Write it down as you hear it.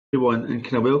Everyone, and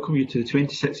can I welcome you to the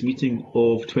 26th meeting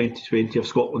of 2020 of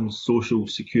Scotland's Social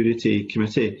Security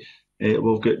Committee.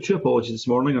 We've got two apologies this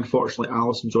morning. Unfortunately,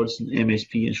 Alison Johnson,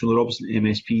 MSP, and Shona Robinson,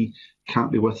 MSP,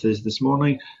 can't be with us this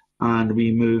morning. And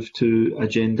we move to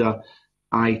agenda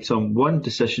item 1,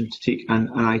 decision to take an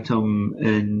item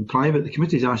in private. The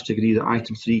committee is asked to agree that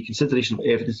item 3, consideration of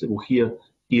evidence that we'll hear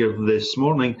here this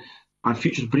morning, and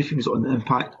future briefings on the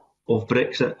impact of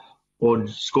Brexit on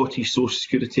Scottish social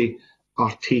security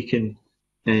are taken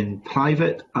in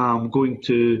private. I'm going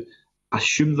to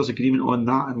assume there's agreement on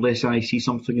that unless I see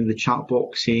something in the chat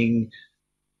box saying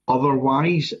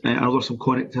otherwise. I know there's some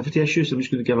connectivity issues. I'm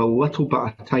just going to give a little bit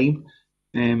of time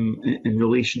in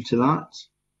relation to that.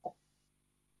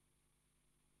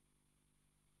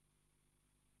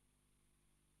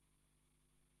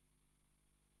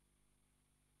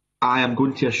 I am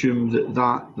going to assume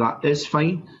that is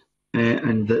fine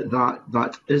and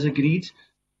that is agreed.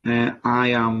 I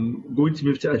am going to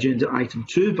move to agenda item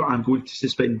 2, but I'm going to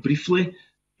suspend briefly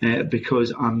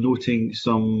because I'm noting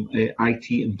some IT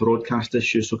and broadcast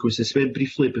issues. So can we suspend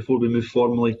briefly before we move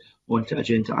formally on to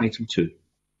agenda item 2?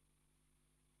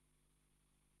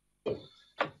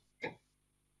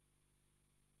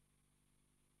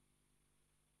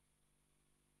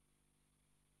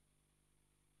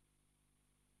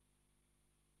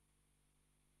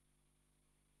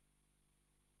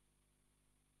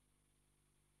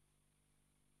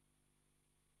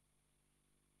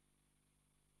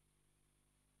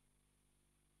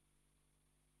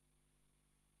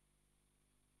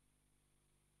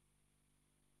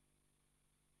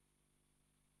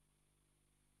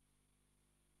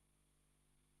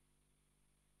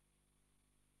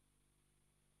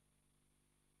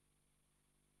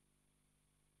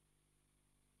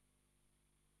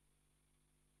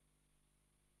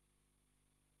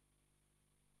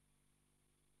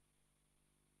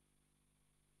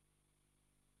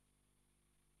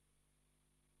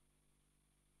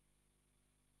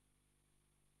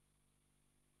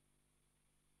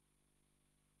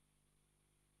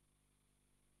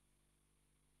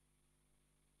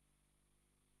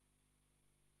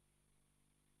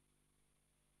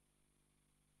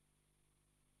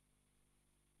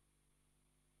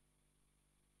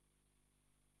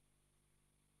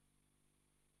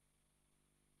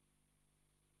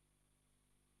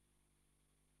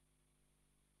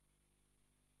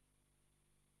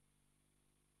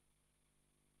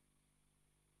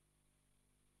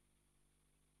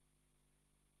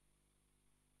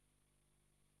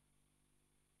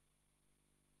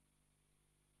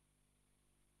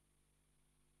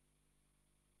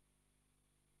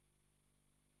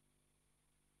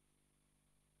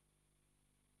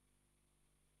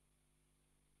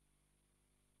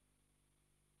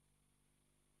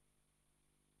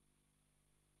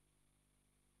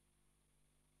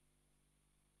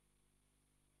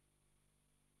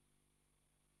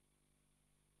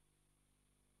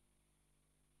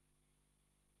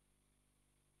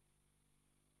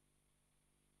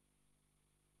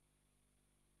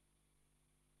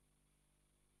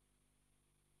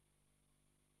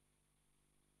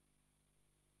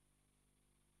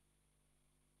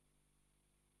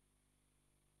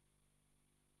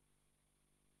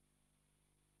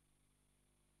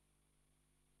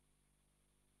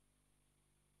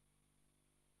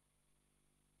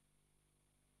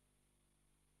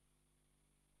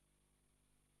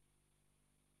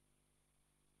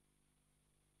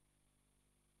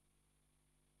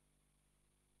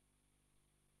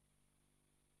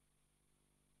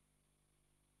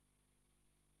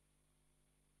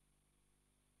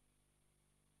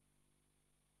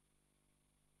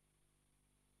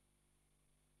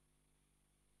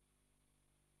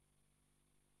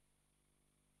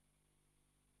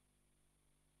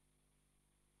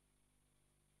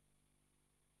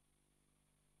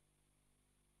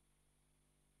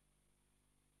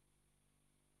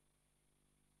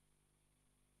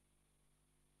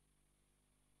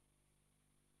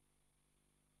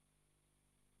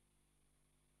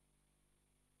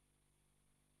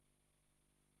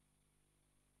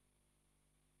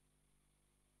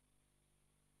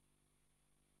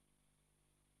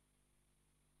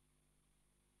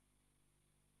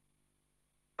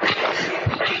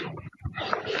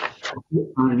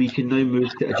 And we can now move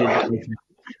to agenda item,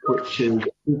 which is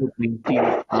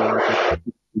COVID-19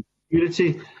 and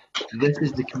security. This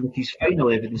is the committee's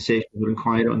final evidence session for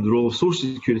inquiry on the role of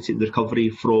social security in the recovery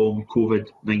from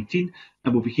COVID-19,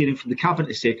 and we'll be hearing from the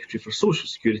Cabinet Secretary for Social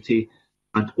Security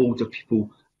and Older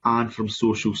People and from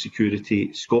Social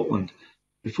Security Scotland.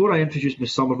 Before I introduce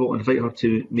Ms Somerville and invite her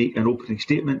to make an opening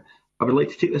statement, I would like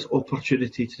to take this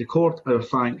opportunity to record our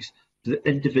thanks to the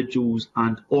individuals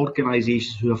and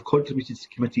organisations who have contributed to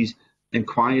the committee's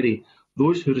inquiry,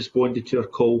 those who responded to our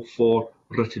call for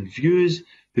written views,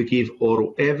 who gave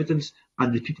oral evidence,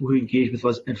 and the people who engaged with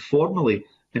us informally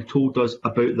and told us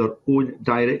about their own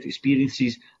direct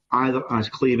experiences, either as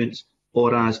claimants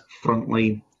or as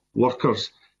frontline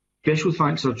workers. Special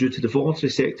thanks are due to the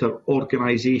voluntary sector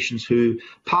organisations who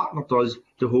partnered us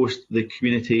to host the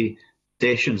community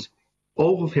sessions.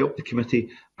 All have helped the committee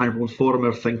and will inform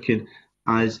our thinking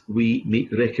as we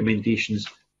make recommendations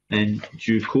in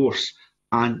due course.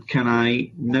 And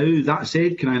that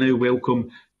said, can I now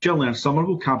welcome Gillian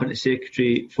Somerville, Cabinet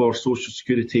Secretary for Social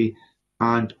Security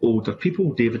and Older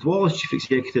People, David Wallace, Chief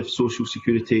Executive, Social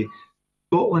Security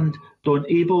Scotland, Don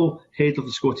Abel, Head of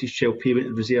the Scottish Child Payment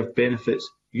and Reserved Benefits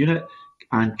Unit,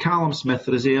 and Callum Smith,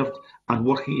 Reserved and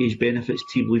Working Age Benefits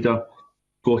Team Leader,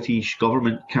 Scottish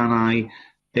Government. Can I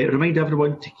remind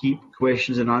everyone to keep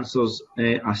questions and answers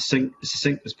as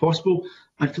succinct as possible,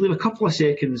 and to leave a couple of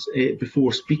seconds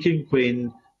before speaking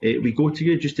when we go to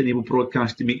you, just to enable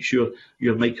broadcast to make sure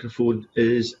your microphone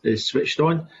is switched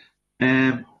on.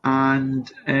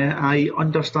 I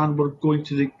understand we're going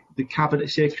to the Cabinet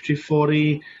Secretary for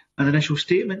an initial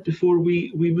statement before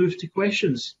we move to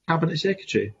questions. Cabinet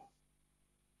Secretary.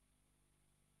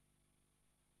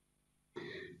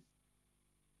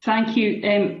 Thank you,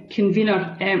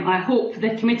 Convener. I hope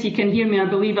the committee can hear me. I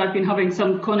believe I've been having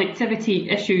some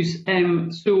connectivity issues,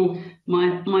 so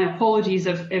my apologies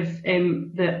if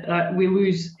we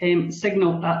lose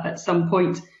signal at some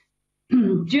point.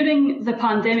 During the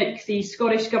pandemic, the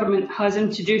Scottish Government has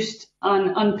introduced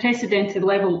an unprecedented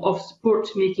level of support,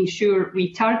 making sure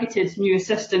we targeted new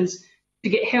assistance to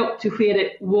get help to where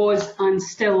it was and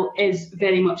still is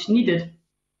very much needed.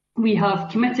 We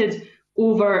have committed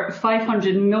over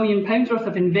 £500 million worth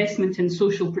of investment in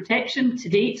social protection to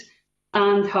date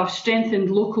and have strengthened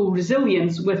local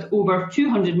resilience with over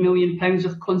 £200 million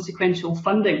of consequential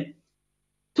funding.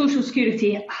 Social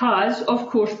Security has, of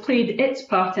course, played its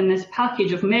part in this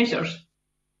package of measures,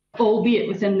 albeit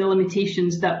within the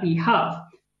limitations that we have.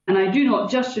 And I do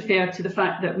not just refer to the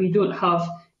fact that we don't have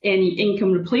any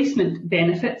income replacement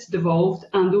benefits devolved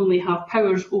and only have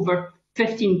powers over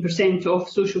 15% of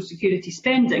Social Security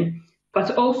spending,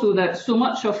 but also that so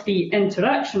much of the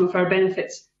interaction of our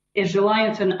benefits is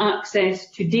reliant on access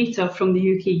to data from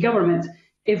the UK Government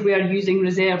if we are using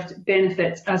reserved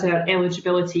benefits as our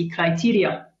eligibility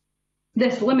criteria.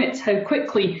 This limits how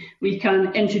quickly we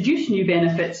can introduce new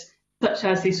benefits, such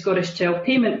as the Scottish Child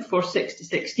Payment for 6 to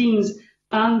 16s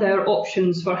and our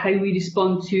options for how we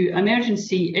respond to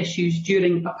emergency issues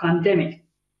during a pandemic.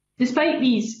 Despite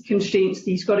these constraints,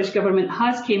 the Scottish Government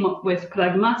has come up with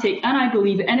pragmatic and, I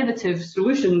believe, innovative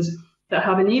solutions that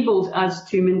have enabled us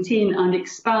to maintain and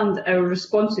expand our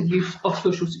responsive use of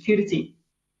social security.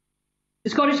 The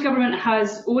Scottish Government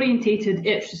has orientated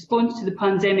its response to the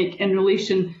pandemic in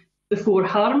relation to the 4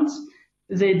 harms: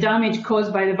 the damage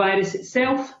caused by the virus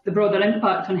itself, the broader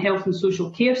impact on health and social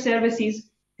care services,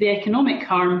 the economic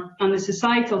harm and the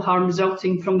societal harm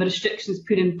resulting from the restrictions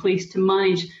put in place to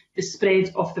manage the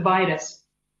spread of the virus.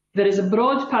 There is a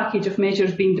broad package of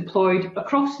measures being deployed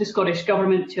across the Scottish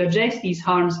Government to address these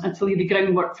harms and to lay the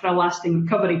groundwork for a lasting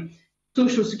recovery.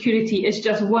 Social security is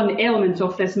just one element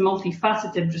of this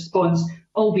multifaceted response,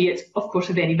 albeit, of course,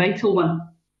 a very vital one.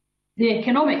 The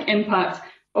economic impact,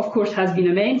 of course, has been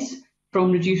immense,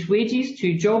 from reduced wages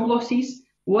to job losses.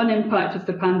 One impact of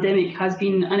the pandemic has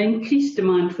been an increased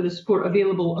demand for the support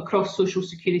available across social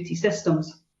security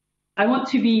systems. I want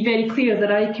to be very clear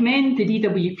that I commend the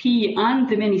DWP and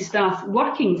the many staff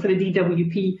working for the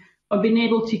DWP on being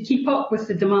able to keep up with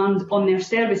the demand on their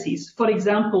services. For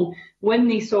example, when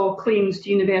they saw claims to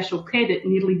universal credit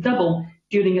nearly double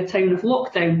during a time of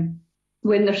lockdown,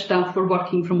 when their staff were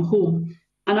working from home.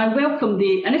 And I welcome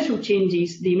the initial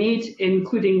changes they made,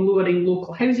 including lowering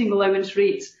local housing allowance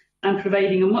rates and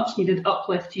providing a much needed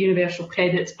uplift to universal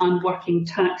credit and working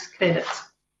tax credits.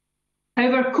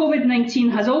 However,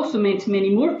 COVID-19 has also meant many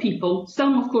more people,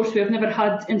 some of course who have never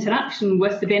had interaction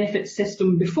with the benefits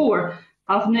system before,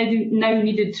 have now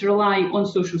needed to rely on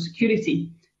social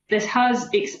security. This has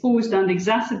exposed and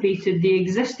exacerbated the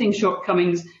existing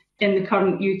shortcomings in the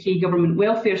current UK government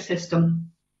welfare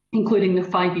system, including the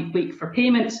 5-week wait for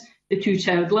payments, the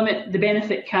 2-child limit, the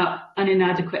benefit cap and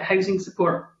inadequate housing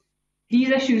support. These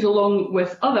issues, along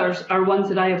with others, are ones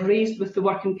that I have raised with the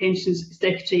Work and Pensions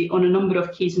Secretary on a number of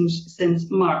occasions since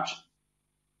March.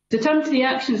 To turn to the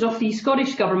actions of the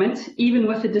Scottish Government, even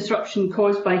with the disruption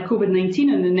caused by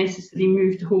COVID-19 and the necessary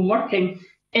move to home working,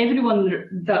 everyone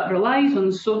that relies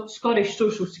on Scottish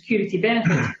social security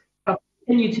benefits have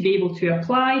continue to be able to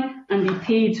apply and be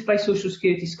paid by Social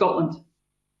Security Scotland.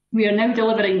 We are now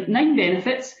delivering 9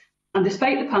 benefits, and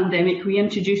despite the pandemic, we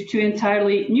introduced 2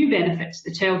 entirely new benefits,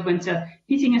 the Child Winter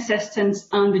Heating Assistance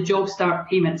and the Job Start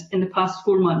Payment, in the past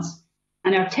 4 months.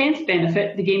 And our 10th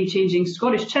benefit, the game-changing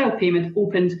Scottish Child Payment,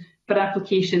 opened for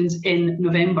applications in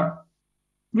November.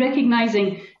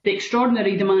 Recognising the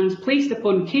extraordinary demands placed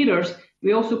upon carers,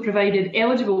 we also provided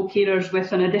eligible carers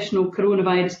with an additional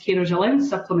coronavirus carers allowance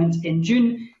supplement in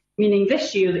June, meaning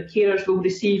this year that carers will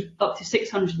receive up to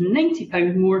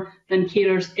 £690 more than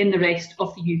carers in the rest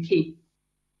of the UK.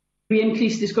 We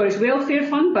increased the Scottish Welfare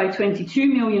Fund by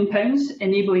 £22 million,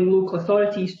 enabling local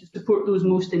authorities to support those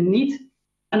most in need,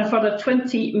 and a further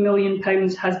 £20 million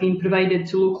has been provided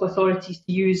to local authorities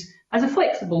to use as a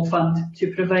flexible fund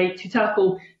to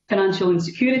tackle financial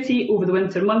insecurity over the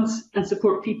winter months and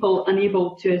support people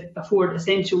unable to afford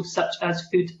essentials such as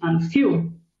food and fuel.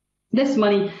 This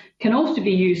money can also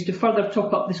be used to further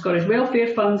top up the Scottish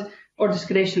Welfare Fund or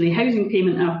discretionary housing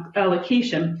payment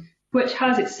allocation, which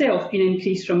has itself been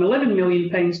increased from £11 million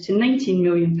to £19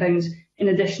 million, in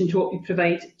addition to what we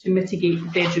provide to mitigate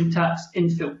the bedroom tax in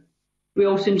full. We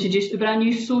also introduced a brand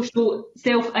new social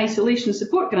self-isolation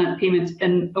support grant payment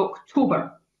in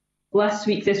October. Last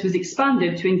week this was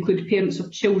expanded to include parents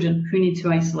of children who need to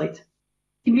isolate.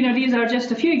 Convener, these are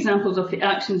just a few examples of the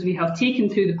actions we have taken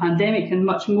through the pandemic, and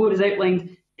much more is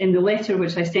outlined in the letter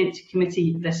which I sent to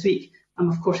committee this week. I'm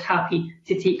of course happy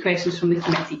to take questions from the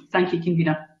committee. Thank you,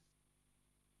 Convener.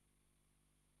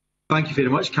 Thank you very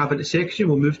much, Cabinet Secretary.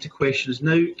 We'll move to questions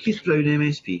now. Keith Brown,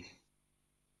 MSP.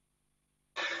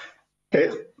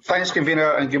 Thanks,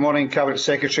 Convener, and good morning, Cabinet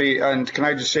Secretary. And can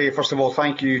I just say, first of all,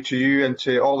 thank you to you and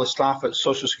to all the staff at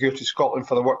Social Security Scotland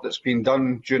for the work that's been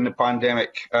done during the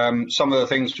pandemic. Some of the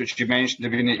things which you mentioned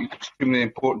have been extremely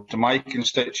important to my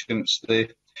constituents. The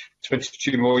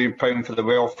 £22 million for the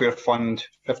Welfare Fund,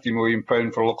 £50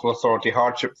 million for Local Authority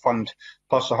Hardship Fund,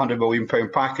 plus a £100 million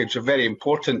package are very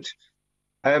important.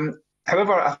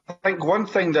 However, I think one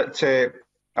thing that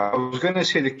I was going to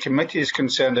say the committee is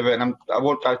concerned about, and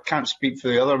I can't speak for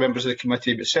the other members of the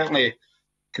committee, but certainly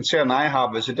concern I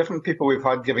have is the different people we've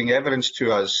had giving evidence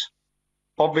to us.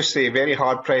 Obviously, very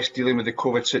hard pressed dealing with the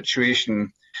COVID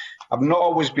situation. I've not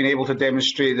always been able to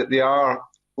demonstrate that they are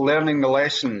learning the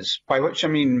lessons, by which I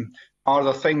mean are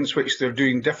there things which they're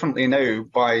doing differently now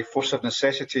by force of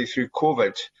necessity through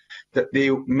COVID that they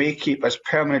may keep as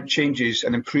permanent changes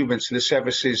and improvements to the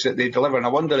services that they deliver. And I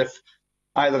wonder if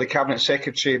either the Cabinet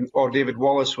Secretary or David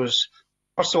Wallace was,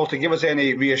 first of all, to give us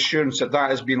any reassurance that that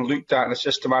has been looked at in a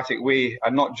systematic way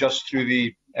and not just through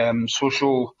the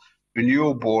Social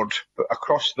Renewal Board, but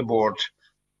across the board.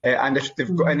 And if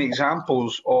they've got any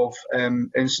examples of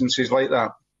instances like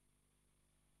that.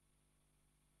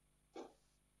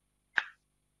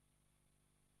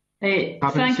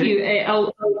 Thank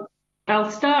you.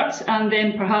 I'll start, and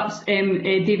then perhaps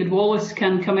David Wallace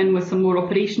can come in with some more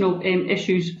operational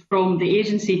issues from the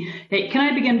agency. Can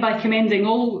I begin by commending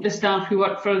all the staff who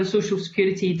work for the Social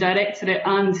Security Directorate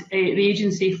and the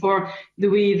agency for the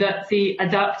way that they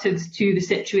adapted to the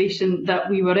situation that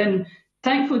we were in.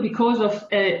 Thankfully, because of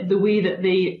the way that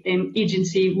the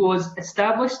agency was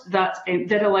established, that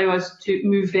did allow us to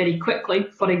move very quickly.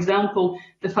 For example,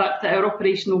 the fact that our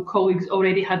operational colleagues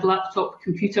already had laptop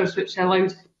computers, which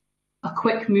allowed a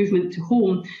quick movement to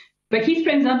home. But Keith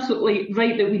Brown's absolutely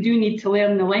right that we do need to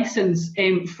learn the lessons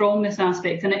from this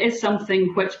aspect, and it is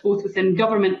something which both within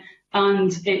government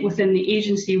and within the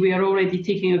agency we are already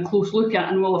taking a close look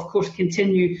at, and will of course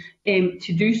continue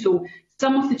to do so.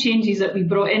 Some of the changes that we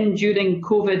brought in during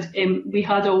COVID we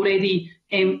had already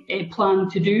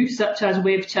planned to do, such as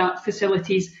web chat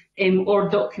facilities or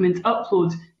document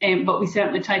upload, but we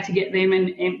certainly tried to get them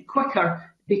in quicker,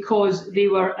 because they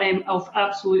were of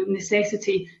absolute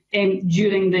necessity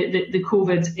during the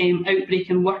COVID outbreak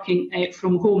and working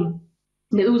from home.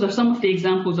 Now, those are some of the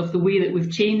examples of the way that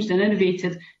we've changed and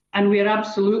innovated, and we are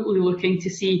absolutely looking to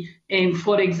see,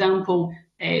 for example,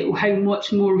 how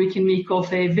much more we can make of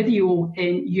video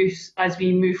use as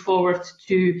we move forward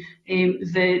to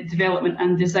the development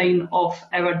and design of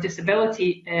our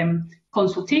disability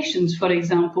consultations, for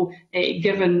example,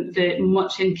 given the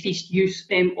much increased use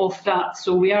of that.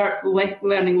 So we are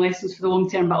learning lessons for the long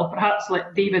term, but I'll perhaps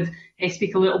let David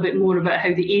speak a little bit more about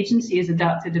how the agency is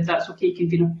adapted, if that's okay,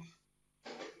 Convener.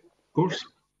 Of course.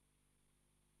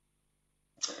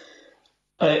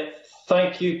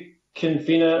 Thank you,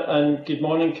 Convener, and good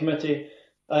morning, committee.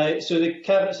 So the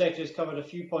Cabinet Secretary has covered a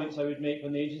few points I would make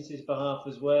on the agency's behalf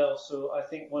as well. So I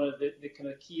think one of the kind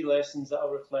of key lessons that I'll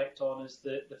reflect on is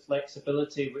the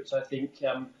flexibility, which I think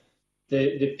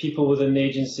the people within the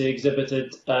agency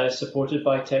exhibited, supported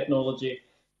by technology.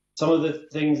 Some of the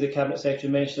things the Cabinet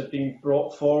Secretary mentioned have been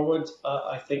brought forward,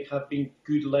 I think have been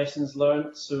good lessons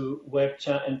learned. So web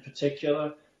chat in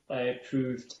particular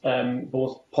proved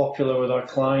both popular with our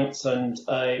clients and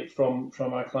from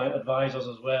our client advisors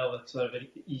as well. It's a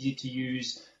very easy to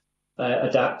use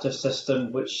adaptive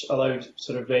system which allowed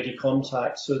sort of ready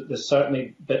contact. So there's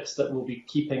certainly bits that we'll be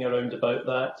keeping around about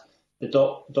that. The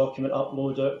document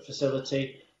uploader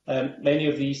facility. Many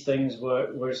of these things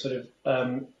were sort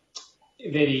of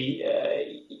very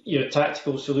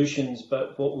tactical solutions,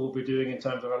 but what we'll be doing in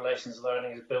terms of our lessons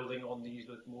learning is building on these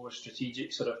with more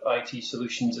strategic sort of IT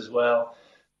solutions as well.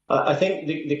 I think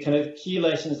the kind of key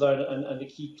lessons learned and the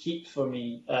key keep for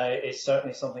me is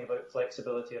certainly something about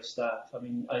flexibility of staff. I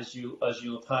mean, as you'll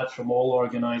have had from all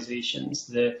organisations,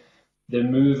 the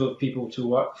move of people to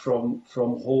work from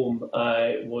home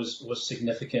was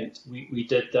significant. We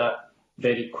did that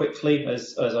very quickly,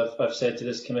 as I've said to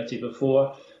this committee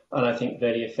before, and I think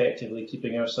very effectively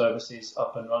keeping our services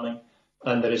up and running.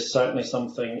 And there is certainly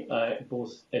something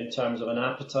both in terms of an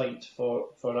appetite for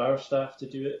our staff to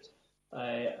do it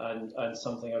and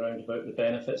something around about the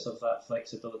benefits of that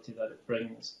flexibility that it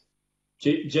brings.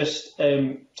 Just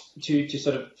to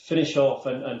sort of finish off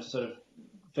and to sort of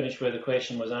finish where the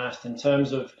question was asked, in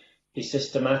terms of a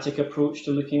systematic approach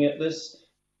to looking at this,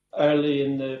 early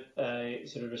in the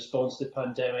sort of response to the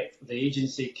pandemic, the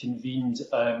agency convened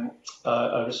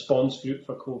a response group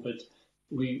for COVID.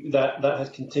 That has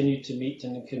continued to meet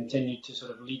and continued to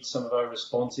sort of lead some of our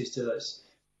responses to this.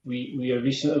 We are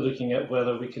recently looking at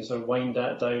whether we can sort of wind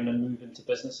that down and move into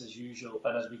business as usual.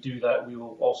 And as we do that, we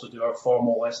will also do our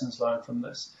formal lessons learned from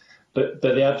this. But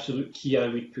the absolute key I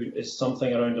would put is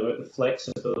something around about the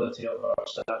flexibility of our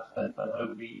staff and how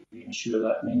we ensure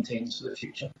that maintains for the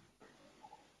future.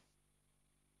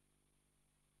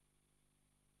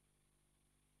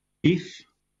 Keith?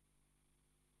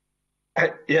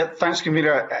 Yeah, thanks,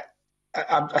 Convener.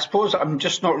 I suppose I'm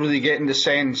just not really getting the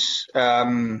sense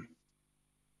that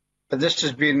this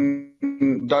has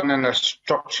been done in a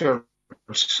structured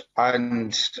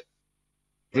and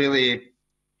really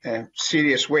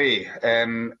serious way.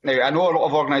 Now, I know a lot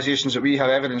of organisations that we have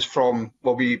evidence from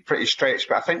will be pretty stretched,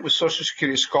 but I think with Social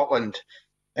Security Scotland,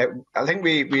 I think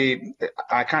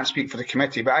I can't speak for the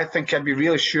committee, but I think I'd be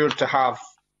really sure to have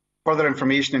further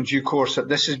information in due course that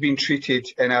this has been treated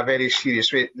in a very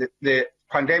serious way. The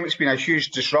pandemic's been a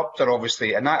huge disruptor,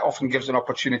 obviously, and that often gives an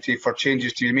opportunity for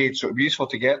changes to be made, so it would be useful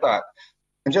to get that.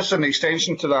 And just an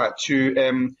extension to that,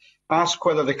 to ask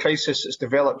whether the crisis that's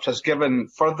developed has given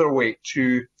further weight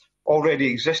to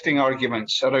already existing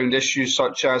arguments around issues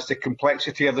such as the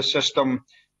complexity of the system,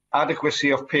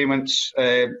 adequacy of payments,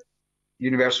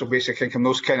 universal basic income,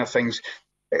 those kind of things.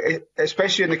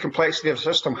 Especially in the complexity of the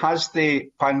system, has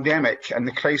the pandemic and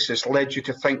the crisis led you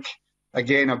to think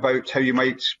again about how you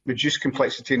might reduce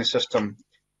complexity in the system?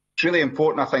 It's really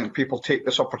important, I think, people take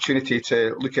this opportunity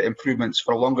to look at improvements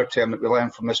for a longer term that we learn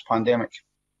from this pandemic.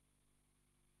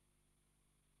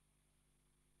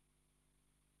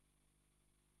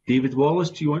 David Wallace,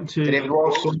 do you want to? David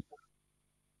Wallace.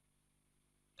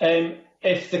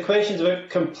 If the question's about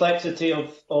complexity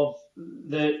of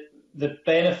the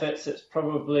benefits, it's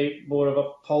probably more of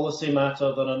a policy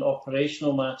matter than an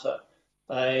operational matter.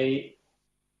 I'm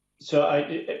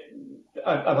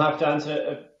happy to answer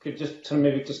it. Could just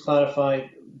maybe just clarify,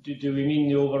 do we mean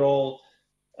the overall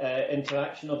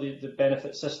interaction of the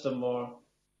benefit system, or?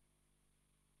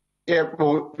 Yeah,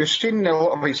 well, we've seen a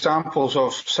lot of examples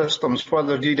of systems,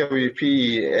 whether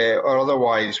DWP or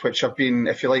otherwise, which have been,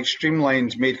 if you like,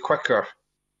 streamlined, made quicker,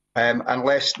 and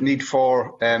less need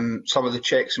for some of the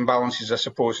checks and balances, I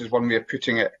suppose, is one way of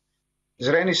putting it. Is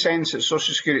there any sense that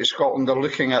Social Security Scotland are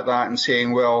looking at that and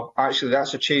saying, well, actually,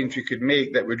 that's a change we could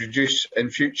make that would reduce in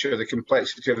future the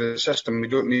complexity of the system. We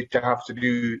don't need to have to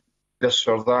do this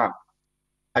or that.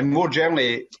 And more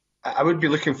generally, I would be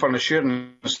looking for an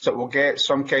assurance that we'll get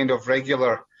some kind of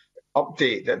regular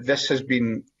update that this has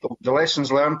been, the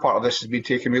lessons learned part of this has been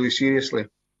taken really seriously.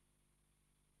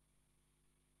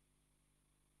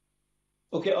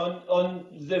 Okay, on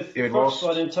the first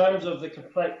one, in terms of the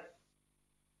complex...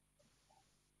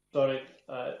 Sorry,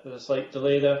 there's a slight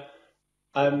delay there.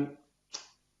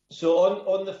 So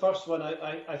on the first one,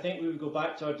 I think we would go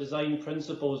back to our design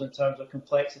principles in terms of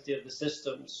complexity of the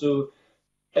system. So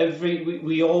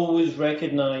we always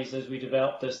recognised as we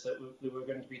developed this that there were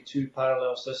going to be two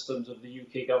parallel systems of the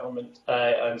UK government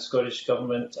and Scottish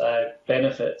government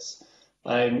benefits.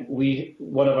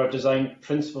 One of our design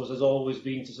principles has always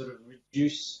been to sort of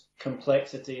reduce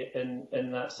complexity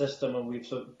in that system, and we've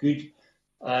sort of good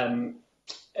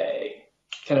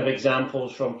kind of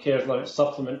examples from Carers Allowance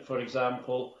Supplement, for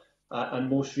example, and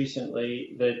most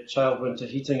recently the child winter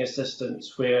heating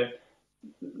assistance, where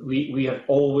we have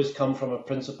always come from a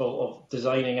principle of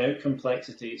designing out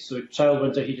complexity. So child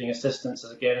winter heating assistance,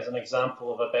 again, is an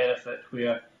example of a benefit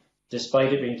where,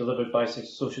 despite it being delivered by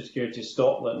Social Security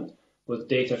Scotland with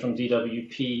data from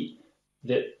DWP,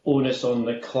 the onus on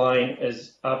the client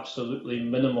is absolutely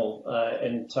minimal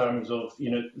in terms of,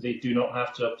 they do not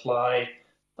have to apply,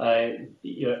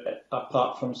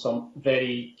 apart from some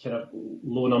very kind of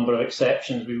low number of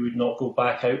exceptions. We would not go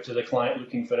back out to the client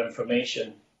looking for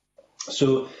information.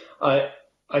 So I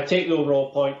take the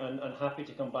overall point, and happy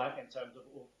to come back in terms of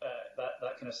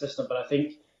that kind of system. But I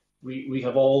think we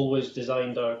have always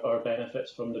designed our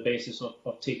benefits from the basis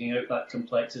of taking out that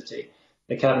complexity.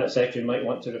 The Cabinet Secretary might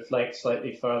want to reflect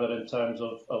slightly further in terms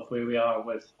of where we are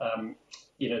with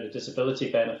the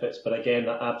disability benefits. But again,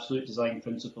 that absolute design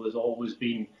principle has always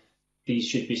been these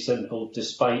should be simple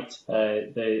despite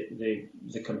the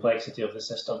complexity of the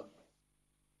system.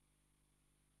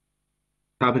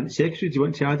 Cabinet Secretary, do you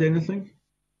want to add anything?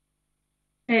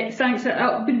 Thanks.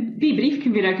 I'll be brief,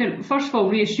 Convener. I can first of all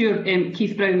reassure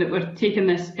Keith Brown that we're taking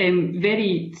this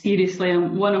very seriously.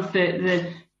 And one of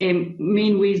the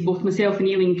main ways both myself and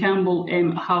Eileen Campbell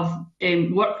have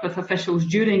worked with officials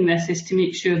during this is to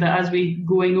make sure that as we're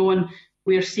going on,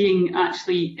 we're seeing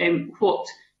actually what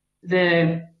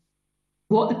the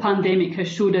pandemic has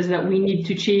showed us that we need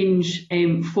to change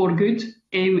for good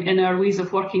in our ways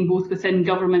of working, both within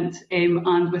government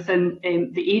and within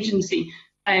the agency.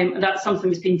 That's something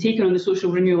that's been taken on the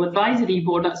Social Renewal Advisory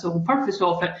Board. That's the whole purpose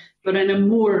of it. But in a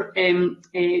more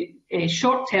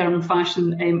short-term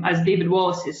fashion, as David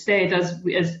Wallace has said, as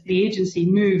the agency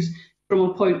moves from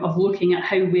a point of looking at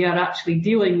how we are actually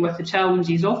dealing with the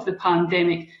challenges of the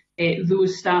pandemic,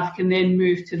 those staff can then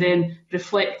move to then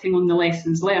reflecting on the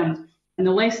lessons learned. And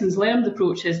the lessons learned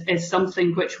approach is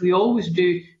something which we always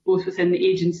do, both within the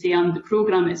agency and the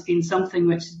programme. It's been something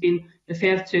which has been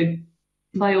referred to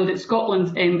by Audit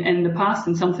Scotland in the past,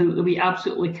 and something that we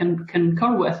absolutely can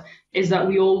concur with, is that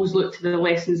we always look to the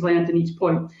lessons learned in each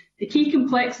point. The key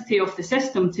complexity of the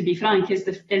system, to be frank, is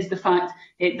the fact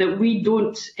that we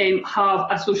don't have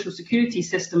a social security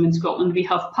system in Scotland. We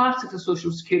have part of the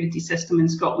social security system in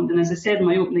Scotland, and as I said in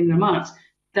my opening remarks,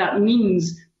 that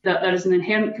means that there is an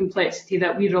inherent complexity,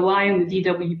 that we rely on the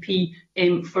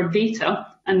DWP for data,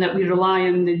 and that we rely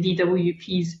on the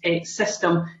DWP's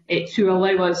system to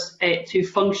allow us to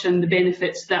function the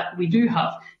benefits that we do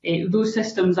have. Those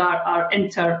systems are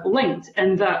interlinked,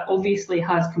 and that obviously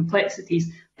has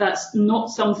complexities. That's not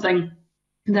something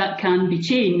that can be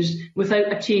changed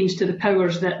without a change to the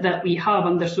powers that we have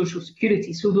under social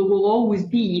security. So there will always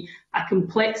be a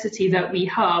complexity that we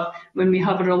have when we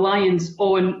have a reliance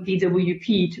on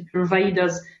DWP to provide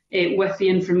us with the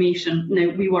information.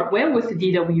 Now, we work well with the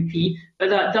DWP, but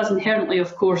that does inherently,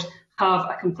 of course, have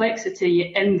a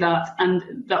complexity in that,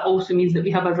 and that also means that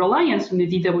we have a reliance on the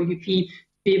DWP to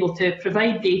be able to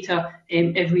provide data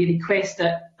if we request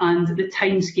it, and the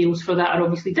timescales for that are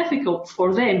obviously difficult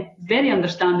for them, very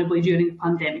understandably, during the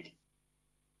pandemic.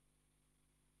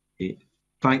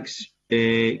 Thanks,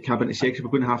 Cabinet Secretary.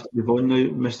 We're going to have to move on now,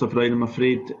 Mr Brown, I'm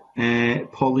afraid.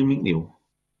 Pauline McNeill.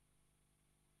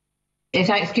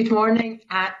 Thanks. Good morning.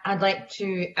 I'd like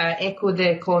to echo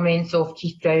the comments of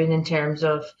Keith Brown in terms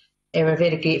of we're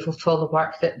very grateful for all the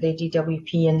work that the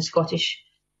DWP and the Scottish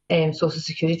Social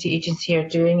Security Agency are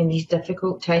doing in these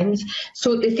difficult times.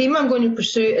 So the theme I'm going to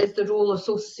pursue is the role of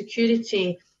Social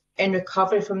Security in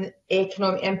recovery from the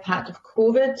economic impact of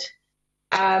COVID.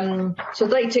 So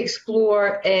I'd like to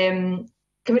explore,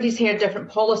 committees heard different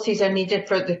policies are needed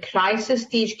for the crisis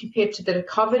stage compared to the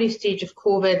recovery stage of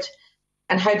COVID,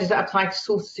 and how does that apply to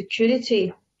Social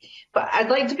Security? But I'd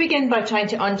like to begin by trying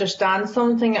to understand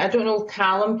something. I don't know if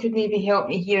Callum could maybe help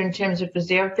me here in terms of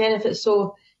reserve benefits.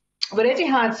 So I've already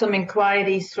had some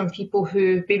inquiries from people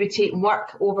who maybe take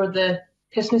work over the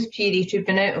Christmas period who've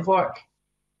been out of work.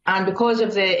 And because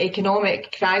of the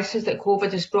economic crisis that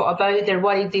COVID has brought about, they're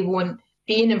worried they won't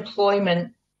be in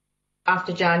employment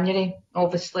after January.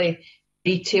 Obviously,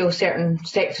 retail, certain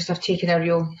sectors have taken a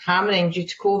real hammering due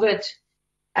to COVID.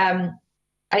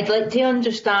 I'd like to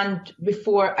understand,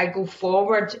 before I go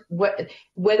forward,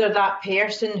 whether that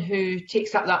person who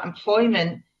takes up that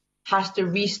employment has to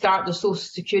restart the Social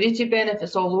Security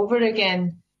benefits all over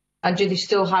again, and do they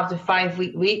still have the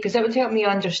 5-week wait? Because that would help me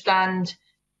understand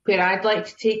where I'd like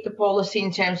to take the policy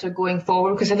in terms of going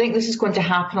forward, because I think this is going to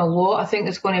happen a lot. I think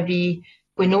there's going to be,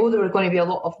 we know there are going to be a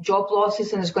lot of job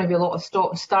losses, and there's going to be a lot of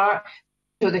stop and start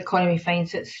until the economy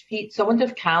finds its feet. So I wonder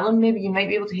if Callum, maybe you might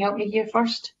be able to help me here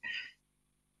first.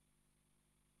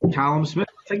 Callum Smith,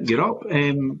 I think you're up.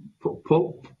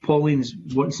 Pauline's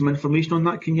wanting some information on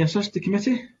that. Can you assist the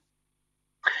committee?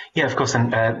 Yeah, of course,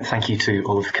 and thank you to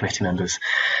all of the committee members,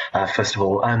 first of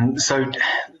all. So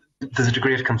there's a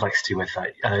degree of complexity with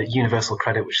that. Universal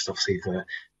credit, which is obviously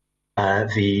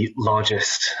the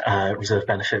largest reserve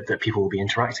benefit that people will be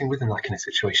interacting with in that kind of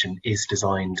situation, is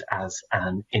designed as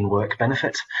an in-work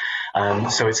benefit.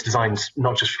 So it's designed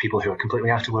not just for people who are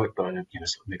completely out of work, but sort of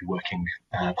maybe working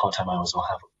part-time hours or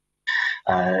have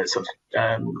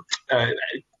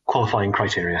qualifying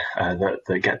criteria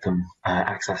that get them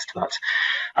access to that.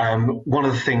 One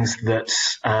of the things that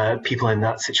people in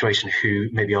that situation who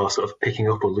maybe are sort of picking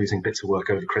up or losing bits of work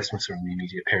over Christmas or in the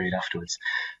immediate period afterwards,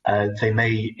 they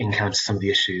may encounter some of the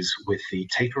issues with the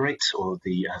taper rate or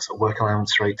the sort of work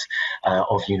allowance rate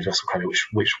of universal credit,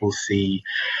 which will see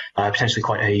potentially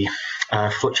quite a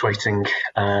fluctuating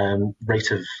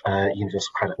rate of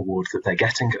universal credit award that they're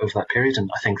getting over that period. And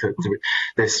I think that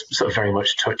this sort of very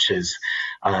much touches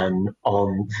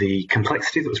on the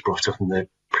complexity that was brought up in the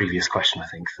previous question. I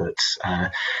think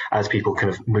that as people kind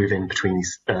of move in between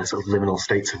these sort of liminal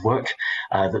states of work,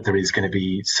 that there is going to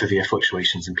be severe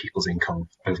fluctuations in people's income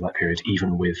over that period,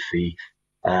 even with the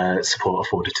support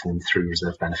afforded to them through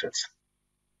reserve benefits.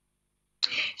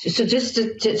 So just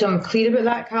so I'm clear about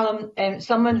that, Callum,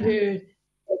 someone who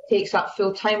takes up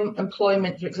full-time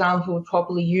employment, for example, would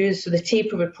probably use, so the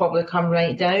taper would probably come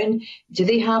right down. Do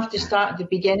they have to start at the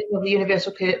beginning of the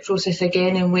universal credit process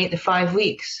again and wait the 5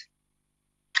 weeks?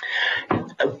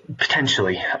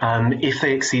 Potentially. If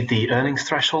they exceed the earnings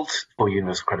threshold for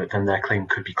universal credit, then their claim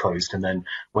could be closed, and then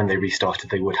when they restarted,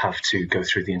 they would have to go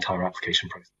through the entire application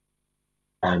process.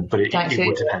 But it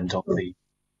would depend on the...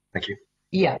 Thank you.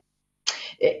 Yeah.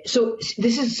 So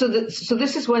this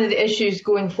is one of the issues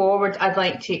going forward I'd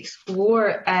like to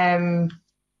explore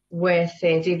with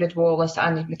David Wallace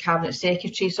and the Cabinet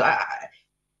Secretary. So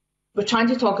we're trying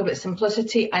to talk about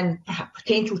simplicity and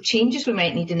potential changes we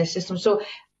might need in the system. So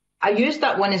I used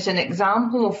that one as an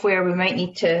example of where we might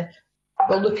need to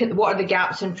look at what are the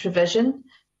gaps in provision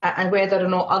and whether or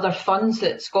not other funds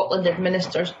that Scotland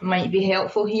administers might be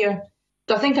helpful here.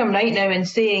 So I think I'm right now in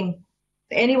saying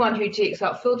anyone who takes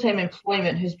up full-time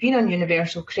employment who's been on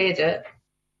universal credit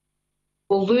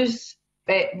will lose,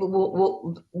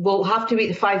 will have to wait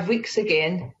the 5 weeks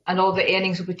again, and all the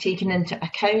earnings will be taken into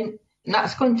account, and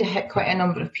that's going to hit quite a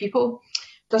number of people.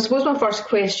 So I suppose my first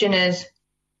question is,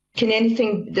 can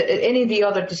any of the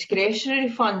other discretionary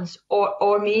funds,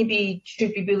 or maybe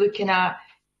should we be looking at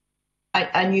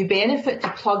a new benefit to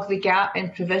plug the gap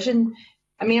in provision?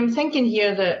 I mean, I'm thinking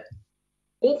here that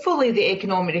hopefully the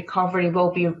economic recovery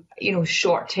will be,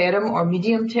 short term or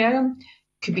medium term.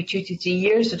 Could be 2 to 3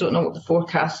 years. I don't know what the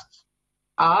forecasts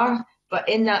are, but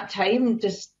in that time,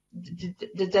 does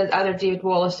either David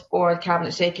Wallace or the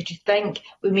Cabinet Secretary think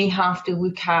we may have to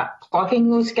look at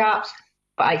plugging those gaps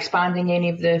by expanding any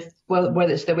of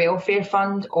whether it's the welfare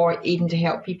fund or even to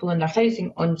help people in their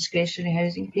housing on discretionary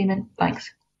housing payment?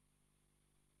 Thanks.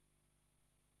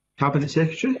 Cabinet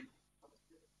Secretary.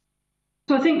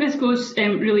 So I think this goes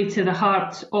really to the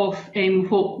heart of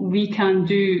what we can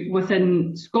do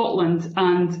within Scotland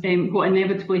and what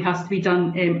inevitably has to be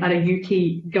done at a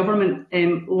UK government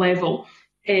level.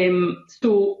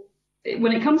 So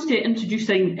when it comes to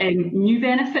introducing new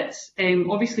benefits,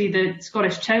 obviously the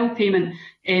Scottish Child Payment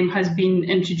has been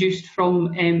introduced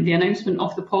from the announcement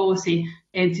of the policy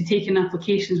to take in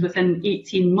applications within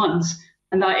 18 months,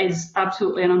 and that is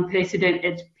absolutely an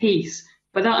unprecedented pace.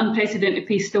 But that unprecedented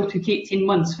pace still took 18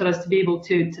 months for us to be able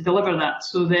to deliver that.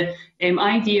 So the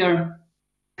idea,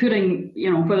 putting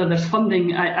whether there's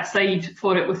funding aside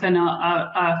for it within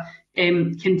a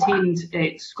contained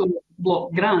scope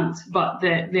block grant, but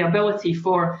the ability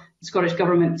for the Scottish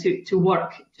Government to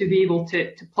work to be able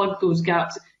to plug those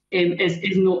gaps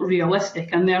is not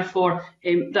realistic, and therefore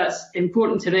that's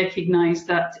important to recognise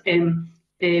that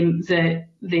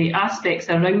the aspects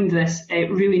around this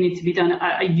really need to be done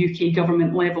at a UK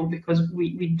government level, because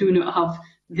we do not have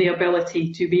the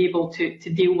ability to be able to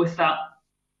deal with that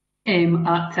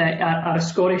at a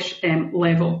Scottish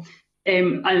level.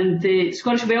 And the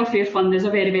Scottish Welfare Fund is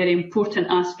a very, very important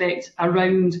aspect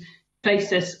around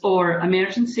crisis or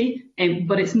emergency,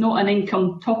 but it's not an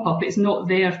income top-up. It's not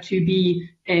there to be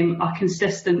a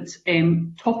consistent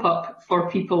top-up for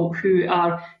people who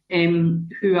are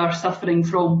suffering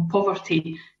from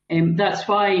poverty. That's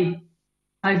why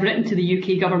I've written to the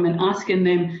UK government asking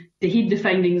them to heed the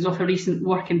findings of a recent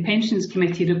Work and Pensions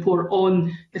Committee report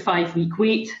on the 5-week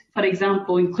wait, for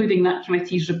example, including that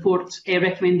committee's report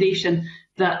recommendation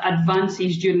that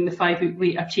advances during the 5-week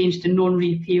wait are changed to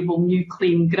non-repayable new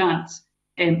claim grants.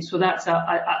 So that's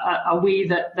a way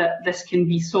that this can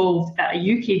be solved at a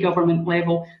UK government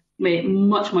level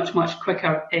much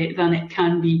quicker than it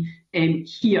can be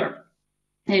here.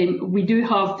 We do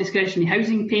have discretionary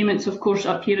housing payments, of course,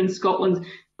 up here in Scotland,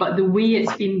 but the way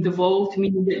it's been devolved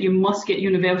means that you must get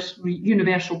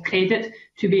universal credit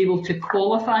to be able to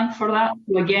qualify for that.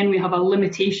 So again, we have a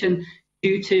limitation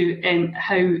due to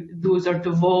how those are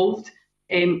devolved,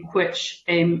 which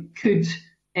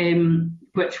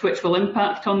will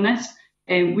impact on this.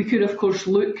 We could, of course,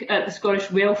 look at the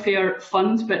Scottish Welfare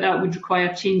Fund, but that would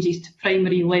require changes to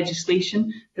primary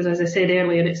legislation, because, as I said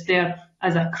earlier, it's there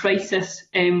as a crisis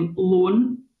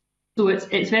loan. So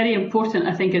it's very important,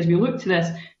 I think, as we look to this,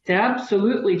 to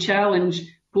absolutely challenge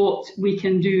what we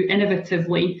can do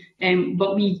innovatively,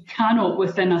 but we cannot,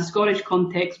 within a Scottish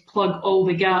context, plug all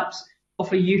the gaps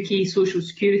of a UK social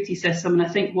security system. And I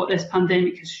think what this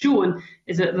pandemic has shown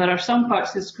is that there are some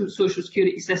parts of the social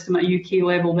security system at a UK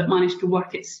level that manage to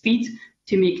work at speed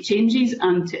to make changes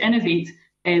and to innovate,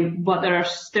 but there are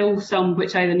still some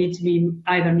which either need to be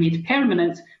made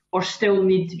permanent or still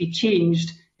need to be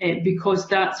changed, because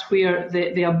that's where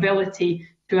the ability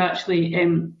to actually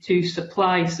to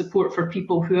supply support for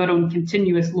people who are on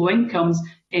continuous low incomes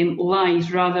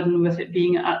lies, rather than with it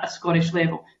being at a Scottish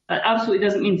level. That absolutely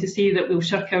doesn't mean to say that we'll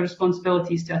shirk our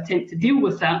responsibilities to attempt to deal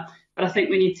with that, but I think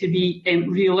we need to be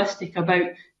realistic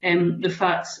about the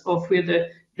facts of where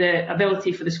the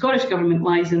ability for the Scottish Government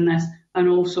lies in this, and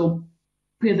also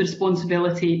where the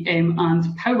responsibility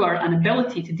and power and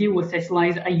ability to deal with this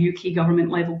lies at a UK Government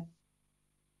level.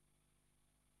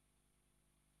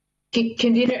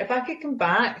 Convener, if I could come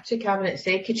back to Cabinet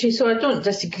Secretary, so I don't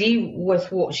disagree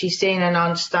with what she's saying, and I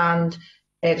understand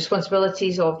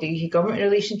responsibilities of the UK Government in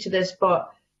relation to this, but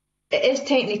it is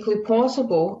technically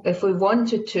possible, if we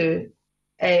wanted to,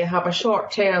 have a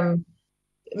short-term,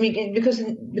 I mean,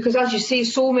 because as you say,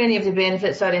 so many of the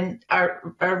benefits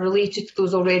are related to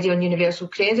those already on universal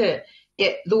credit,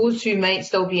 yet those who might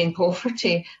still be in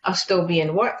poverty are still be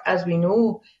in work, as we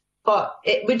know. But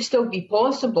it would still be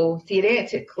possible,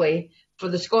 theoretically, for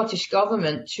the Scottish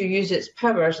Government to use its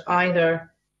powers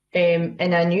either in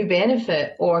a new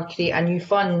benefit or create a new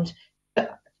fund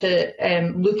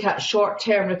to look at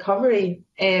short-term recovery.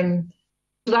 So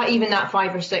that even that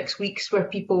 5 or 6 weeks where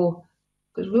people,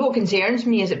 because what concerns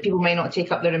me is that people might not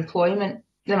take up their employment,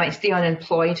 they might stay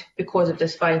unemployed because of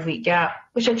this 5-week gap,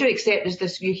 which I do accept is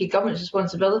this UK Government's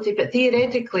responsibility, but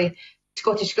theoretically, the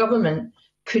Scottish Government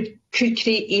could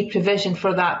create a provision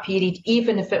for that period,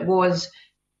 even if it was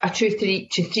a 2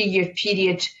 to 3 year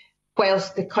period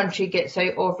whilst the country gets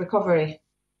out of recovery.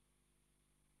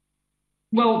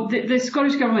 Well, the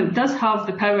Scottish Government does have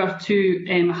the power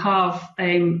to have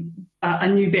a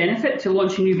new benefit, to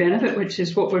launch a new benefit, which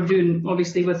is what we're doing,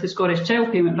 obviously, with the Scottish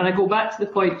Child Payment. But I go back to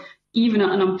the point, even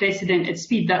at an unprecedented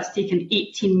speed, that's taken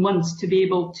 18 months to be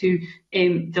able to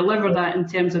deliver that in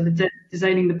terms of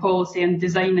designing the policy and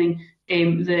designing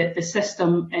the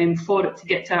system for it to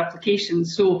get to application.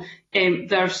 So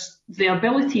there's the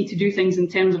ability to do things in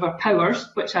terms of our powers,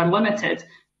 which are limited,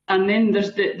 and then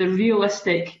there's the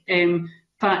realistic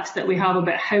facts that we have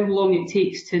about how long it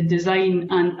takes to design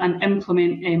and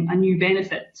implement a new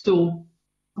benefit. So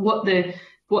what the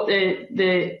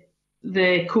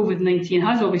COVID-19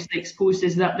 has obviously exposed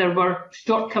is that there were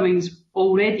shortcomings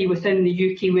already within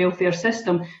the UK welfare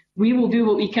system. We will do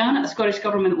what we can at the Scottish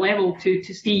Government level to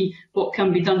see what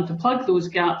can be done to plug those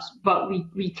gaps, but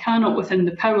we cannot, within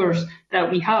the powers that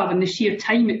we have and the sheer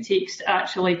time it takes to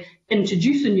actually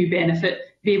introduce a new benefit,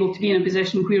 be able to be in a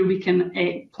position where we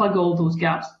can plug all those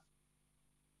gaps.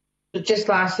 Just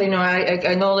lastly, I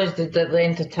acknowledge the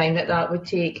length of time that would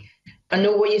take. I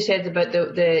know what you said about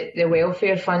the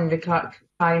welfare fund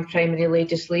requiring primary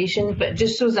legislation, but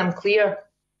just so as I'm clear,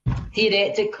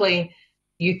 theoretically,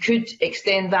 you could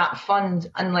extend that fund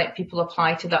and let people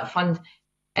apply to that fund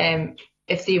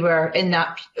if they were in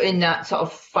that sort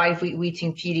of 5-week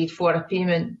waiting period for a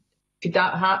payment. Could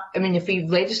that happen? I mean, if we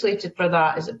legislated for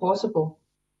that, is it possible?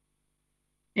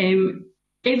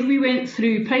 If we went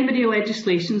through primary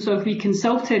legislation, so if we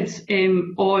consulted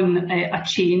on a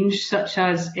change such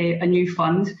as a new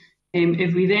fund,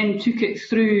 if we then took it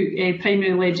through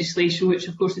primary legislation, which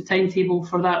of course the timetable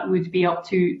for that would be up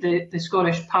to the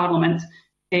Scottish Parliament,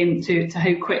 to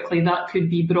how quickly that could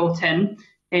be brought in,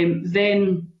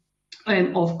 then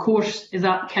of course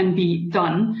that can be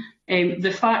done.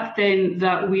 The fact then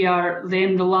that we are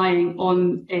then relying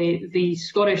on the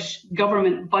Scottish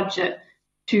Government budget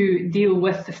to deal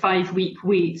with the 5-week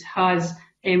wait has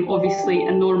obviously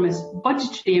enormous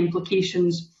budgetary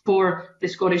implications for the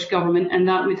Scottish Government, and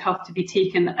that would have to be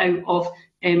taken out of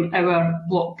our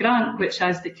block grant, which,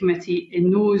 as the committee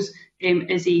knows,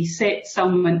 is a set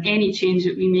sum, and any change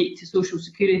that we make to social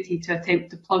security to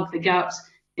attempt to plug the gaps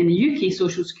in the UK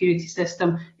social security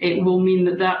system, it will mean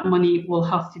that that money will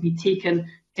have to be taken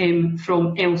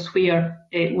from elsewhere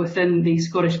within the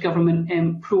Scottish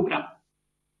Government programme.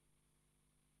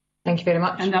 Thank you very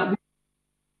much. And that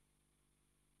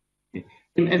if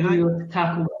we were to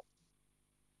tackle.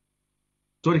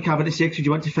 Sorry, Cabinet Secretary, do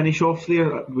you want to finish off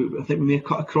there? I think we may have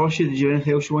cut across you. Did you have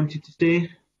anything else you wanted to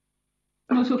say?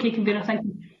 No, it's okay, Convener, thank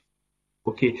you.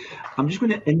 Okay, I'm just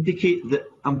going to indicate that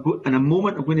in a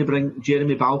moment I'm going to bring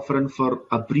Jeremy Balfour in for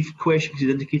a brief question, because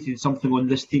he's indicated something on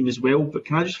this theme as well. But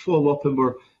can I just follow up on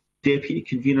our Deputy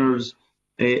Convener's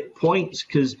points?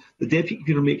 Because the Deputy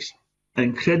Convener makes an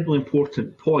incredibly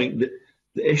important point, that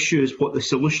the issue is what the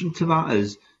solution to that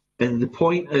is. And the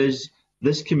point is,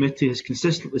 this committee has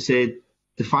consistently said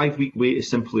the 5-week wait is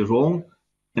simply wrong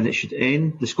and it should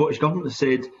end. The Scottish Government has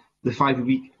said the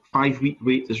 5-week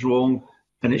wait is wrong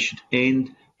and it should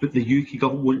end, but the UK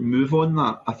Government won't move on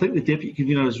that. I think the Deputy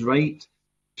Convener is right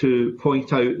to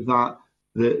point out that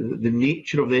the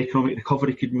nature of the economic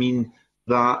recovery could mean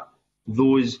that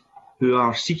those who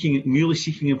are newly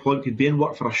seeking employment could be in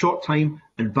work for a short time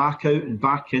and back out and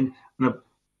back in, and a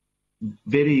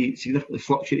very significantly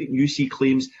fluctuating UC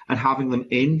claims, and having them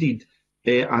ended,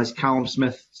 as Callum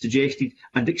Smith suggested,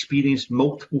 and experience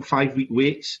multiple 5-week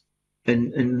waits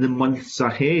in the months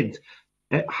ahead.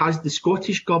 Has the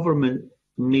Scottish Government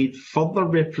made further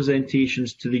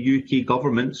representations to the UK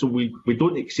Government? So we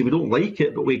don't say we don't like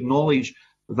it, but we acknowledge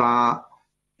that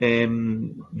they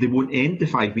won't end the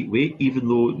 5-week wait, even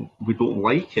though we don't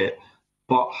like it.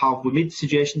 But have we made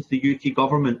suggestions to the UK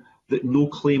Government that no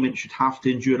claimant should have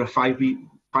to endure a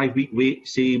 5-week wait,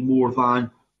 say more than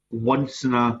once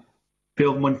in a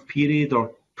 12-month period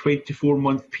or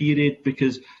 24-month period?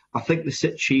 Because I think the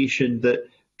situation that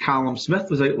Callum Smith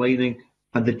was outlining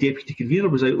and the Deputy Convener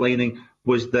was outlining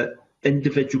was that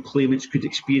individual claimants could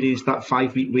experience that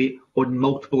 5-week wait on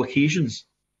multiple occasions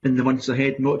in the months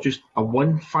ahead, not just a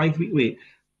 5-week wait.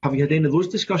 Have you had any of those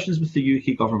discussions with the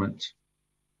UK Government?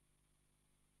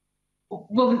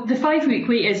 Well, the 5-week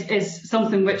wait is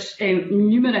something which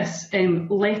numerous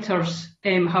letters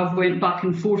have went back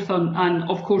and forth on, and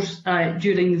of course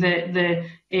during the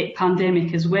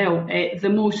pandemic as well. The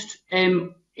most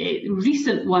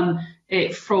recent one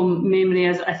from memory,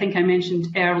 as I think I mentioned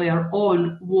earlier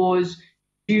on, was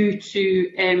due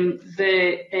to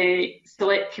the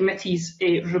Select Committee's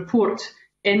report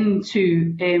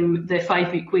into the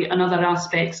 5-week wait and other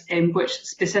aspects, which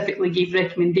specifically gave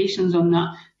recommendations on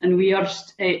that. And we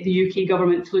urged the UK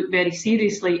Government to look very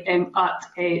seriously at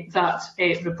that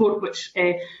report, which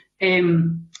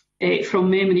from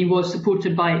memory was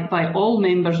supported by all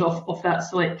members of that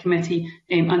Select Committee,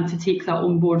 and to take that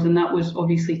on board. And that was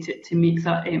obviously to make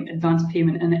that advance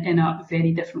payment in a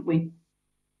very different way.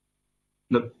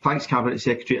 Look, thanks, Cabinet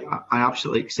Secretary. I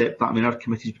absolutely accept that. I mean, our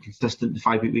committee's been consistent. The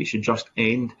 5-week wait should just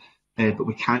end, but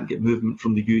we can't get movement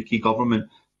from the UK Government.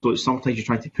 So sometimes you're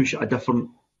trying to push at a different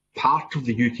part of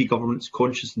the UK Government's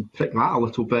conscience and prick that a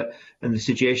little bit, and the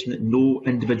suggestion that no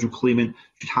individual claimant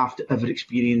should have to ever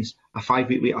experience a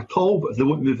 5-week wait at all, but if they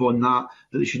won't move on that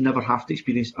they should never have to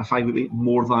experience a 5-week wait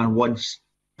more than once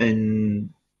in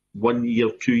 1 year,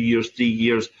 2 years, 3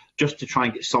 years, just to try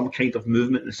and get some kind of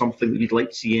movement and something that we'd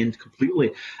like to see end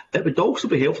completely. It would also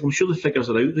be helpful, I'm sure the figures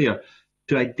are out there,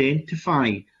 to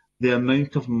identify the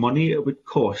amount of money it would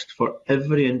cost for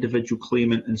every individual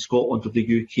claimant in Scotland or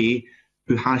the UK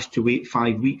who has to wait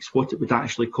 5 weeks, what it would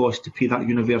actually cost to pay that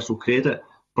universal credit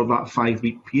for that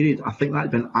 5-week period. I think that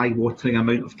would be an eye-watering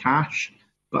amount of cash,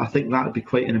 but I think that would be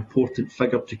quite an important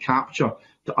figure to capture,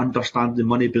 to understand the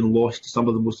money being lost to some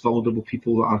of the most vulnerable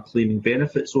people that are claiming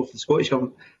benefits. So if the Scottish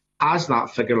Government has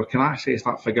that figure or can access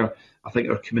that figure, I think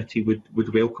our committee would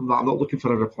welcome that. I'm not looking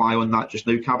for a reply on that just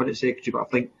now, Cabinet Secretary, but I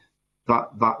think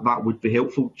that would be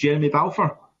helpful. Jeremy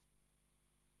Balfour.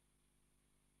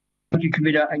 Thank you,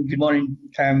 Convener, and good morning.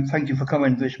 Thank you for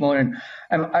coming this morning.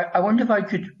 I wonder if I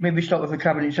could maybe start with the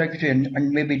Cabinet Secretary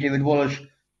and maybe David Wallace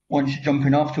wants to jump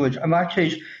in afterwards. I'm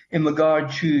actually in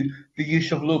regard to the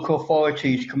use of local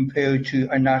authorities compared to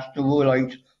a national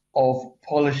rollout of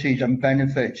policies and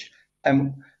benefits.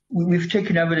 We've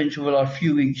taken evidence over the last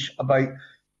few weeks about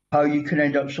how you can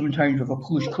end up sometimes with a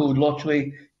postcode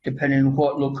lottery, depending on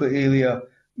what local area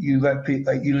you live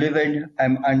in,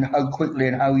 and how quickly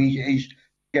and how easy it is to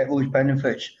get those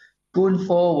benefits. Going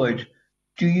forward,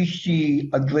 do you see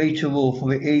a greater role for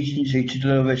the agency to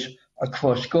deliver this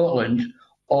across Scotland,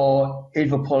 or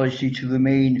is the policy to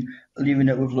remain leaving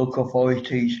it with local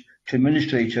authorities to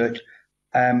administrate it?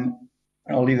 And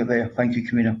And I'll leave it there. Thank you,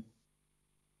 Convener.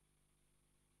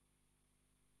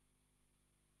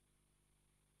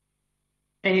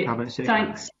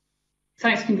 Thanks,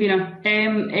 Convener.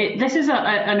 This is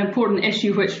an important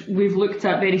issue which we've looked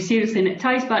at very seriously, and it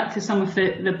ties back to some of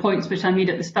the points which I made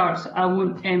at the start, so I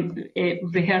won't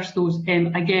rehearse those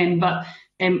again, but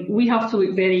we have to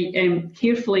look very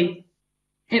carefully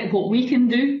at what we can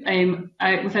do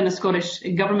within a Scottish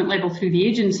Government level through the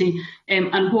agency,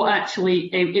 and what actually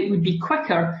it would be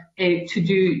quicker to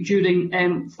do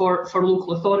during for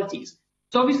local authorities.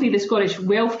 So obviously the Scottish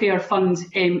Welfare Fund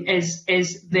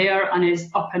is there and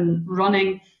is up and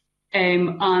running,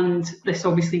 and this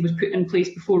obviously was put in place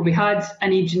before we had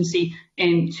an agency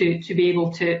to be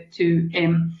able to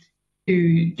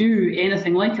do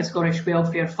anything like a Scottish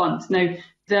Welfare Fund. Now,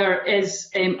 there is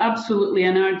absolutely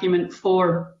an argument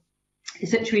for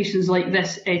situations like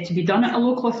this to be done at a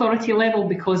local authority level,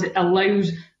 because it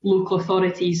allows local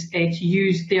authorities to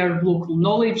use their local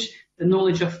knowledge, the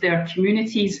knowledge of their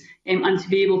communities, and to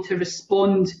be able to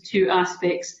respond to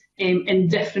aspects in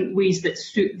different ways that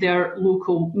suit their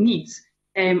local needs.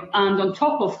 And on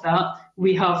top of that,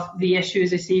 we have the issue,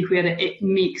 as I say, where it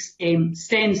makes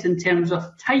sense in terms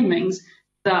of timings,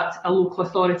 that a local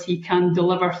authority can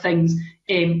deliver things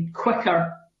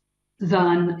quicker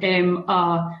than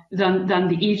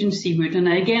the agency would. And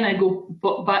again, I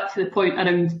go back to the point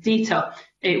around data,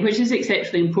 which is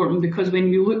exceptionally important, because when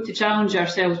we look to challenge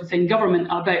ourselves within government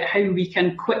about how we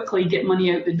can quickly get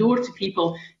money out the door to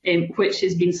people, which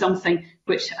has been something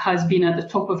which has been at the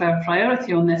top of our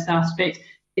priority on this aspect,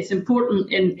 it's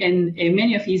important in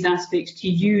many of these aspects to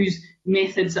use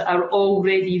methods that are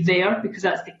already there, because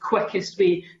that's the quickest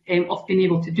way of being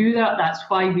able to do that. That's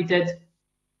why we did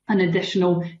an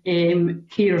additional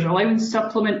carers allowance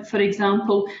supplement, for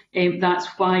example. That's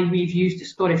why we've used the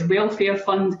Scottish Welfare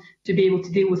Fund to be able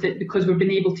to deal with it, because we've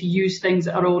been able to use things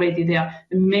that are already there,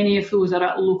 and many of those are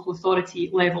at local authority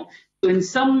level. So in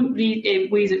some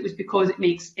ways it was because it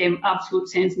makes absolute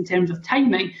sense in terms of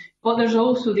timing, but there's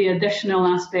also the additional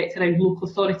aspect around local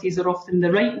authorities are often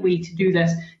the right way to do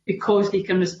this, because they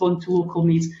can respond to local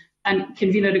needs. And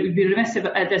Convener, it would be remiss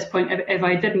at this point if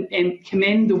I didn't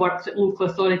commend the work that local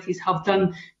authorities have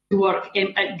done to work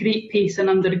at great pace and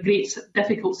under great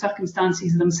difficult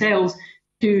circumstances themselves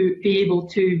to be able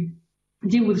to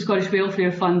deal with the Scottish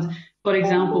Welfare Fund, for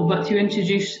example, but to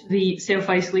introduce the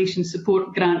self-isolation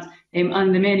support grant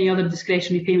and the many other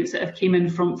discretionary payments that have came in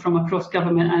from across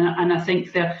government. And I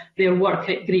think their work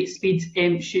at great speed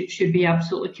should be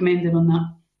absolutely commended on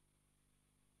that.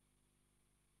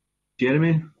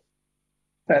 Jeremy?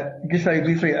 Just very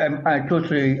briefly, I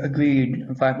totally agree,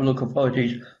 in fact, with local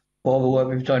authorities for all the work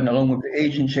we've done along with the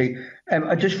agency.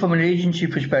 Just from an agency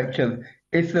perspective,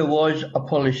 if there was a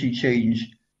policy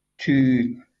change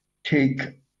to take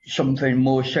something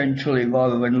more centrally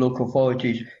rather than local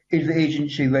authorities, is the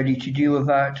agency ready to deal with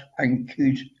that, and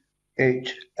could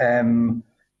it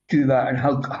do that, and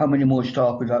how many more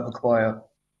staff would that require?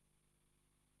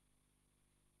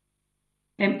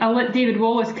 I'll let David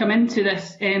Wallace come into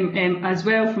this as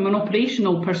well from an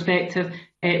operational perspective,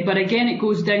 but again it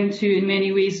goes down to, in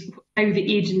many ways, how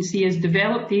the agency is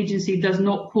developed. The agency does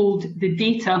not hold the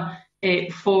data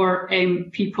for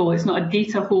people. It's not a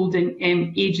data holding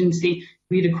agency.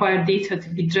 We require data to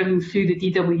be driven through the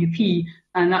DWP,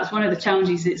 and that's one of the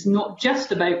challenges. It's not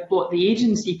just about what the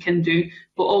agency can do,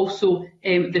 but also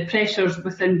the pressures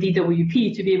within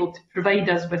DWP to be able to provide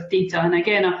us with data. And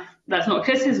again, that's not a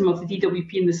criticism of the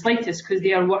DWP in the slightest, because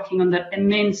they are working under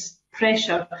immense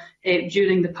pressure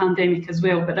during the pandemic as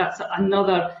well. But that's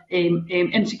another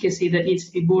intricacy that needs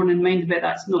to be borne in mind about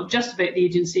that. It's not just about the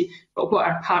agency, but what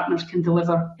our partners can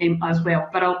deliver as well.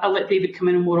 But I'll let David come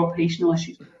in on more operational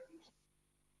issues.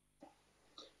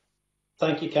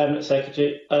 Thank you, Cabinet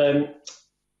Secretary.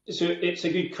 So it's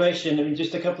a good question. I mean,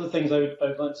 just a couple of things I would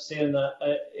like to say on that.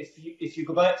 If you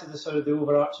go back to the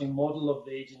overarching model of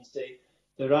the agency,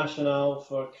 the rationale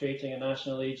for creating a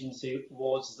national agency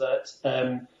was that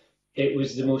it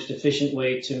was the most efficient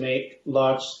way to make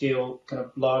large-scale,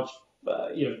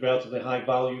 relatively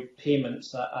high-value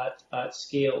payments at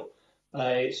scale.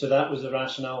 So that was the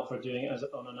rationale for doing it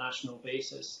on a national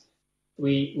basis.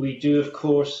 We do, of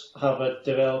course, have a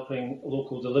developing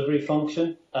local delivery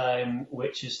function,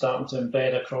 which is starting to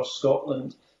embed across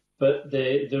Scotland. But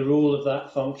the role of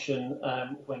that function,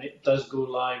 when it does go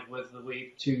live with the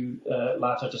Wave 2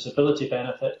 latter disability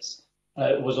benefits,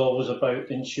 was always about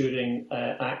ensuring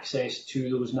access to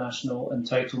those national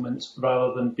entitlements,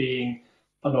 rather than being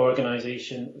an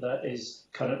organisation that is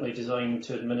currently designed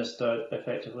to administer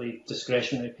effectively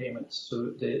discretionary payments.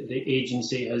 So the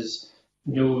agency has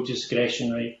no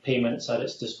discretionary payments at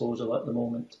its disposal at the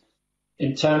moment.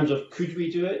 In terms of could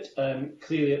we do it,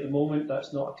 clearly at the moment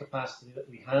that's not a capacity that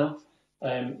we have.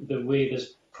 The way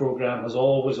this programme has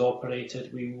always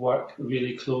operated, we work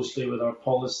really closely with our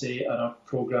policy and our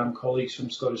programme colleagues from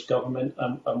Scottish Government,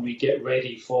 and we get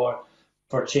ready for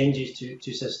changes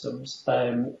to systems,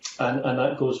 and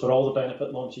that goes for all the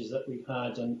benefit launches that we've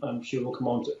had, and I'm sure we'll come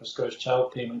on to it for Scottish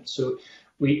Child Payment. So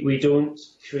we don't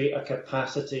create a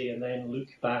capacity and then look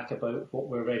back about what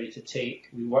we're ready to take.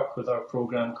 We work with our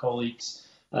programme colleagues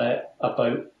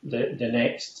about the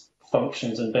next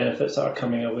functions and benefits that are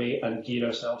coming away and gear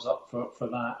ourselves up for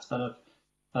that. And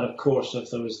of course, if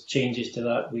there was changes to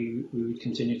that, we would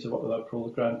continue to work with our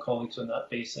programme colleagues on that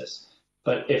basis.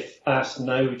 But if asked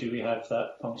now, do we have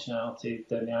that functionality,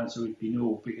 then the answer would be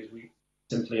no, because we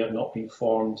simply have not been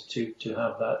formed to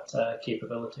have that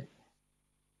capability.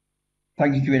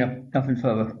 Thank you, Convener. Nothing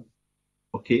further.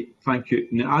 Okay, thank you.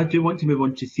 Now, I do want to move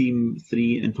on to theme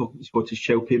 3 and talk about the Scottish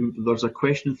Child Payment, but there's a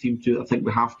question in theme 2 that I think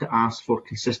we have to ask for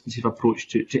consistency of approach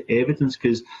to evidence,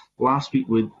 because last week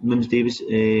with Mims Davis,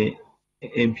 MP,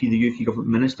 the UK Government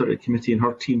Minister at committee, and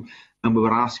her team, and we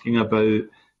were asking about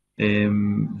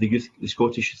the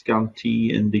Scottish Youth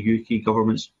Guarantee and the UK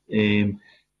Government's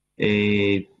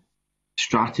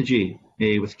strategy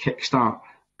with Kickstart.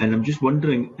 And I'm just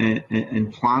wondering,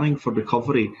 in planning for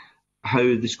recovery, how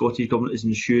the Scottish Government is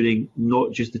ensuring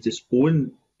not just that its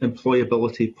own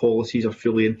employability policies are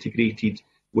fully integrated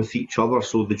with each other,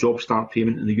 so the Job Start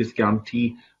Payment and the Youth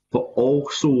Guarantee, but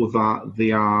also that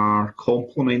they are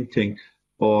complementing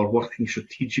or working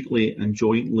strategically and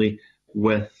jointly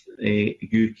with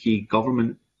UK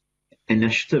Government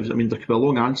initiatives. I mean, there could be a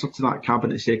long answer to that,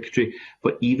 Cabinet Secretary,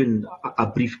 but even a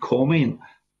brief comment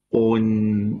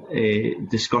on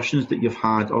discussions that you've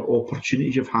had or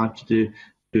opportunities you've had to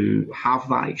have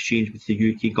that exchange with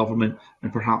the UK Government,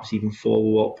 and perhaps even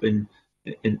follow up in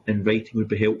writing would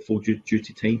be helpful due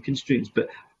to time constraints. But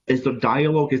is there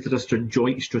dialogue? Is there a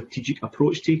joint strategic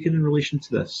approach taken in relation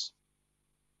to this?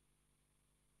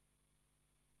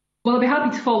 Well, I'll be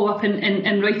happy to follow up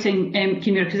in writing,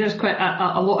 Convener, because there's quite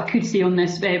a lot I could say on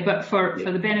this, but for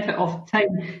the benefit of time,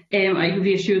 I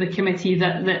reassure the committee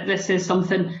that this is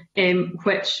something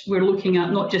which we're looking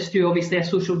at, not just through obviously a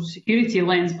social security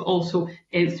lens, but also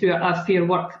through a fair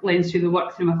work lens, through the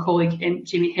work through my colleague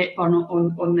Jamie Hepburn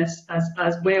on this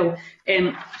as well.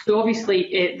 So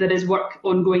obviously there is work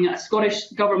ongoing at a Scottish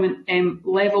Government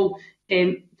level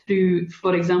through,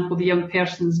 for example, the Young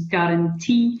Persons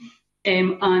Guarantee.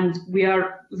 And we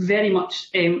are very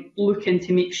much looking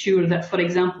to make sure that, for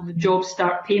example, the Job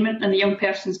Start Payment and the Young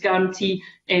Persons Guarantee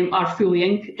are fully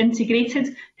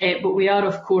integrated. But we are,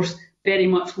 of course, very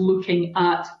much looking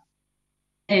at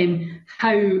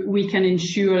how we can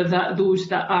ensure that those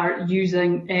that are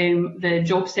using the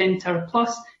Job Centre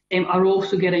Plus are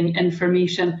also getting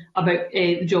information about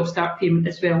the Job Start Payment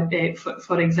as well,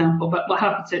 for example. But we're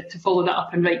happy to follow that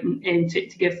up in writing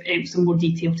to give some more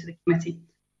detail to the committee.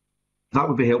 That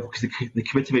would be helpful, because the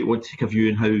committee might want to take a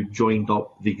view on how joined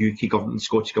up the UK Government and the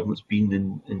Scottish Government's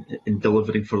been in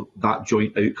delivering for that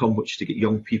joint outcome, which is to get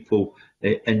young people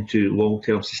into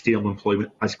long-term sustainable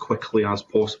employment as quickly as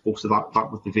possible. So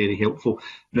that would be very helpful.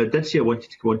 Now, I did say I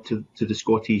wanted to go on to the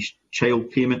Scottish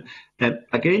Child Payment.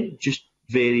 Again, just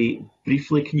very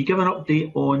briefly, can you give an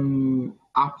update on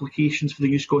applications for the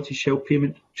new Scottish Child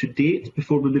Payment to date,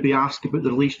 before we maybe ask about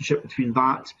the relationship between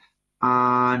that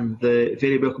and the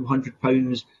very welcome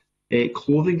 £100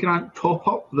 clothing grant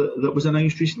top-up that was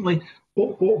announced recently?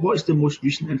 What is the most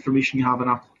recent information you have on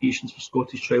applications for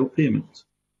Scottish Child Payment?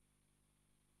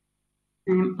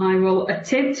 I will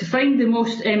attempt to find the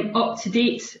most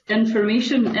up-to-date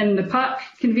information in the pack,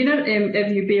 Convener,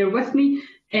 if you bear with me.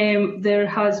 There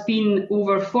has been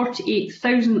over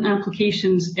 48,000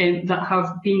 applications that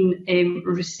have been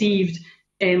received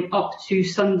up to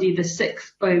Sunday the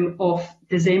 6th of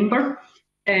December.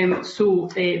 So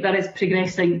that is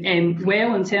progressing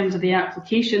well in terms of the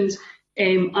applications.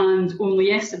 And only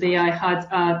yesterday I had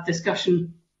a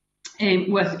discussion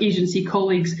with agency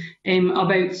colleagues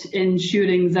about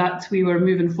ensuring that we were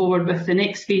moving forward with the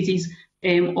next phases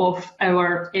of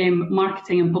our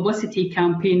marketing and publicity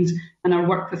campaigns and our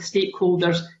work with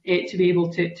stakeholders to be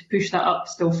able to push that up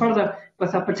still further,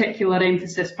 with a particular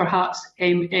emphasis perhaps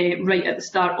right at the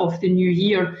start of the new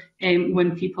year,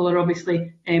 when people are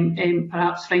obviously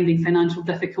perhaps finding financial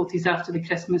difficulties after the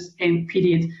Christmas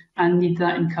period and need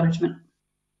that encouragement.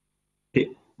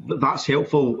 That's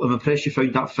helpful. I'm impressed you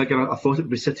found that figure. I thought it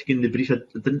would be sitting in the brief. I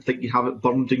didn't think you have it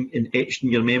burned and etched in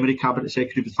your memory, Cabinet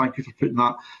Secretary, but thank you for putting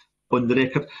that on the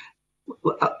record.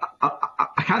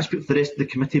 I can't speak for the rest of the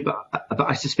committee, but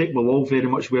I suspect we'll all very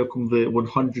much welcome the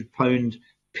 £100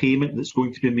 payment that's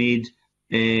going to be made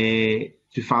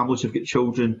to families who've got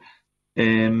children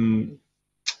who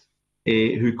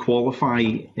qualify.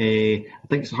 I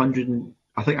think it's 100.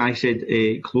 I think I said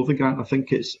clothing grant. I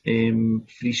think it's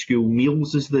free school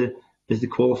meals is the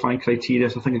qualifying criteria.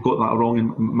 So I think I got that wrong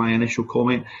in my initial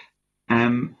comment.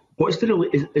 Is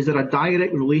there a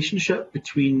direct relationship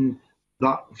between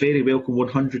that very welcome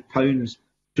 £100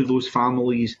 to those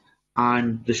families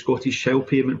and the Scottish Child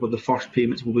Payment, where the first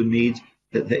payments will be made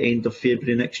at the end of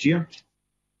February next year?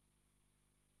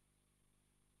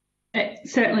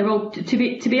 Certainly. Well, to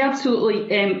be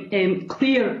absolutely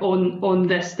clear on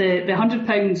this, the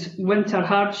 £100 winter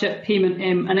hardship payment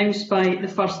announced by the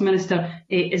First Minister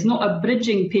is not a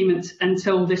bridging payment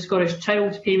until the Scottish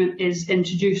Child Payment is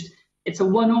introduced. It's a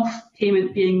one-off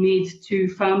payment being made to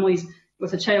families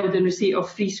with a child in receipt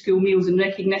of free school meals in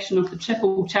recognition of the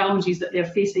triple challenges that they're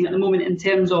facing at the moment in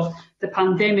terms of the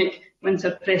pandemic,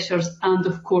 winter pressures and,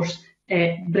 of course,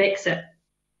 Brexit.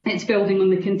 It's building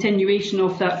on the continuation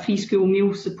of that free school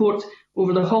meal support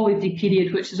over the holiday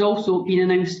period, which has also been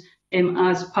announced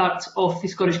as part of the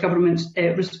Scottish Government's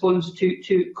response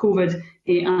to COVID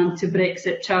and to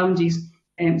Brexit challenges.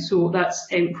 So that's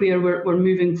where we're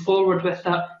moving forward with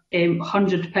that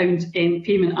 £100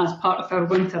 payment as part of our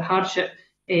winter hardship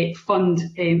fund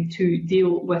to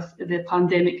deal with the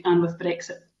pandemic and with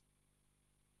Brexit.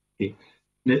 Okay.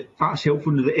 Now, that's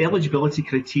helpful. Now, the eligibility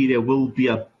criteria will be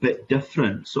a bit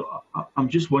different. So I'm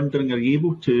just wondering, are you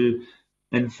able to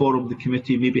inform the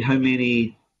committee maybe how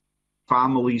many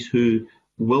families who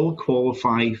will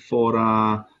qualify for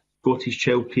a Scottish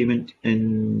Child Payment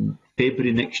in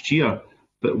February next year,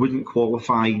 but wouldn't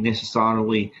qualify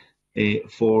necessarily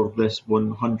for this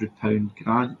 £100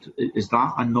 grant? Is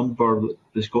that a number that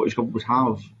the Scottish Government would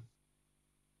have?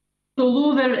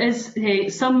 Although there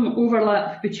is some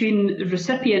overlap between the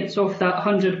recipients of that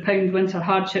 £100 winter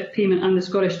hardship payment and the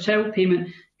Scottish Child Payment,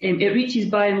 it reaches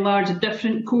by and large a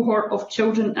different cohort of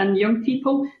children and young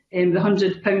people. The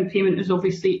 £100 payment is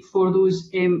obviously for those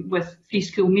with free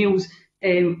school meals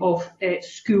of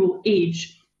school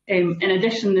age. In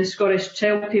addition, the Scottish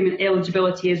Child Payment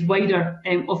eligibility is wider,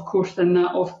 of course, than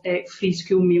that of free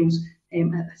school meals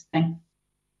at this time.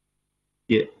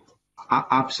 Yeah,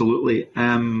 absolutely.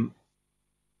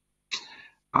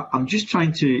 I'm just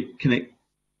trying to kind of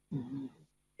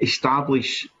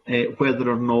establish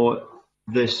whether or not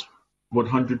this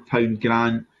 £100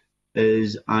 grant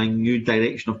is a new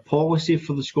direction of policy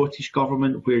for the Scottish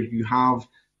Government, where you have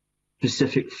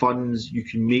specific funds, you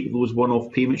can make those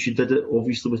one-off payments. You did it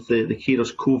obviously with the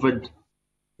Carers COVID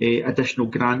additional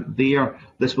grant there.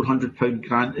 This £100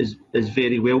 grant is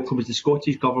very welcome. Is the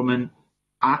Scottish Government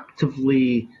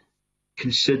actively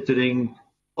considering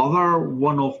other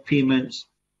one-off payments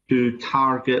to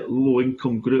target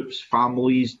low-income groups,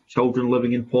 families, children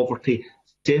living in poverty,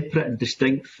 separate and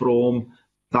distinct from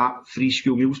that free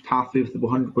school meals pathway with the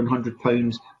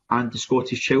 £100 and the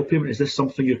Scottish Child Payment? Is this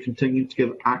something you're continuing to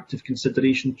give active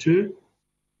consideration to?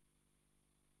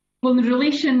 Well, in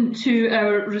relation to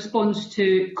our response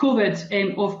to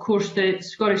COVID, of course, the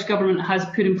Scottish Government has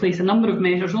put in place a number of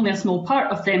measures. Only a small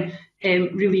part of them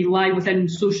really lie within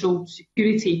social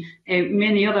security.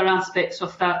 Many other aspects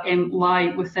of that lie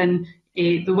within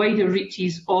the wider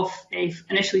reaches of,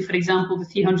 initially, for example, the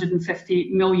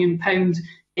 £350 million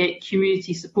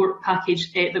community support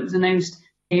package that was announced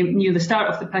near the start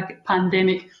of the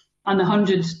pandemic, and the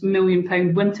 £100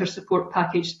 million winter support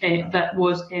package that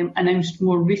was announced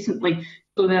more recently.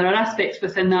 So there are aspects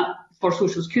within that for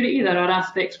social security. There are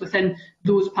aspects within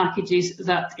those packages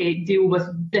that deal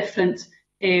with different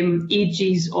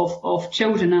ages of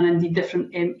children and indeed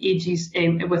different ages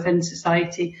within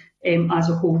society as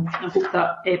a whole. I hope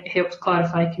that helps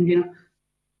clarify, Convener.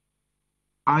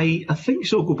 I think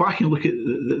so. Go back and look at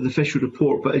the official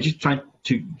report, but I'm just trying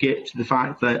to get to the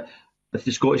fact that if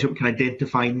the Scottish Government can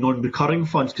identify non-recurring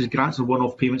funds, because grants are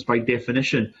one-off payments by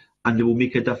definition, and they will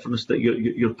make a difference, that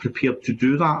you're prepared to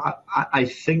do that. I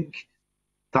think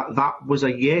that was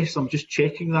a yes. I'm just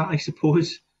checking that, I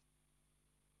suppose.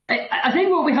 I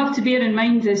think what we have to bear in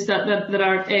mind is that there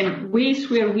are ways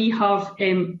where we have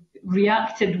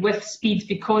reacted with speed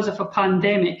because of a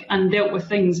pandemic and dealt with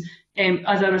things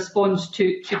as a response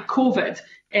to COVID.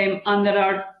 And there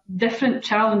are different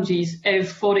challenges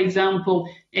if, for example,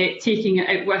 taking it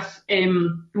out with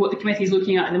what the committee is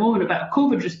looking at the moment about a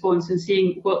COVID response and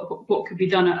seeing what could be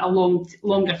done at a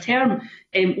longer term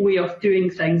way of doing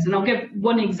things. And I'll give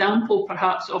one example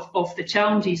perhaps of the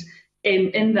challenges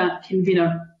in that,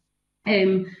 Convener.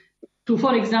 So,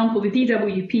 for example, the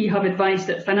DWP have advised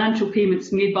that financial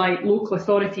payments made by local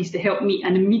authorities to help meet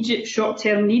an immediate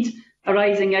short-term need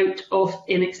arising out of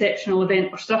an exceptional event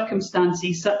or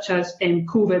circumstances such as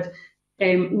COVID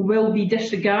will be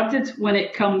disregarded when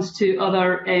it comes to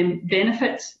other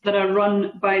benefits that are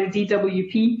run by the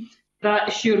DWP. That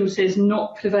assurance is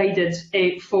not provided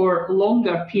for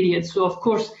longer periods. So, of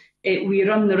course, we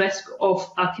run the risk of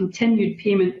a continued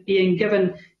payment being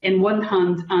given in one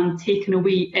hand and taken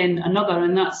away in another,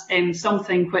 and that's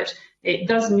something which it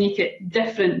does make it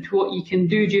different to what you can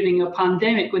do during a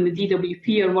pandemic when the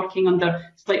DWP are working under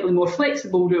slightly more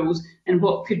flexible rules and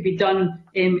what could be done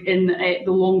in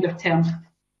the longer term.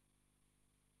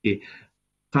 Okay.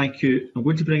 Thank you. I'm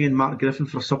going to bring in Mark Griffin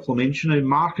for a supplementary now.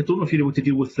 Mark, I don't know if you're able to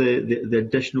deal with the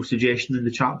additional suggestion in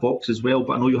the chat box as well,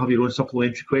 but I know you have your own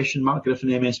supplementary question. Mark Griffin,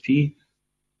 MSP.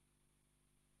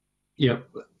 Yeah,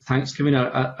 thanks,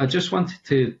 Convener. I just wanted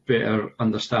to better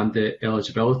understand the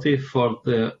eligibility for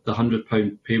the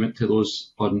 £100 payment to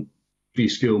those on free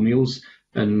school meals,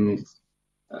 and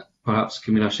perhaps,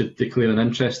 Convener, should declare an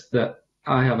interest that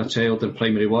I have a child in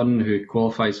primary one who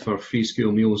qualifies for free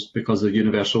school meals because of the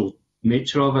universal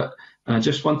nature of it, and I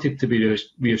just wanted to be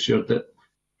reassured that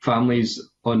families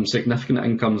on significant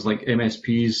incomes like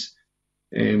MSPs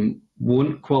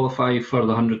won't qualify for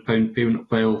the £100 payment,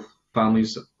 while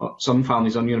some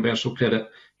families on universal credit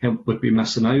would be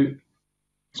missing out.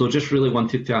 So just really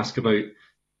wanted to ask about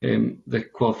the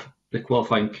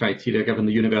qualifying criteria given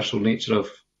the universal nature of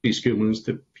free school meals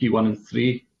to P1 and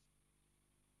 3.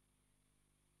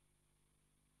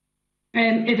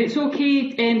 If it's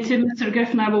okay to Mr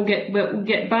Griffin, I will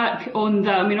get back on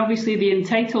that. I mean, obviously the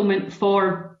entitlement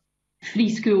for free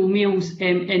school meals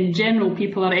in general,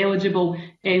 people are eligible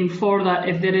for that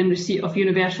if they're in receipt of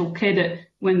universal credit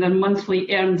when their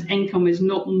monthly earned income is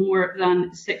not more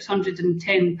than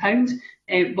 £610.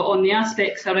 But on the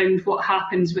aspects around what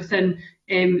happens within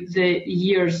the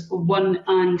years 1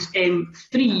 and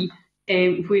 3,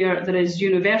 where there is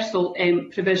universal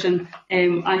provision,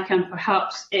 I can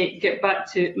perhaps get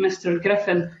back to Mr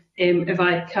Griffin if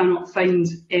I cannot find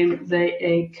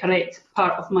the correct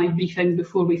part of my briefing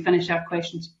before we finish our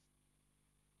questions.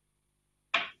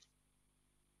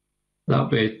 That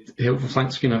would be helpful,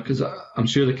 thanks, Fiona, because I'm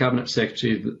sure the Cabinet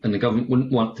Secretary and the Government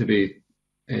wouldn't want to be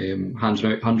handing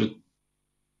out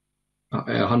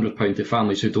 £100 to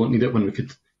families who don't need it when we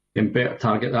could better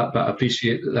target that, but I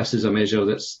appreciate that this is a measure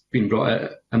that's been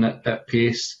brought in at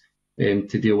pace to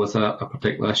deal with a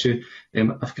particular issue.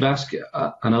 If I could ask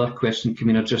another question,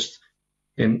 Convener, just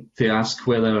to ask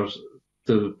whether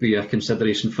there would be a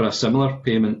consideration for a similar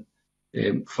payment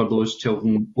for those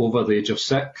children over the age of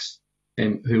 6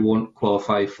 who won't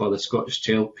qualify for the Scottish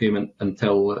Child Payment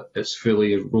until it's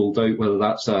fully rolled out, whether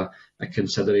that's a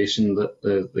consideration that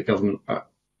the Government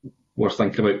were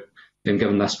thinking about,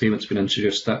 given this payment's been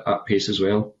introduced at pace as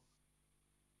well.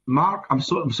 Mark, I'm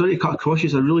sorry to cut across you.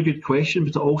 It's a really good question,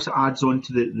 but it also adds on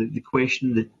to the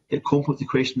question, it complements the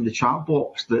question in the chat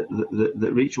box that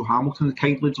Rachel Hamilton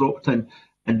kindly dropped in,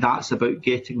 and that's about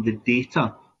getting the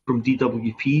data from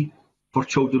DWP for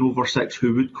children over 6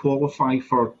 who would qualify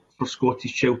for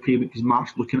Scottish Child Payment, because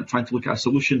Mark's trying to look at a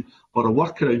solution or a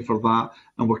workaround for that,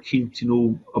 and we're keen to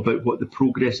know about what the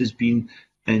progress has been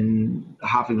in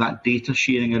having that data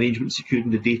sharing arrangement, securing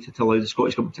the data to allow the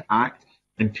Scottish Government to act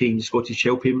and paying the Scottish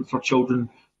Child Payment for children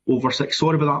over 6.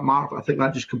 Sorry about that, Mark, but I think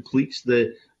that just completes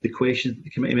the questions that the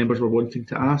committee members were wanting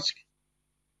to ask.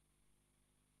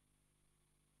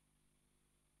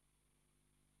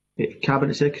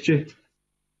 Cabinet Secretary.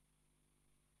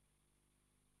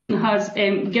 Has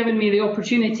given me the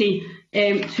opportunity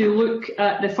to look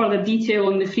at the further detail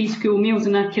on the free school meals,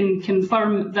 and I can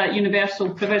confirm that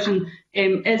universal provision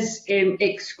is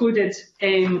excluded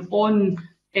on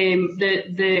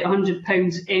the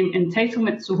 £100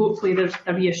 entitlement, so hopefully there's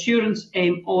a reassurance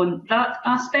on that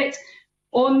aspect.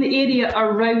 On the area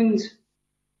around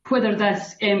whether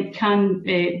this can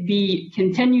be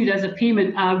continued as a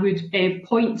payment, I would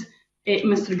point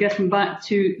Mr Griffin back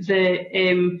to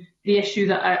the issue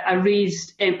that I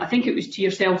raised, I think it was to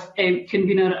yourself,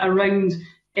 Convener, around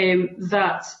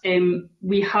that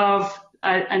we have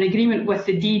an agreement with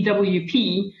the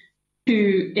DWP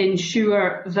to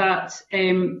ensure that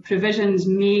provisions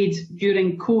made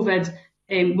during COVID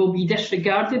will be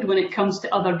disregarded when it comes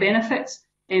to other benefits.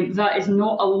 That is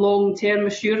not a long-term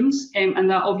assurance, and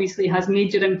that obviously has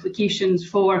major implications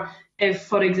for if,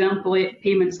 for example,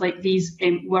 payments like these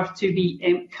were to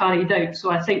be carried out.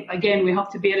 So I think, again, we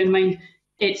have to bear in mind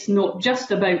it's not just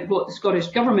about what the Scottish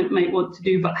Government might want to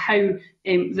do, but how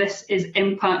this is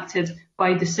impacted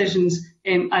by decisions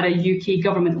at a UK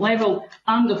Government level.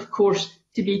 And, of course,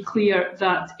 to be clear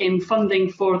that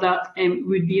funding for that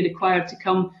would be required to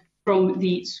come from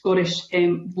the Scottish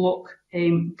Block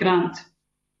grant.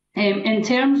 In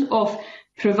terms of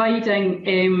providing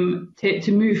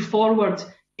to move forward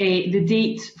the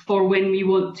date for when we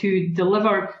want to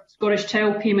deliver Scottish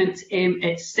Child Payment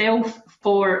itself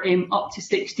for up to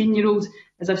 16-year-olds,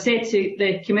 as I've said to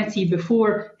the committee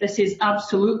before, this is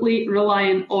absolutely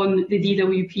reliant on the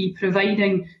DWP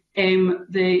providing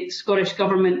the Scottish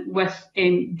Government with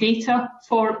data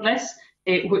for this,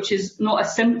 which is not a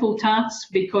simple task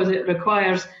because it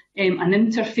requires an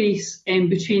interface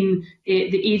between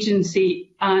the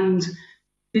agency and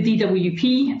the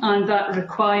DWP, and that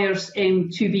requires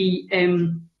to be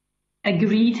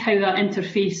agreed how that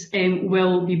interface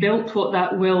will be built, what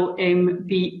that will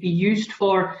be used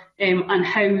for, and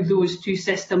how those two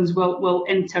systems will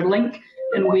interlink.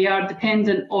 And we are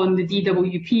dependent on the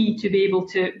DWP to be able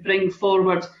to bring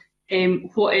forward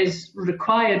what is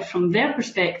required from their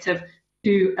perspective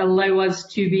to allow us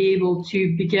to be able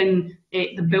to begin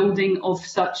the building of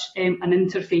such an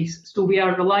interface. So we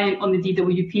are reliant on the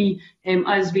DWP,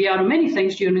 as we are on many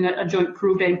things during a joint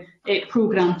programme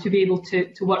to be able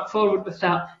to work forward with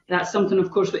that. That's something,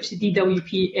 of course, which the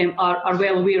DWP are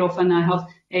well aware of, and I have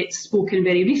spoken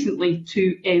very recently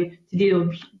to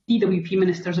DWP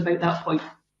ministers about that point.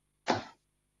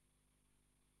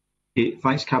 Okay,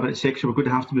 thanks, Cabinet Secretary. We're going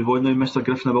to have to move on now. Mr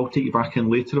Griffin, I will take you back in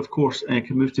later, of course. Can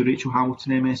we move to Rachel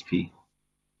Hamilton, MSP?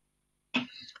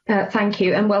 Thank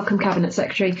you and welcome, Cabinet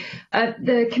Secretary.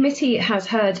 The committee has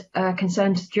heard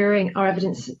concerns during our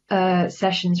evidence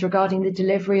sessions regarding the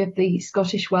delivery of the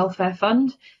Scottish Welfare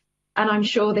Fund, and I'm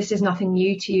sure this is nothing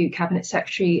new to you, Cabinet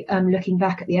Secretary, looking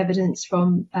back at the evidence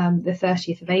from the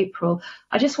 30th of April.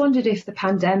 I just wondered if the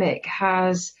pandemic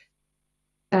has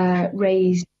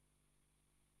raised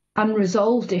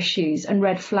unresolved issues and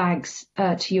red flags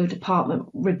to your department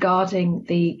regarding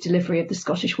the delivery of the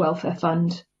Scottish Welfare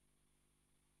Fund.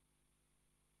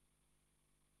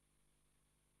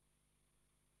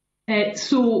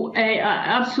 I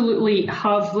absolutely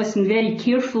have listened very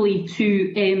carefully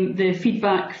to the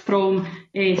feedback from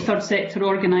third sector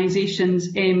organisations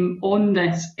on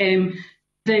this.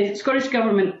 The Scottish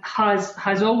Government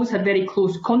has always had very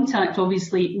close contact,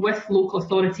 obviously, with local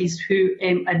authorities who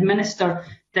administer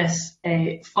this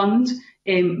fund.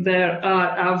 There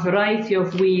are a variety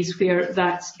of ways where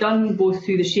that's done, both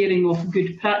through the sharing of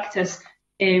good practice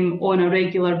on a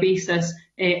regular basis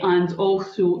and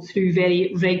also through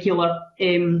very regular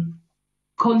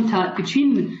contact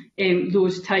between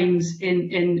those times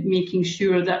in making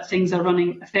sure that things are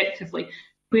running effectively.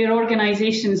 Where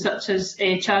organisations such as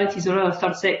charities or other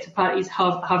third sector parties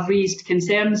have raised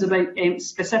concerns about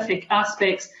specific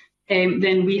aspects,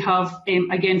 then we have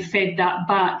again fed that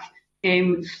back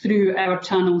through our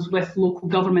channels with local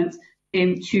government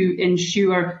to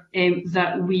ensure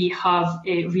that we have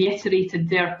reiterated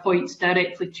their points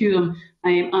directly to them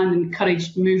and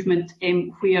encouraged movement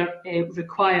where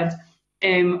required.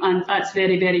 And that's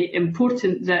very, very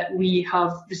important that we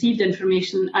have received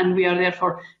information and we are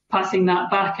therefore passing that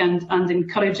back and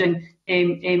encouraging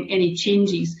any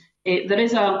changes. There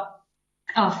is a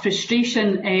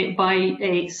frustration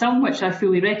by some, which I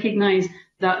fully recognise,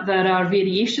 that there are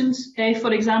variations,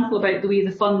 for example, about the way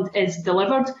the fund is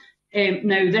delivered.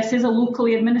 Now, this is a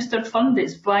locally administered fund,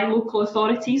 it's by local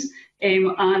authorities,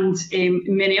 and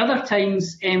many other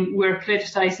times we're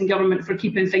criticising government for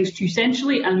keeping things too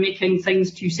centrally and making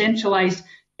things too centralised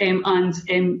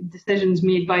and decisions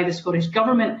made by the Scottish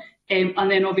Government.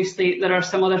 And then obviously there are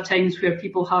some other times where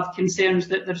people have concerns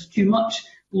that there's too much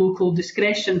local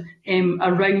discretion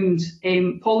around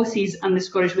policies, and the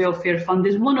Scottish Welfare Fund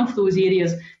is one of those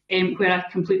areas where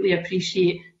I completely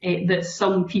appreciate that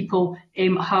some people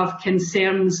have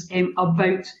concerns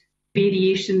about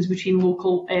variations between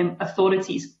local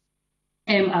authorities.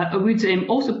 I would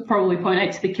also probably point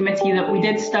out to the committee that we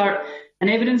did start an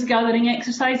evidence gathering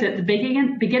exercise at the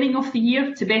beginning of the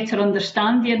year to better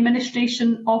understand the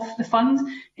administration of the fund.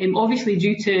 Obviously,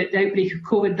 due to the outbreak of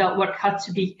COVID, that work had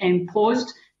to be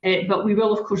paused, but we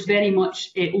will, of course, very much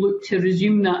look to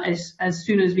resume that as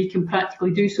soon as we can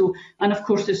practically do so, and of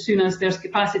course as soon as there's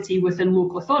capacity within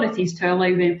local authorities to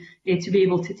allow them to be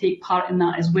able to take part in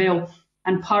that as well.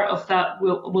 And part of that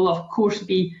will of course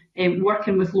be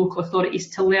working with local authorities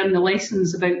to learn the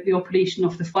lessons about the operation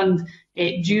of the fund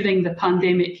during the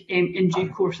pandemic in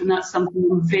due course, and that's something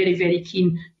I'm very, very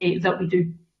keen that we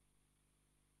do.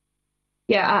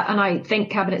 Yeah, and I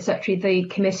think, Cabinet Secretary, the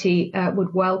committee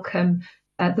would welcome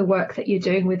the work that you're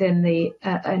doing within the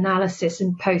analysis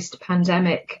and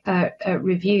post-pandemic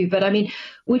review. But I mean,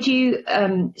 would you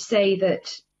say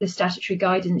that the statutory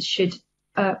guidance should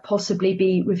possibly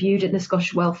be reviewed in the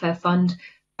Scottish Welfare Fund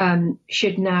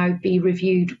should now be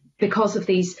reviewed because of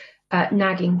these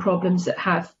nagging problems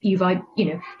that we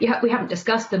haven't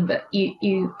discussed them, but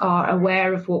you are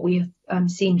aware of what we have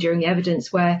seen during the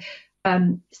evidence, where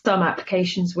some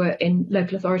applications in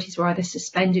local authorities were either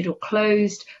suspended or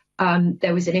closed.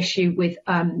 There was an issue with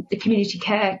the community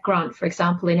care grant, for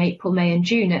example, in April, May and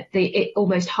June. It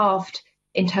almost halved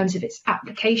in terms of its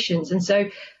applications. And so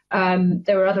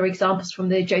there were other examples from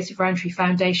the Joseph Rowntree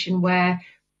Foundation where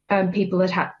people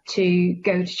had to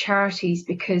go to charities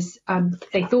because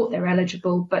they thought they were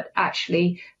eligible, but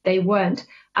actually they weren't.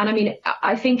 And I mean,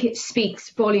 I think it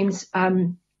speaks volumes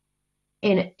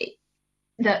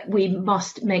that we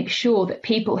must make sure that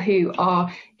people who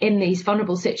are in these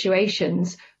vulnerable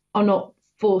situations are not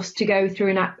forced to go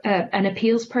through an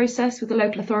appeals process with the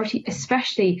local authority,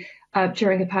 especially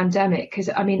during a pandemic. Because,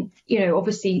 I mean,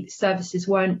 obviously services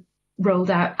weren't rolled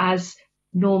out as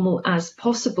normal as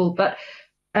possible. But,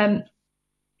 have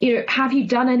you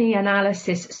done any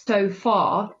analysis so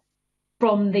far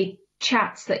from the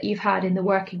chats that you've had in the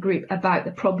working group about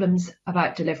the problems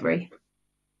about delivery?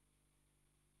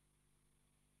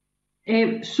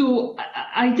 So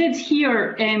I did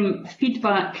hear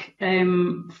feedback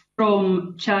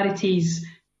from charities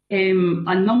a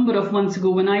number of months ago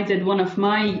when I did one of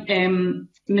my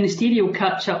ministerial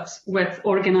catch-ups with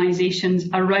organisations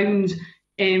around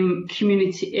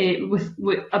community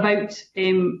about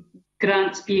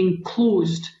grants being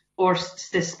closed or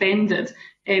suspended.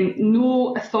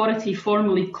 No authority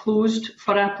formally closed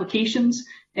for applications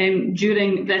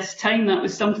during this time. That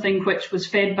was something which was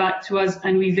fed back to us,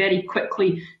 and we very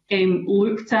quickly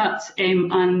looked at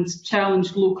and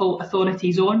challenged local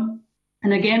authorities on.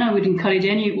 And again, I would encourage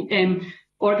any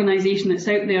organisation that's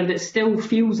out there that still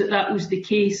feels that that was the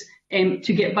case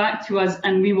to get back to us,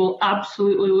 and we will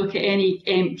absolutely look at any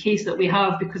case that we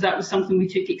have, because that was something we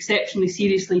took exceptionally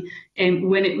seriously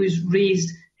when it was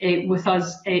raised with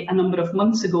us a number of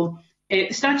months ago.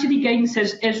 Statutory guidance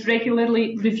is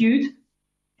regularly reviewed.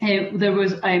 There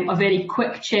was a very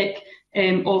quick check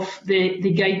of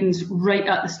the guidance right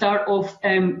at the start of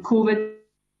COVID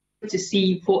to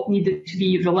see what needed to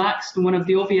be relaxed. And one of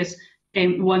the obvious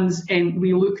ones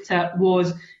we looked at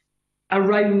was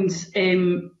around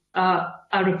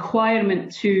a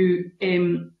requirement to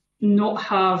not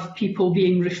have people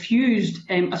being refused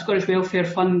a Scottish Welfare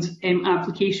Fund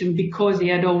application because they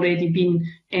had already been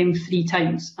 3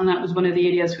 times. And that was one of the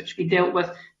areas which we dealt with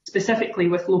specifically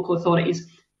with local authorities.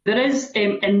 There is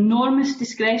enormous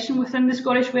discretion within the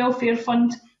Scottish Welfare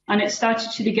Fund and its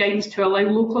statutory guidance to allow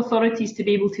local authorities to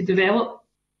be able to develop.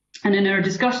 And in our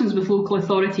discussions with local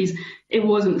authorities, it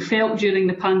wasn't felt during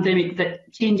the pandemic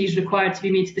that changes required to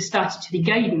be made to the statutory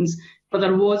guidance, but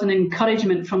there was an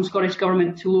encouragement from Scottish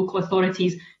Government to local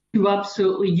authorities to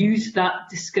absolutely use that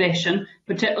discretion,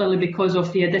 particularly because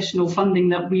of the additional funding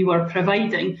that we were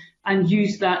providing, and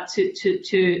use that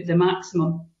to the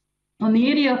maximum. On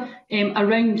the area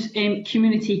around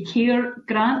community care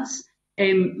grants,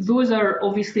 those are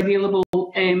obviously available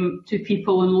to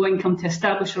people in low income to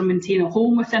establish or maintain a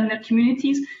home within their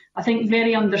communities. I think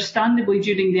very understandably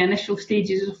during the initial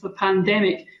stages of the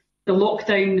pandemic, the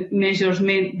lockdown measures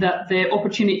meant that the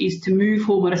opportunities to move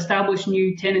home or establish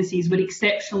new tenancies were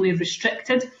exceptionally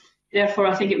restricted. Therefore,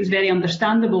 I think it was very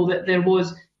understandable that there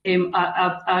was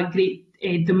a great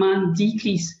demand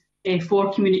decrease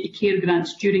for community care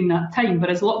grants during that time. But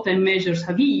as lockdown measures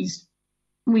have eased,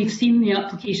 we've seen the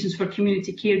applications for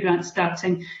community care grants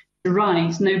starting to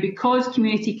rise. Now, because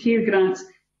community care grants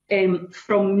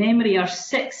from memory are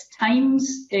 6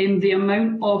 times the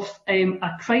amount of a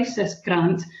crisis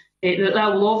grant,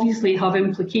 that will obviously have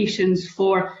implications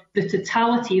for the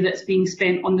totality that's being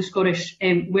spent on the Scottish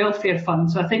Welfare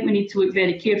Fund. So I think we need to look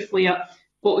very carefully at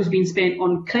what was being spent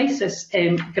on crisis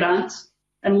grants.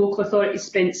 And local authorities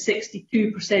spent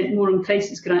 62% more on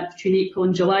crisis grants between April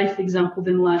and July, for example,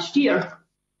 than last year,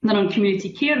 than on community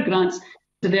care grants.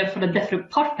 So they're for a different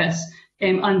purpose,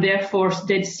 and therefore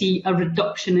did see a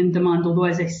reduction in demand, although,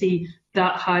 as I say,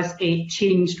 that has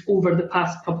changed over the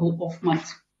past couple of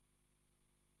months.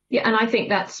 Yeah, and I think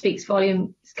that speaks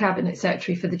volumes, Cabinet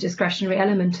Secretary, for the discretionary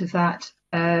element of that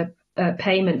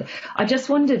payment. I just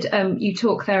wondered, you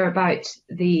talk there about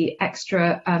the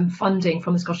extra funding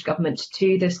from the Scottish Government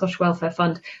to the Scottish Welfare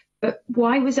Fund, but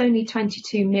why was only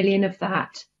 22 million of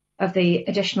that, of the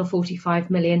additional 45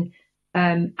 million,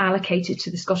 allocated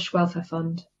to the Scottish Welfare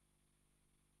Fund?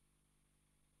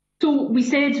 So we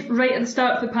said right at the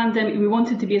start of the pandemic we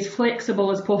wanted to be as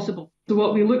flexible as possible. So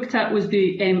what we looked at was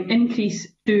the increase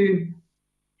to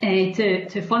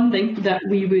funding that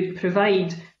we would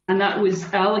provide, and that was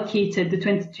allocated, the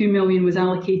 22 million was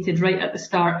allocated right at the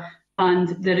start, and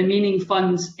the remaining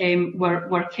funds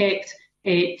were kept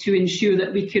to ensure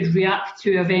that we could react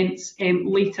to events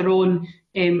later on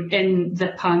in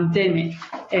the pandemic,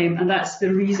 and that's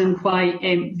the reason why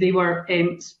they were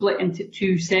split into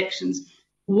two sections.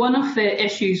 One of the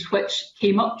issues which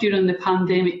came up during the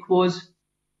pandemic was,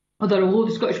 although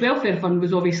the Scottish Welfare Fund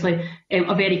was obviously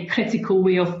a very critical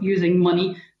way of using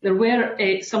money, there were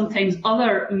sometimes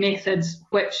other methods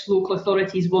which local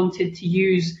authorities wanted to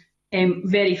use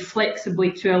very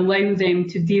flexibly to allow them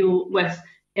to deal with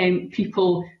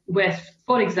people with,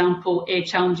 for example,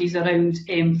 challenges around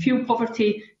fuel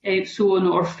poverty, so on,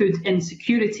 or food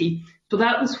insecurity. So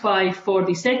that was why for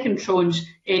the second tranche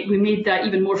we made that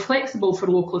even more flexible for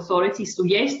local authorities. So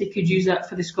yes, they could use that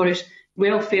for the Scottish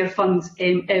Welfare Fund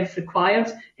if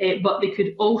required, but they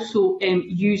could also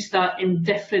use that in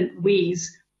different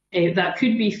ways. That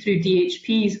could be through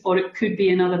DHPs or it could be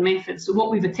in other methods. So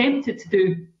what we've attempted to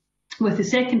do with the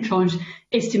second tranche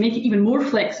is to make it even more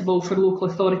flexible for local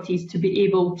authorities to be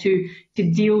able to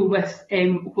deal with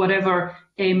whatever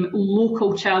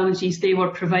local challenges they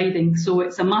were providing. So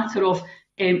it's a matter of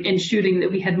ensuring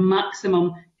that we had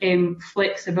maximum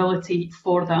flexibility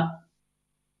for that.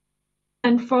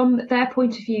 And from their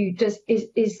point of view,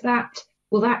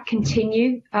 will that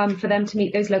continue for them to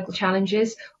meet those local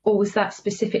challenges, or was that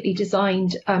specifically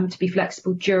designed to be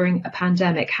flexible during a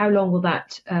pandemic? How long will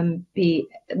that be?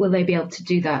 Will they be able to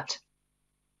do that?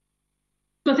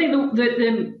 So I think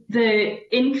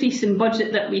the increase in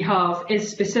budget that we have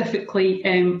is specifically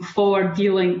for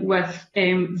dealing with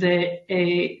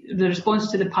the response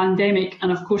to the pandemic,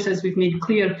 and of course, as we've made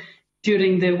clear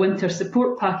during the winter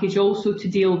support package, also to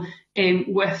deal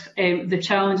with the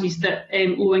challenges that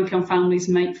low-income families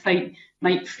might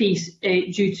face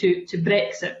due to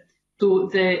Brexit. So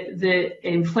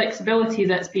the flexibility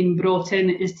that's been brought in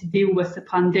is to deal with the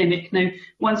pandemic. Now,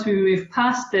 once we move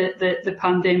past the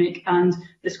pandemic, and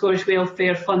the Scottish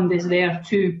Welfare Fund is there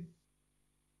too.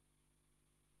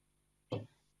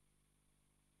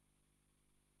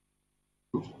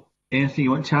 Anything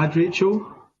you want to add, Rachel?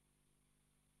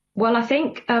 Well, I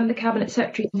think the Cabinet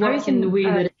Secretary is working in the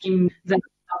way that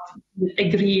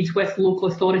agreed with local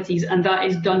authorities, and that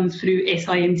is done through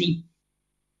SIND.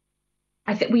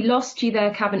 I think we lost you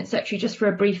there, Cabinet Secretary, just for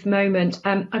a brief moment.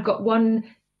 I've got one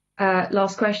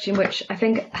last question, which I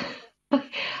think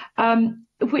I'm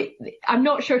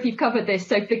not sure if you've covered this,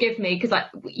 so forgive me because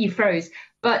you froze.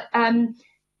 But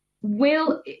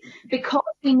because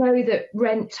we know that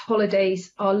rent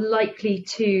holidays are likely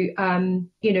to,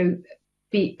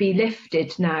 be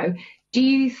lifted now, do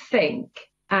you think,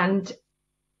 and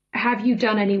have you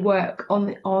done any work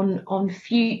on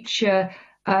future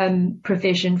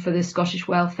provision for the Scottish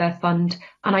Welfare Fund?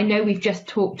 And I know we've just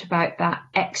talked about that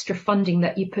extra funding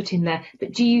that you put in there,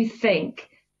 but do you think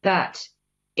that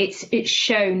it's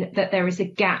shown that there is a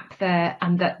gap there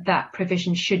and that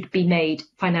provision should be made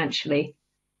financially?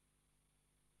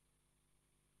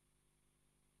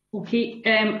 Okay,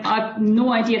 I've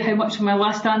no idea how much of my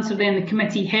last answer then the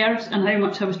committee heard and how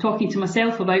much I was talking to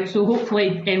myself about, so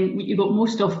hopefully you got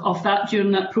most of that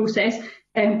during that process,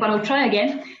 but I'll try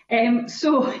again.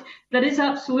 So there is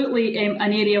absolutely an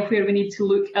area where we need to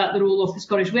look at the role of the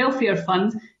Scottish Welfare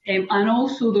Fund and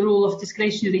also the role of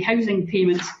discretionary housing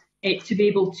payments to be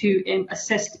able to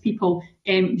assist people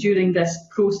during this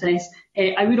process.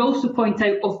 I would also point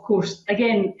out, of course,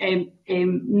 again,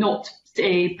 not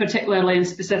particularly and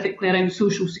specifically around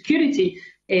social security,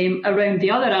 around the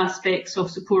other aspects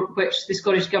of support which the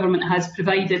Scottish Government has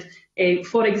provided,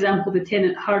 for example, the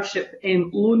Tenant Hardship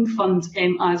Loan Fund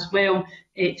as well,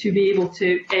 to be able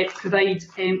to provide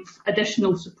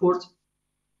additional support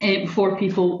for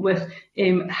people with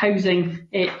housing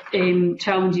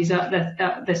challenges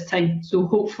at this time. So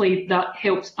hopefully that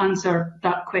helps answer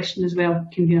that question as well,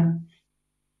 Convener.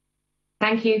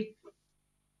 Thank you.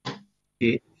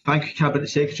 Okay. Thank you, Cabinet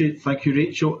Secretary. Thank you,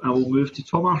 Rachel. I will move to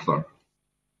Tom Arthur.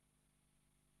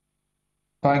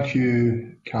 Thank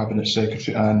you, Cabinet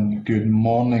Secretary, and good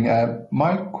morning.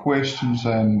 My question's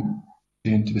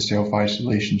into the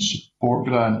self-isolation support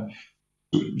grant.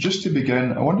 Just to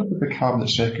begin, I wonder if the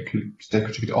Cabinet Secretary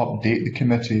could update the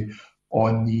committee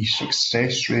on the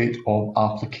success rate of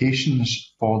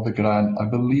applications for the grant. I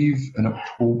believe in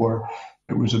October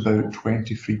it was about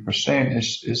 23%.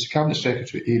 Is the Cabinet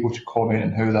Secretary able to comment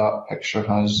on how that picture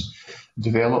has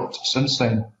developed since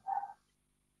then?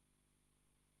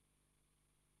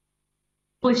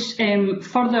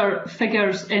 Further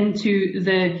figures into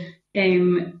the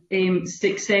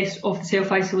success of the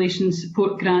self-isolation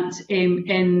support grant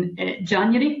in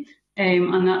January.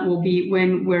 and that will be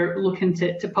when we're looking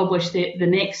to publish the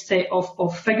next set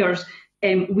of figures.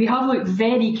 We have looked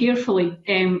very carefully,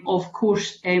 of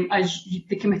course, as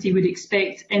the committee would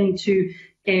expect, into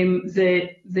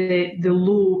the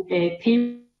low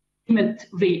payment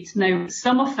rate. Now,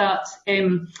 some of that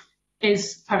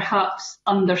is perhaps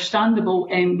understandable.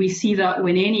 We see that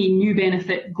when any new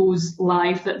benefit goes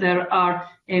live, that there are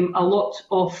a lot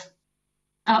of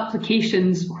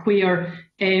applications where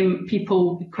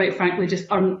people, quite frankly,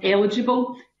 just aren't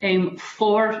eligible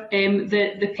for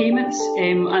the payments,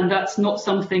 and that's not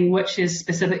something which is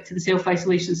specific to the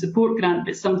self-isolation support grant,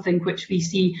 but something which we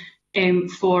see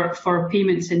for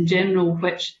payments in general,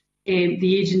 which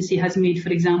the agency has made, for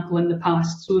example, in the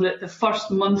past, so that the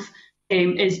first month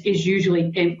is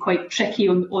usually quite tricky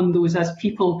on those as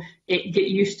people get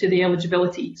used to the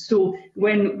eligibility. So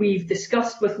when we've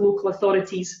discussed with local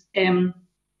authorities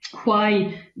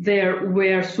why there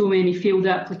were so many failed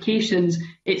applications,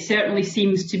 it certainly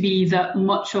seems to be that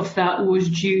much of that was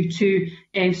due to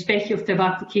speculative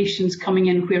applications coming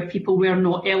in where people were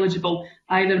not eligible,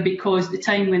 either because the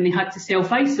time when they had to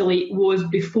self-isolate was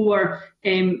before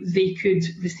they could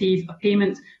receive a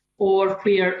payment, or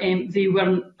where they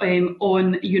weren't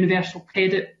on universal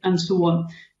credit and so on.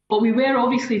 But we were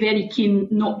obviously very keen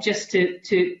not just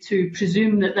to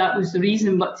presume that that was the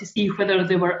reason, but to see whether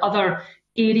there were other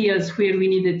areas where we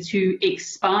needed to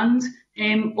expand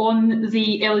on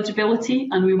the eligibility,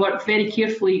 and we worked very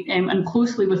carefully and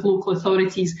closely with local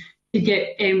authorities to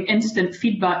get instant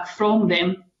feedback from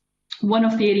them. One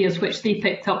of the areas which they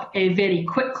picked up very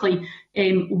quickly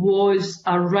was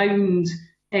around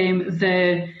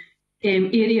the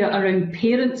area around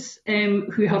parents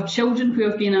who have children who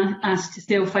have been asked to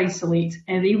self-isolate.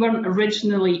 They weren't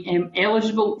originally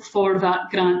eligible for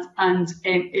that grant, and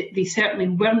they certainly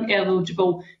weren't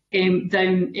eligible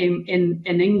down in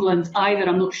England either.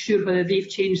 I'm not sure whether they've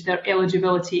changed their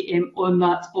eligibility on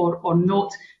that or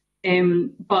not,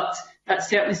 but that's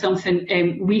certainly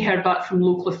something we heard back from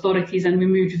local authorities, and we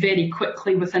moved very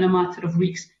quickly within a matter of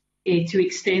weeks to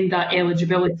extend that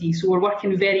eligibility. So we're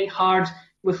working very hard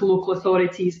with local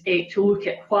authorities to look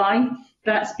at why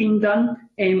that's been done,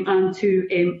 and to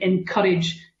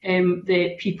encourage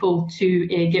the people to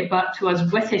get back to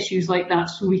us with issues like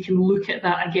that, so we can look at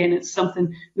that again. It's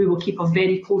something we will keep a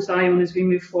very close eye on as we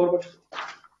move forward.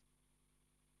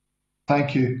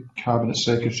 Thank you, Cabinet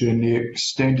Secretary. And the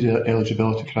extended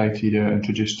eligibility criteria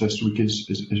introduced this week is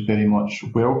very much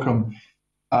welcome.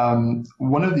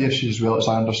 One of the issues, as well as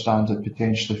I understand it,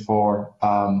 potentially for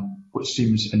what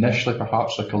seems initially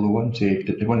perhaps like a low intake,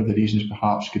 that one of the reasons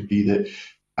perhaps could be that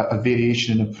a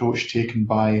variation in approach taken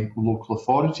by local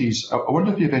authorities. I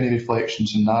wonder if you have any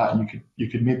reflections on that, and you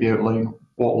could maybe outline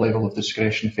what level of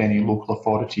discretion, if any, local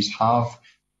authorities have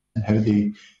and how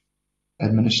they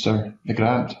administer the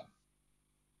grant.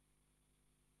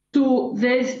 So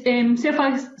the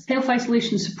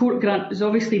self-isolation support grant was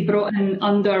obviously brought in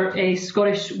under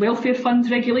Scottish Welfare Fund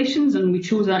regulations, and we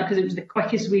chose that because it was the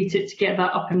quickest way to get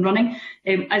that up and running.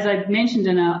 As I mentioned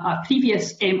in a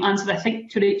previous answer, I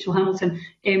think, to Rachel Hamilton,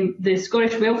 the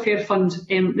Scottish Welfare Fund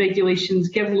regulations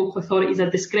give local authorities a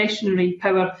discretionary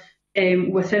power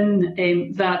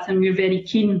within that, and we're very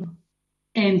keen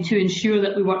to ensure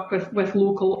that we work with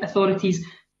local authorities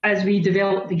as we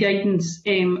develop the guidance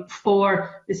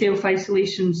for the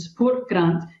self-isolation support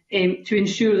grant, to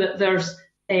ensure that there's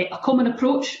a common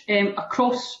approach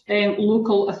across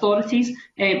local authorities,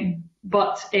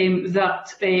 but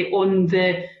that on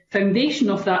the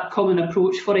foundation of that common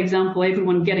approach, for example,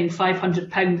 everyone getting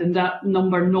 £500 and that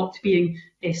number not being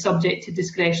subject to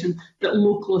discretion, that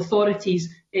local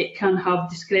authorities can have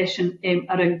discretion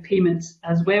around payments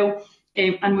as well.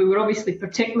 And we were obviously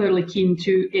particularly keen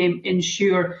to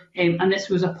ensure, and this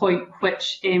was a point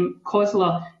which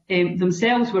COSLA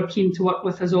themselves were keen to work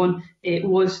with us on,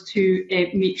 was to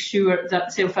make sure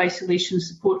that self-isolation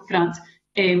support grant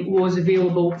was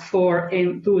available for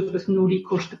those with no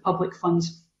recourse to public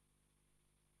funds.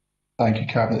 Thank you,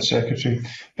 Cabinet Secretary.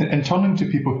 In turning to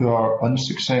people who are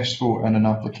unsuccessful in an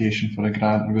application for a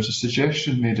grant, there was a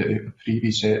suggestion made at a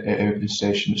previous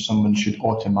session that someone should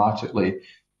automatically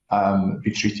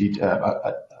be treated,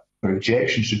 a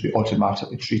rejection should be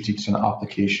automatically treated as an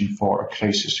application for a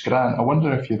crisis grant. I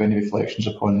wonder if you have any reflections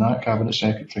upon that, Cabinet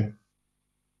Secretary.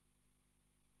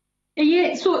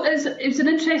 Yeah, so it's an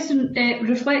interesting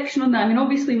reflection on that. I mean,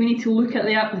 obviously we need to look at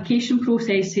the application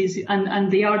processes,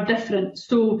 and they are different.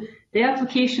 So the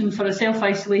application for a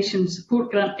self-isolation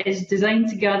support grant is designed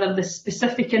to gather the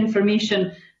specific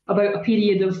information about a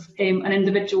period of an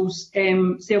individual's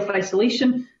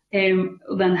self-isolation,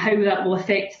 then how that will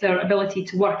affect their ability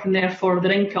to work and therefore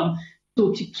their income.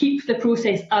 So to keep the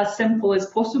process as simple as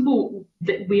possible,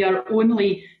 that we are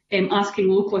only asking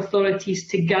local authorities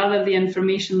to gather the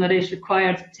information that is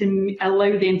required to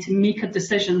allow them to make a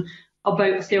decision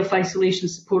about a self-isolation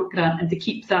support grant, and to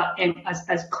keep that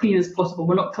as clean as possible.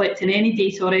 We're not collecting any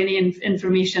data or any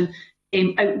information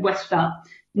out with that.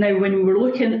 Now, when we're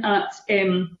looking at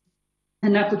an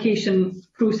application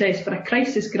process for a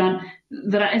crisis grant,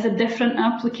 there is a different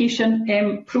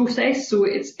application process, so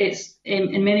it's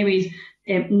in many ways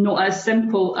not as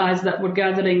simple as that we're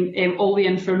gathering all the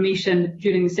information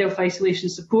during the self-isolation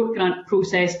support grant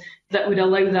process that would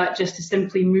allow that just to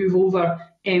simply move over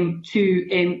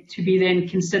to be then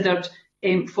considered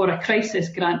for a crisis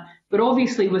grant. But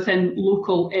obviously within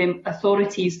local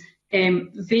authorities,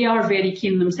 they are very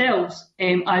keen themselves,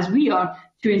 as we are,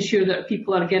 to ensure that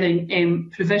people are getting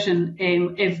provision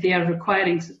if they are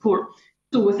requiring support.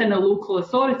 So within a local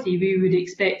authority, we would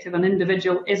expect if an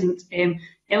individual isn't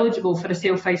eligible for a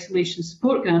self-isolation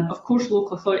support grant, of course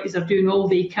local authorities are doing all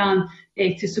they can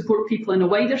to support people in a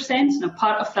wider sense, and a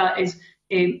part of that is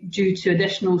due to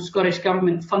additional Scottish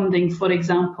Government funding, for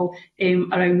example,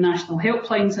 around national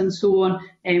helplines and so on,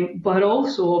 but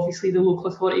also obviously the local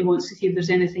authority wants to see if there's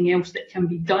anything else that can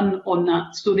be done on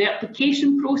that. So the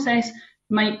application process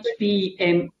might be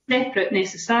separate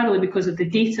necessarily because of the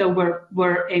data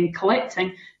we're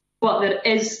collecting, but there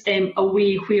is a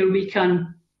way where we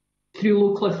can, through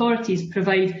local authorities,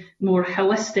 provide more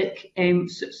holistic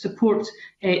support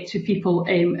to people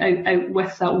out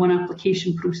with that one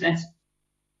application process.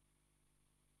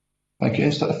 Thank you.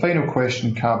 Just a final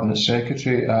question, Cabinet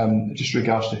Secretary, just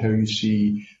regards to how you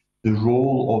see the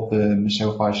role of the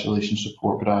self-isolation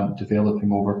support grant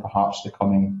developing over perhaps the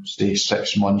coming, say,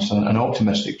 6 months, and an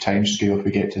optimistic timescale if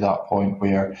we get to that point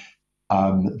where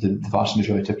the vast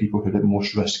majority of people who are at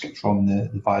most risk from the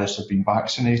virus have been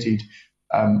vaccinated.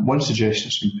 One suggestion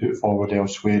that's been put forward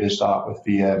elsewhere is that with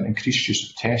the increased use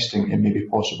of testing, it may be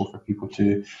possible for people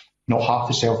to not have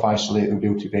to self-isolate, they'll be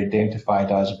able to be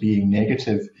identified as being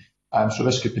negative. So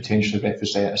this could potentially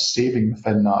represent a saving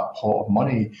within that pot of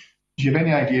money. Do you have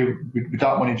any idea, would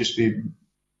that money just be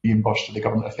reimbursed to the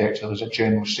government effectively as a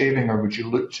general saving, or would you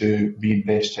look to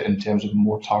reinvest it in terms of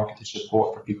more targeted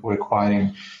support for people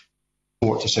requiring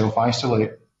support to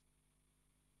self-isolate?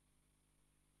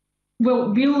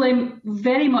 Well, we'll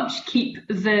very much keep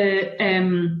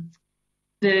the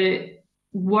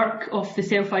work of the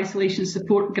self-isolation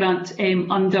support grant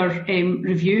under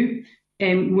review.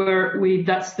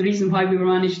 That's the reason why we were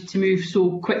managed to move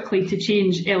so quickly to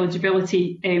change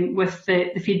eligibility with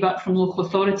the feedback from local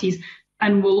authorities,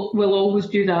 and we'll always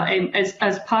do that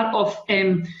as part of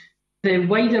the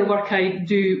wider work I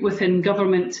do within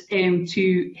government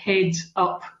to head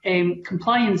up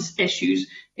compliance issues.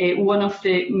 One of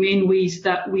the main ways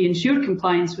that we ensure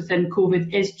compliance within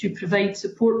COVID is to provide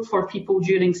support for people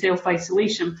during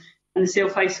self-isolation, and the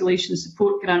self-isolation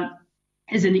support grant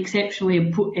is an exceptionally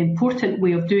important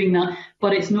way of doing that,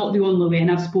 but it's not the only way.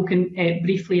 And I've spoken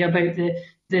briefly about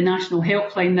the national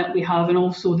helpline that we have, and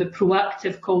also the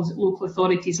proactive calls that local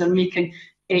authorities are making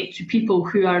to people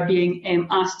who are being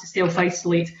asked to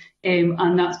self-isolate,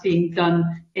 and that's being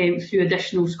done through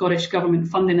additional Scottish Government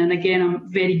funding. And again, I'm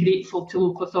very grateful to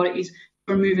local authorities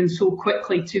for moving so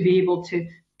quickly to be able to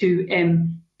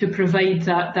provide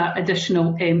that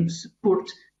additional support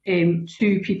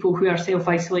to people who are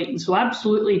self-isolating. So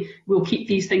absolutely, we'll keep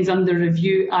these things under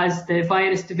review as the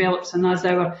virus develops and as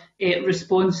our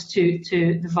response to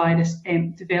the virus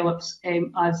develops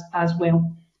as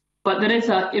well. But there is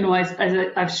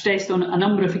as I've stressed on a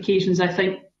number of occasions, I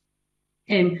think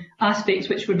aspects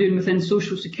which we're doing within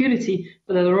social security,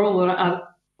 but there are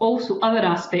also other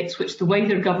aspects which the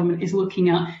wider government is looking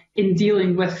at in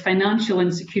dealing with financial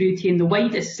insecurity in the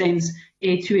widest sense,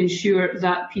 to ensure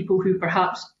that people who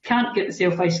perhaps can't get the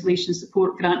self-isolation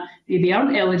support grant, maybe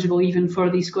aren't eligible even for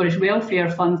the Scottish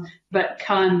Welfare Fund, but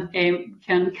can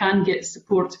get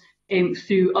support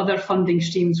through other funding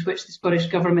streams which the Scottish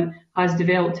Government has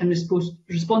developed in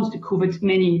response to COVID,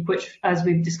 many which, as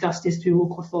we've discussed, is through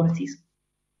local authorities.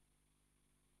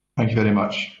 Thank you very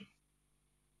much.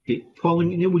 Okay.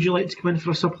 Pauline, Neil, would you like to come in for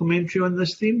a supplementary on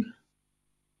this theme?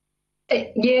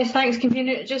 Yes, thanks,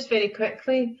 Convener. Just very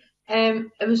quickly.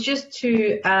 It was just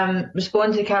to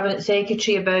respond to the Cabinet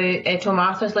Secretary about Tom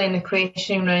Arthur's line of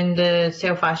questioning around the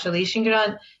self-isolation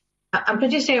grant. I'm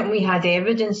pretty certain we had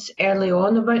evidence early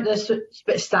on about this,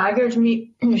 but staggered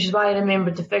me, which is why I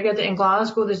remembered the figure that in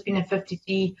Glasgow there's been a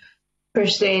 53%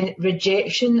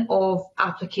 rejection of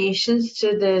applications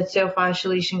to the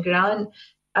self-isolation grant.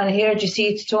 And I heard you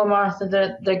say to Tom Arthur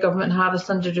that the government have this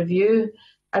under review.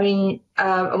 I mean,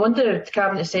 I wonder if the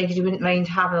Cabinet Secretary wouldn't mind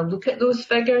having a look at those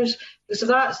figures, because if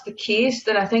that's the case,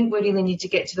 then I think we really need to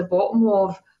get to the bottom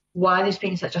of why there's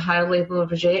been such a high level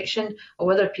of rejection, or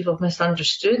whether people have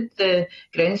misunderstood the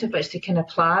grounds of which they can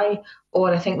apply,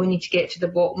 or I think we need to get to the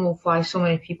bottom of why so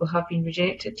many people have been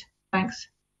rejected. Thanks.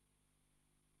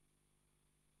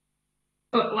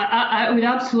 I would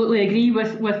absolutely agree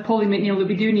with Polly McNeill that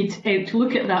we do need to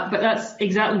look at that, but that's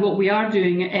exactly what we are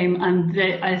doing, and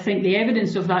I think the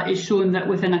evidence of that is shown that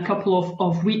within a couple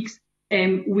of weeks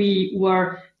we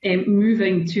were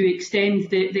moving to extend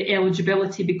the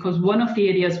eligibility, because one of the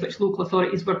areas which local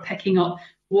authorities were picking up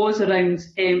was around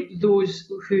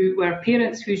those who were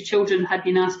parents whose children had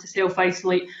been asked to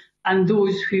self-isolate and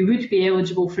those who would be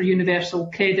eligible for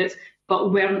universal credit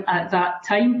but weren't at that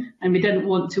time, and we didn't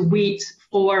want to wait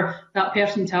for that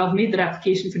person to have made their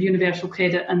application for universal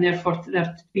credit and therefore there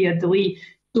to be a delay.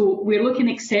 So we're looking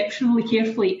exceptionally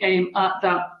carefully at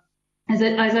that. As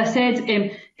I said,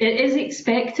 it is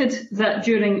expected that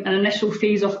during an initial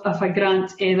phase of a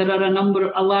grant, there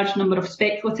are a large number of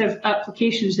speculative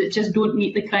applications that just don't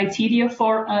meet the criteria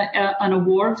for an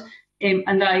award.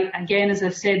 And again, as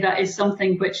I've said, that is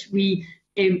something which we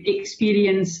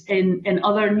experience in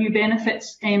other new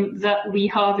benefits that we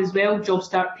have as well. Job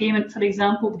Start Payment, for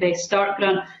example, the Best Start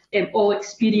Grant, all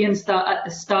experience that at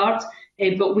the start.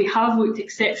 But we have looked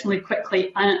exceptionally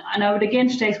quickly, and I would again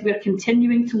stress we're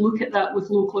continuing to look at that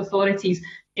with local authorities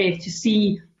to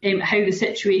see how the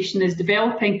situation is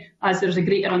developing, as there's a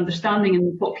greater understanding in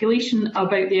the population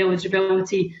about the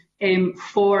eligibility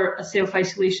for a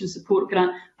self-isolation support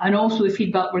grant, and also the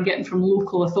feedback we're getting from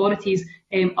local authorities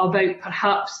about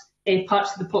perhaps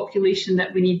parts of the population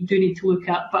that we do need to look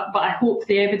at. But I hope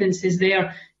the evidence is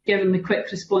there, given the quick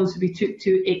response we took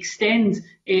to extend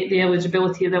the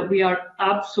eligibility, that we are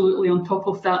absolutely on top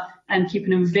of that and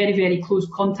keeping in very, very close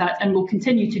contact, and will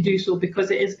continue to do so,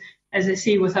 because it is, as I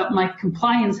say, without my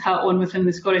compliance hat on within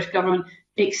the Scottish Government,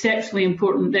 exceptionally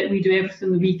important that we do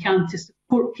everything that we can to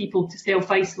support people to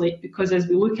self-isolate, because as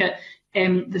we look at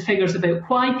the figures about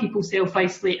why people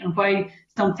self-isolate and why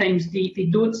sometimes they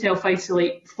don't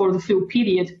self-isolate for the full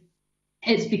period,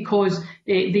 it's because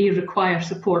they require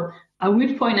support. I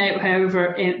would point out,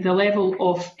 however, the level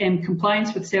of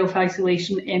compliance with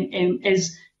self-isolation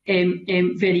is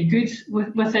very good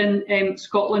within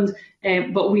Scotland,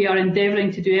 but we are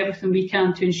endeavouring to do everything we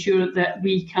can to ensure that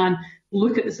we can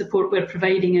look at the support we're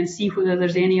providing and see whether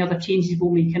there's any other changes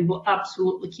we'll make, and we'll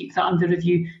absolutely keep that under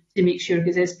review to make sure,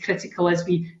 because it's critical as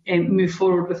we move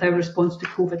forward with our response to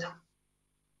COVID.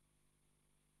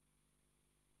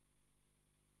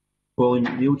 Pauline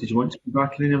McNeill, did you want to be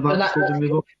back in any of that before we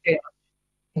move on?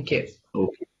 Thank you.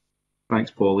 Okay.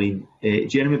 Thanks, Pauline.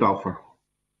 Jeremy Balfour.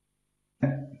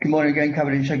 Good morning again,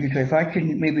 Cabinet Secretary. If I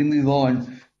can maybe move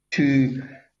on to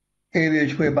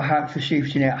areas where perhaps the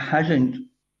safety net hasn't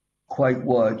quite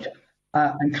worked.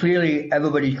 And clearly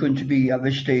everybody's going to be at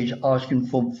this stage asking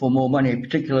for more money,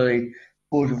 particularly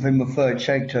those within the third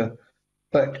sector.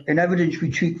 But in evidence we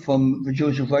took from the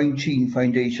Joseph Roundtree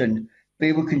Foundation,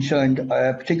 they were concerned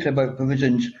particularly about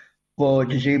provisions for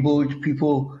disabled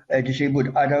people,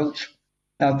 disabled adults.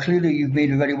 Now clearly you've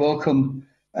made a very welcome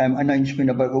announcement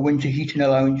about the winter heating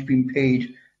allowance being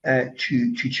paid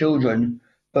to children,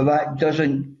 but that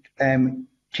doesn't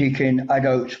take in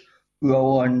adults who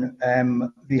are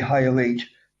on the higher rate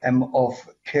of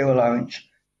care allowance.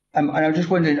 And I'm just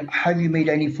wondering, have you made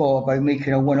any thought about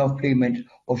making a one-off payment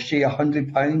of, say,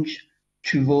 £100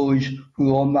 to those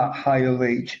who are on that higher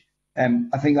rate?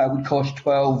 I think that would cost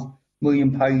 £12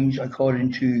 million,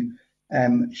 according to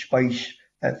SPICE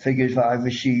figures that I've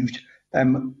received.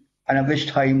 And at this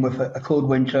time, with a cold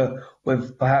winter,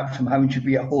 with perhaps them having to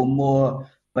be at home more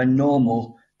than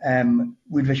normal,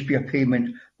 would this be a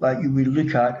payment that you would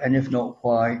look at, and if not,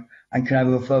 why? And can I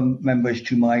refer members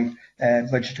to my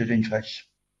registered interests?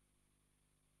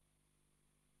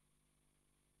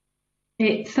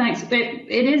 Thanks. It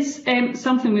is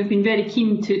something we've been very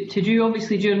keen to do,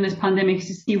 obviously, during this pandemic,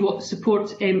 to see what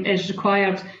support is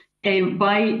required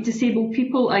by disabled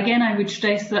people. Again, I would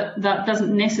stress that that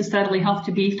doesn't necessarily have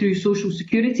to be through social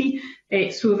security.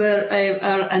 So there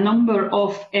are a number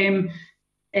of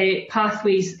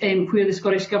pathways where the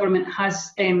Scottish Government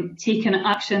has taken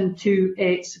action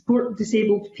to support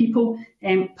disabled people.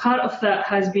 Part of that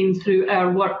has been through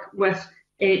our work with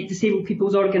disabled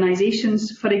people's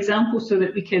organisations, for example, so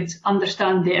that we could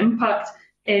understand the impact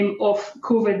of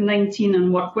COVID-19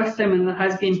 and work with them, and there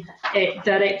has been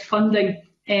direct funding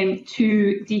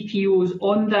to DPOs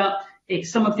on that.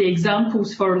 Some of the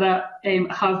examples for that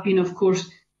have been, of course,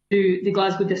 through the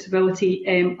Glasgow Disability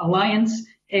Alliance,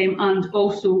 and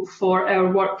also for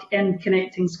our work in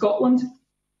Connecting Scotland.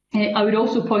 I would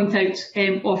also point out,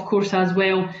 of course, as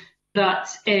well, that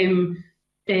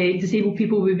disabled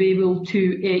people will be able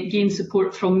to gain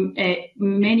support from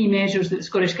many measures that the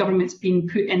Scottish Government's been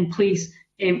put in place,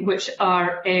 which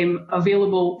are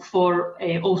available for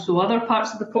also other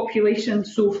parts of the population.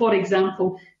 So, for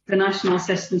example, the National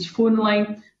Assistance Phone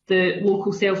Line, the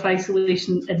Local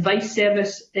Self-Isolation Advice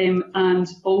Service, and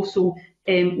also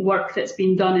work that's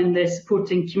been done in the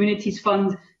Supporting Communities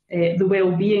Fund, the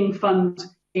Wellbeing Fund,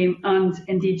 and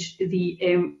indeed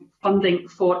the funding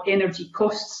for energy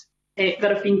costs that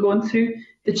have been gone through.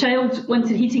 The Child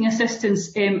Winter Heating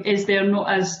Assistance is there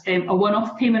not as a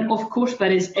one-off payment, of course,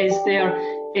 but is there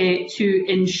to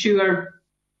ensure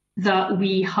that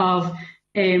we have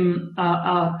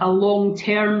a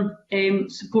long-term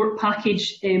support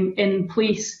package in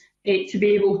place to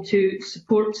be able to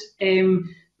support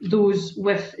those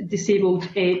with disabled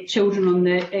children on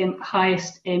the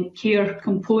highest care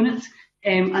component.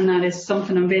 And that is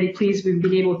something I'm very pleased we've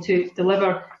been able to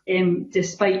deliver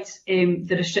despite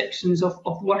the restrictions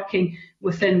of working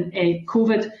within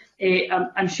COVID.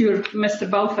 I'm sure Mr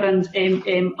Balfour and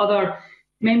other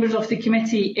members of the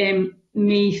committee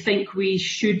may think we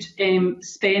should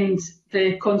spend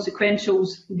the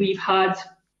consequentials we've had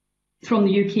from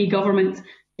the UK Government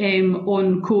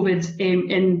on COVID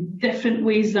in different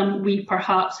ways than we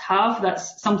perhaps have.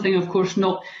 That's something, of course,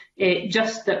 not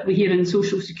just that we hear in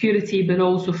social security, but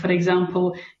also, for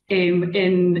example,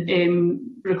 in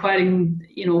requiring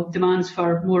demands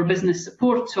for more business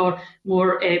support or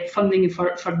more funding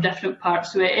for different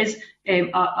parts. So it is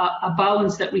a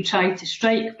balance that we try to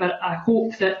strike, but I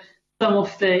hope that some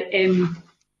of the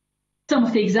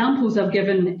examples I've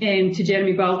given to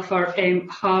Jeremy Balfour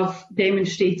have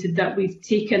demonstrated that we've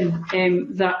taken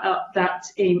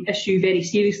that issue very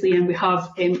seriously, and we have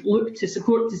looked to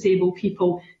support disabled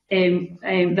people.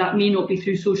 That may not be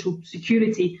through social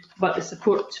security, but the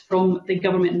support from the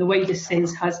government in the widest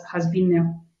sense has been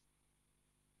there.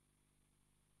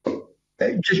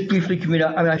 Just briefly,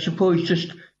 Camilla, I suppose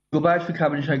just go back to the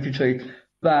Cabinet Secretary,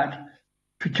 that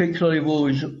particularly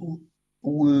those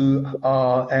who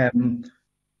are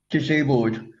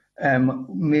disabled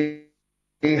may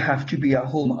have to be at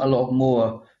home a lot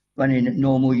more than in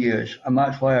normal years, and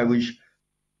that's why I was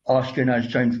asking, as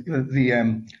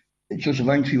Joseph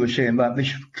Aintree was saying, that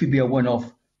this could be a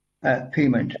one-off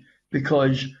payment,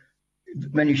 because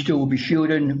many still will be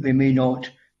shielding. They may not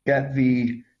get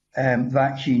the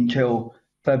vaccine till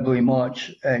February,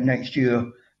 March next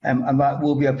year, and that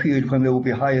will be a period when there will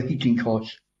be higher heating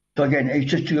costs. So again,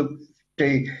 it's just to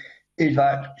say, is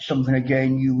that something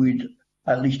again you would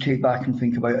at least take back and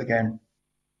think about again?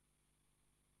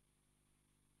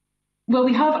 Well,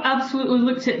 we have absolutely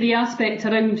looked at the aspect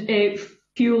around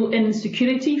fuel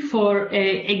insecurity. For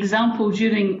example,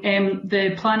 during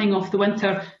the planning of the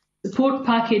winter support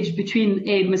package between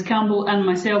Ms Campbell and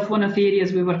myself, one of the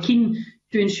areas we were keen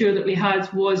to ensure that we had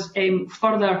was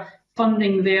further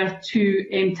funding there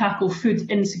to tackle food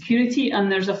insecurity,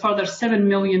 and there's a further £7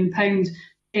 million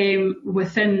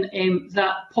within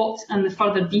that pot, and the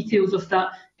further details of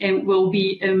that will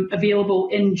be available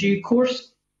in due course.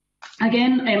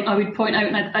 Again, I would point out,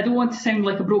 and I don't want to sound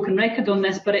like a broken record on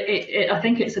this, but I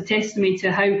think it's a testimony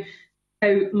to how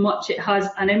much it has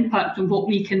an impact on what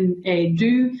we can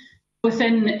do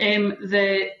within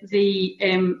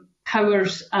the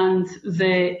powers and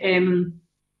the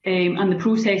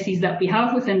processes that we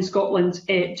have within Scotland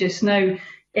just now,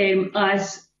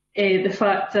 as the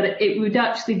fact that it would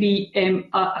actually be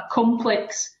a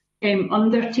complex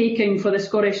undertaking for the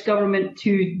Scottish Government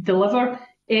to deliver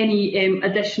any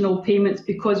additional payments,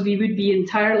 because we would be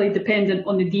entirely dependent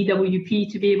on the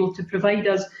DWP to be able to provide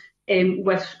us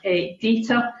with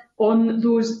data on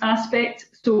those aspects.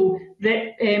 So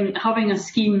that having a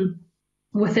scheme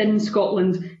within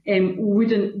Scotland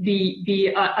wouldn't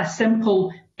be a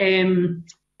simple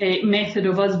method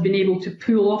of us being able to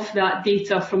pull off that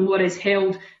data from what is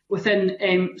held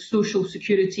within Social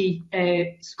Security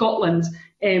Scotland.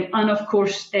 And of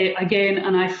course, again,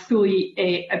 and I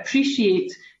fully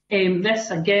appreciate this,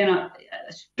 again,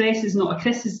 stress is not a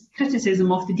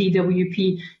criticism of the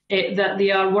DWP, that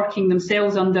they are working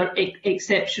themselves under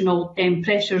exceptional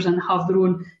pressures and have their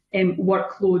own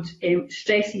workload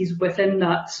stresses within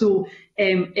that. So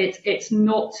it's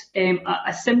not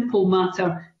a simple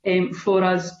matter for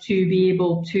us to be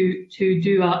able to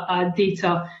do a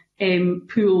data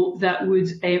pool that would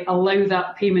allow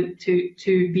that payment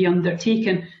to be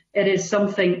undertaken. It is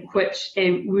something which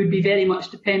would be very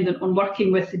much dependent on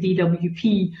working with the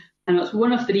DWP And that's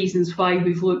one of the reasons why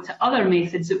we've looked at other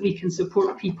methods that we can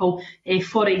support people,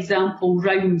 for example,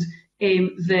 round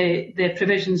the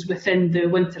provisions within the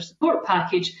winter support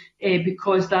package,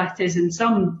 because that is in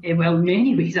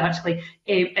many ways actually,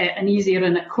 an easier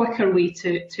and a quicker way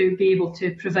to be able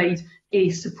to provide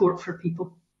support for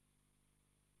people.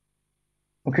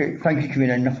 Okay, thank you,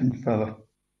 Convener. Nothing further.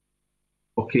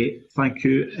 Okay, thank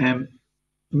you.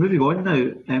 Moving on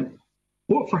now,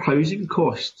 what for housing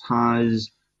costs has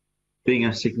been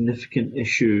a significant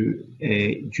issue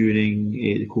during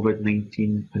the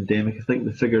COVID-19 pandemic? I think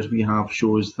the figures we have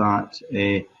shows that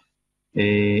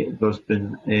there's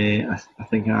been, I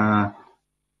think, a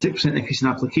 6% increase in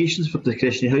applications for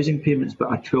discretionary housing payments,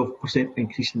 but a 12%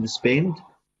 increase in the spend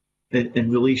in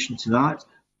relation to that.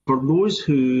 For those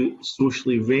who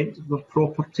socially rent their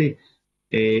property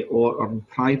or are on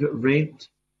private rent,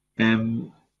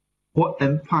 what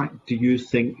impact do you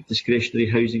think discretionary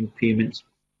housing payments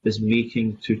is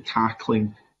making to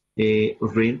tackling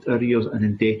rent arrears and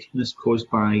indebtedness caused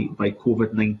by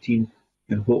COVID-19,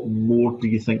 and what more do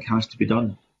you think has to be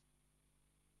done?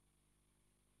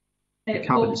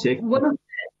 Cabinet Secretary.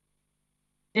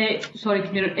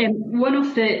 One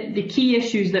of the key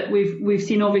issues that we've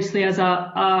seen, obviously, as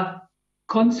a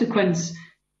consequence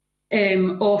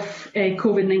of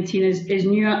COVID-19 is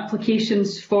new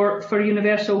applications for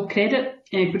universal credit,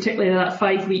 particularly that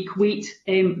 5-week wait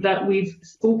that we've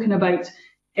spoken about,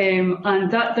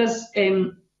 and that does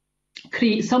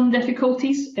create some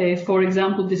difficulties. For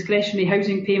example, discretionary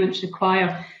housing payments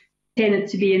require tenant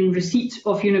to be in receipt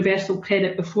of universal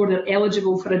credit before they're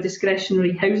eligible for a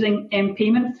discretionary housing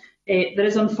payment. There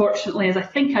is, unfortunately, as I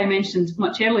think I mentioned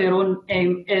much earlier on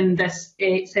in this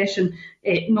session,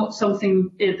 not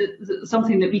something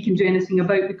that we can do anything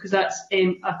about, because that's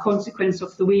a consequence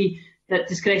of the way that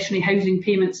discretionary housing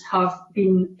payments have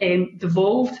been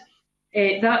devolved.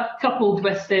 That, coupled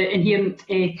with the inherent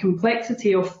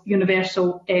complexity of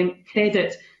universal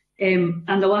credit and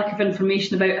the lack of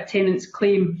information about a tenant's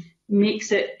claim,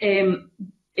 makes it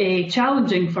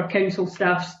challenging for council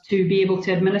staff to be able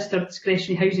to administer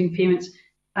discretionary housing payments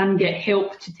and get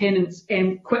help to tenants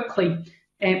quickly.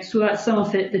 So that's some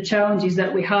of the challenges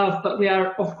that we have, but we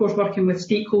are, of course, working with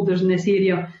stakeholders in this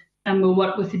area, and we'll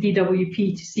work with the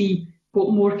DWP to see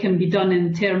what more can be done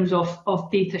in terms of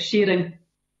data sharing.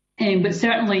 But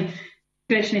certainly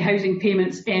discretionary housing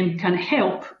payments can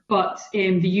help, but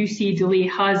the UC delay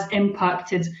has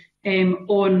impacted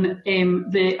on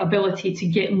the ability to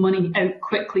get money out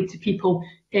quickly to people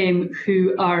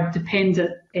who are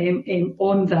dependent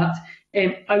on that.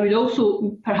 I would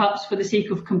also, perhaps for the sake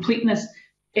of completeness,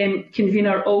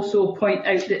 Convener, also point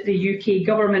out that the UK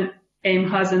Government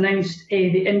has announced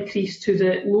the increase to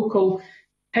the local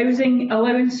housing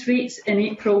allowance rates in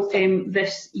April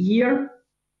this year,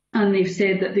 and they've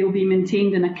said that they will be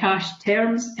maintained in a cash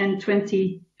terms in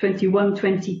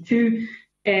 2021-22.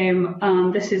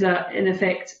 And this is, in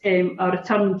effect, a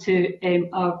return to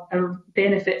our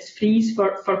benefits freeze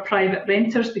for private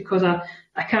renters, because a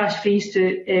cash freeze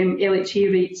to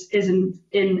LHA rates is in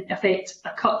effect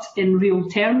a cut in real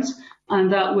terms,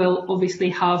 and that will obviously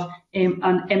have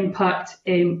an impact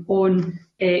on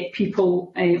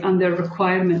people and their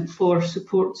requirement for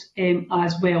support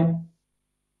as well.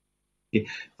 Okay,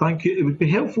 thank you. It would be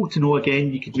helpful to know,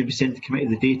 again, you could maybe send the committee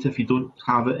the data if you don't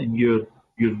have it in your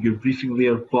briefing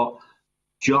there, but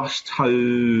just how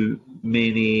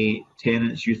many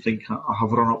tenants you think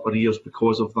have run up arrears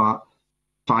because of that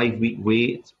 5-week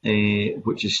wait,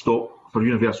 which is stopped for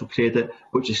universal credit,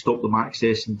 which has stopped them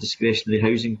accessing discretionary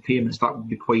housing payments. That would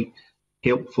be quite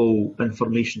helpful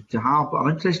information to have. But I'm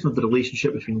interested in the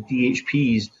relationship between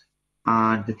DHPs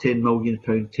and the £10 million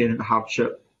Tenant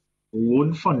Hardship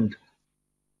Loan Fund.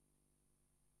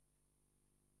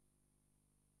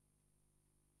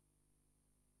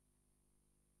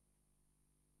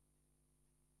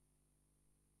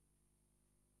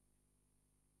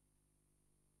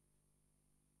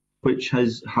 Which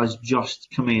has just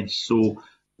commenced. So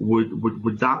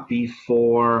would that be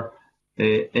for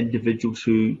individuals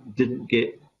who didn't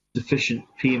get sufficient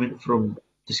payment from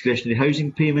discretionary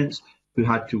housing payments, who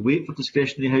had to wait for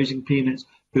discretionary housing payments,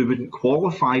 who wouldn't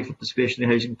qualify for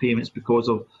discretionary housing payments because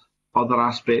of other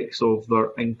aspects of their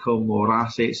income or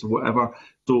assets or whatever?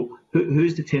 So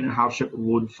who's the Tenant Hardship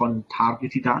Loan Fund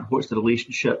targeted at, and what's the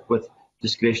relationship with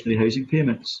discretionary housing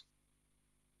payments?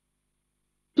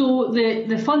 So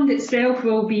the fund itself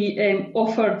will be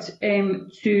offered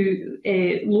to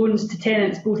loans to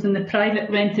tenants both in the private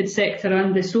rented sector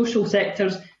and the social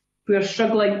sectors who are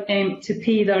struggling to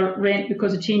pay their rent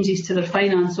because of changes to their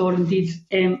finance or indeed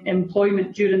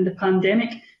employment during the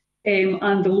pandemic.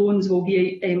 and the loans will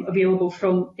be available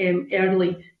from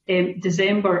early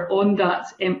December on that.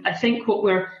 I think what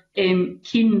we're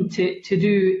keen to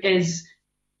do is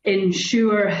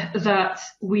ensure that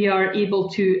we are able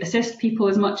to assist people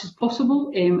as much as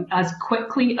possible, as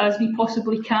quickly as we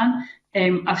possibly can.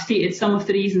 I've stated some of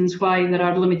the reasons why there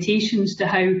are limitations to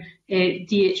how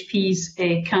DHPs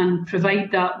can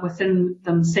provide that within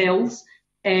themselves.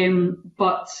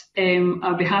 But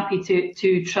I'll be happy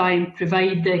to try and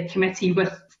provide the committee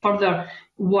with further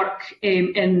work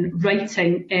in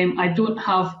writing. I don't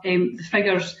have the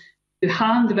figures to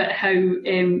hand about how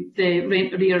the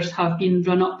rent arrears have been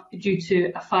run up due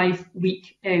to a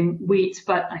 5-week wait,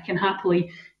 but I can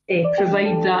happily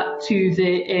provide that to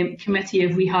the committee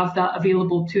if we have that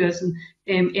available to us, and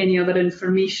any other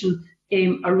information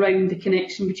around the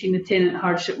connection between the Tenant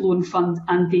Hardship Loan Fund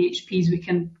and DHPs we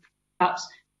can perhaps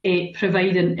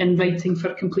provide in writing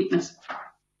for completeness.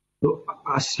 So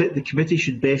I suspect the committee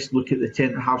should best look at the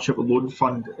Tenant Hardship Loan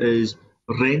Fund as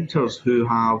renters who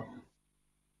are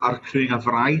accruing a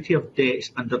variety of debts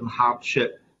under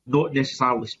hardship, not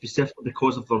necessarily specifically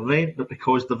because of their rent, but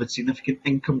because they've had significant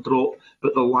income drop,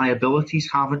 but their liabilities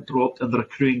haven't dropped, and they're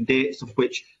accruing debts of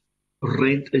which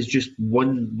rent is just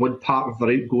one part of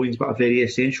their outgoings, but a very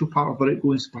essential part of their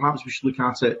outgoings. So perhaps we should look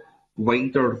at it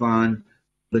wider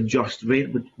than just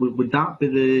rent. Would that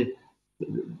be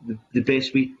the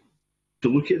best way to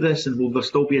look at this? And will there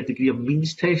still be a degree of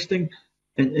means testing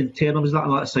in terms of that?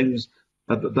 And that sounds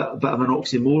a bit of an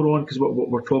oxymoron, because what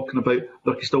we're talking about,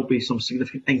 there could still be some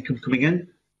significant income coming in,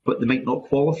 but they might not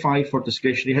qualify for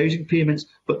discretionary housing payments,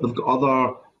 but they've got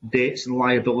other debts and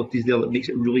liabilities there that makes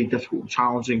it really difficult and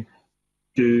challenging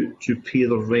to pay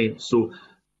their rent. So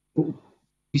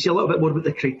you see a little bit more about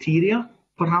the criteria,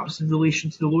 perhaps, in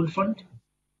relation to the loan fund?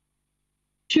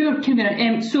 Sure,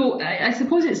 Convener. So I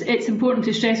suppose it's important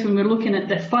to stress when we're looking at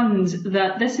the funds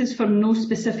that this is for no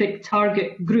specific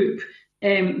target group.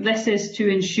 This is to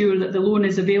ensure that the loan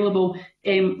is available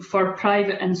for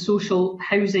private and social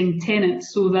housing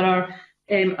tenants. So there are,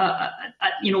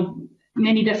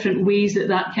 many different ways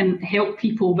that can help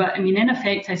people. But I mean, in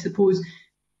effect, I suppose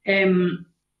an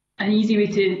easy way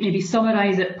to maybe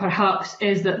summarise it perhaps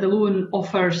is that the loan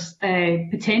offers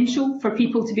potential for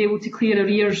people to be able to clear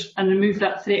arrears and remove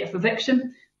that threat of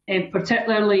eviction,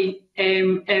 particularly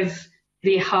if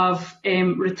they have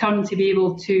returned to be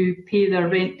able to pay their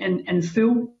rent in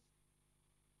full.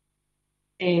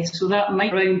 So that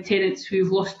might be around tenants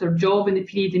who've lost their job in the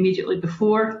period immediately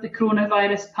before the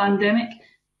coronavirus pandemic.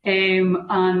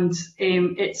 It's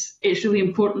really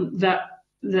important that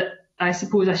I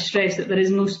suppose I stress that there is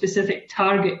no specific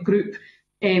target group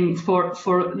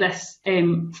for this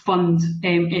fund.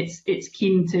 It's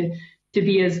keen to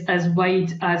be as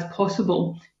wide as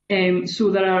possible. So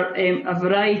there are a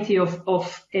variety of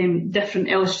different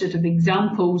illustrative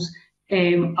examples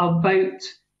about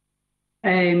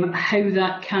how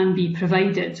that can be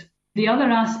provided. The other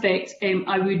aspect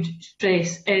I would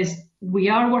stress is we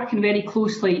are working very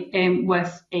closely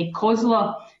with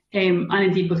COSLA and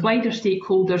indeed with wider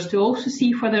stakeholders to also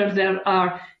see whether there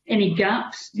are any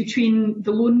gaps between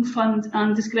the loan fund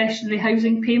and discretionary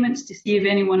housing payments, to see if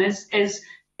anyone is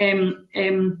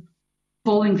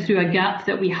falling through a gap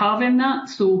that we have in that.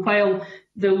 So while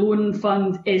the loan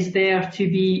fund is there to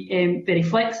be very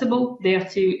flexible, there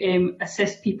to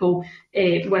assist people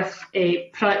within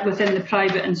the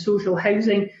private and social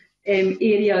housing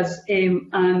areas,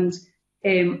 and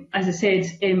as I said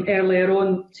earlier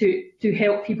on, to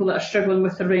help people that are struggling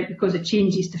with their rent because of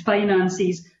changes to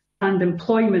finances and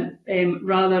employment,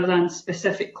 rather than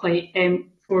specifically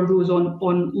for those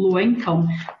on low income.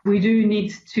 We do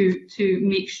need to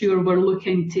make sure we're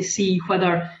looking to see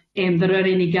whether there are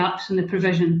any gaps in the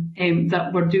provision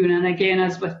that we're doing. And again,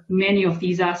 as with many of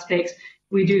these aspects,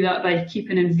 we do that by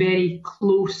keeping in very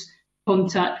close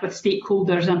contact with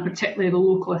stakeholders and particularly the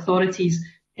local authorities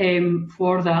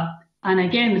for that. And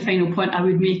again, the final point I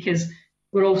would make is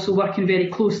we're also working very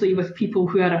closely with people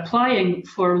who are applying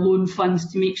for loan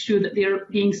funds to make sure that they're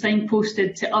being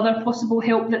signposted to other possible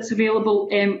help that's available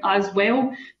as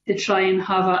well, to try and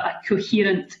have a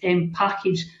coherent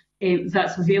package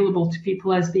that's available to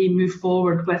people as they move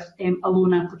forward with a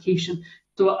loan application.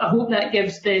 So I hope that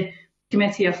gives the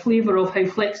committee a flavour of how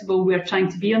flexible we're trying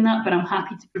to be on that, but I'm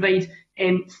happy to provide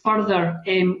further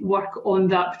work on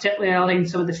that, particularly around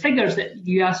some of the figures that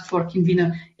you asked for,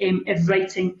 Convener, if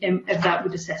writing, if that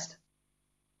would assist.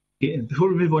 Okay, and before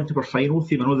we move on to our final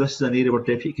theme, I know this is an area where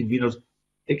Deputy Conveners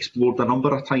explored a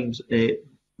number of times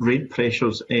rent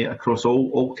pressures across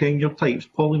all tenure types.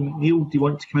 Pauline McNeill, do you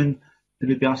want to come in and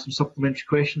maybe ask some supplementary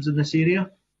questions in this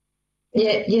area?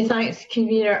 Yeah, thanks,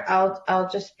 Convener. I'll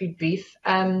just be brief.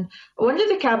 I wonder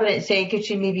the Cabinet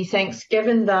Secretary maybe thinks,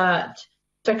 given that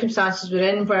circumstances we're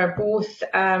in where both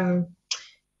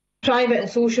private and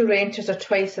social renters are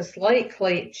twice as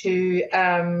likely to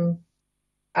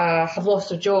have lost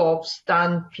their jobs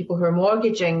than people who are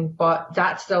mortgaging, but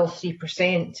that's still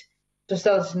 3%, so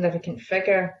still a significant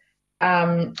figure.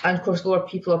 And of course, lower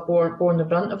people are borne the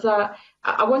brunt of that.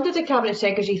 I wonder if the Cabinet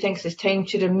Secretary thinks it's time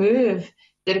to remove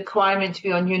the requirement to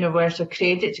be on universal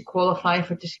credit to qualify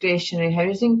for discretionary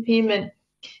housing payment,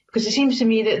 because it seems to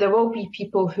me that there will be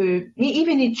people who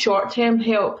even need short-term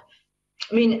help.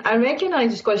 I mean, I recognise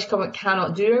the Scottish Government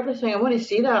cannot do everything, I want to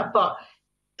say that, but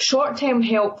short-term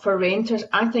help for renters,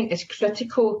 I think, is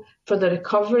critical for the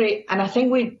recovery, and I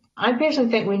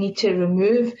personally think we need to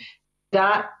remove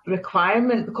that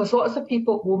requirement, because lots of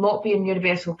people will not be in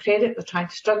universal credit, they're trying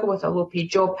to struggle with a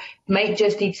low-paid job, might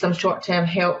just need some short-term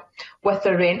help with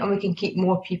their rent, and we can keep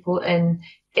more people in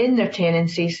their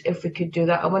tenancies if we could do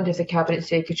that. I wonder if the Cabinet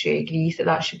Secretary agrees that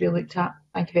that should be looked at.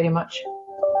 Thank you very much.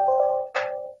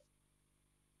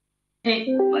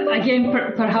 Again,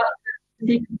 perhaps,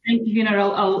 thank you, Convener.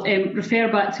 I'll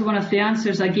refer back to one of the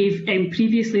answers I gave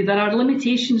previously. There are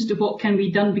limitations to what can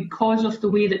be done because of the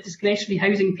way that discretionary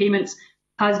housing payments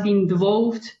has been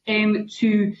devolved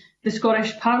to the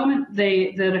Scottish Parliament.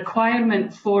 The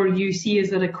requirement for UC is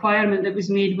the requirement that was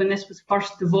made when this was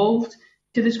first devolved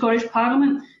to the Scottish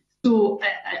Parliament. So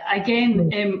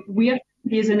again, we are to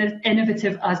be as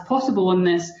innovative as possible on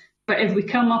this. But if we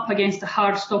come up against a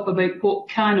hard stop about what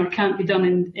can or can't be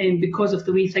done because of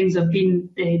the way things have been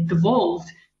devolved,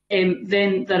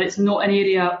 then that it's not an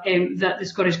area that the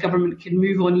Scottish Government can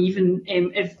move on, even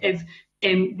if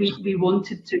we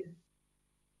wanted to.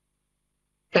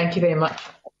 Thank you very much.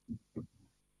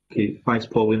 Okay, thanks,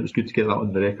 Pauline. It was good to get that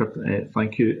on the record.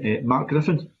 Thank you. Mark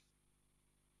Griffin.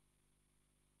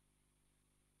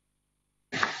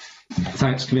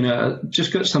 Thanks, Convener. I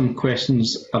just got some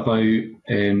questions about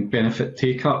benefit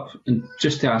take-up, and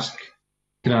just to ask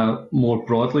more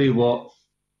broadly what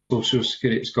Social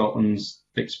Security Scotland's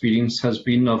experience has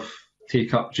been of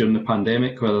take-up during the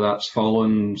pandemic, whether that's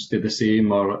fallen, stayed the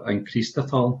same or increased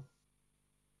at all.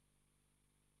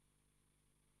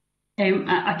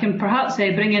 I can perhaps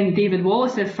bring in David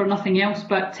Wallace, if for nothing else,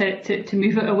 but to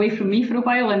move it away from me for a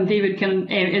while, and David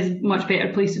is much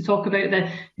better placed to talk about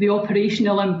the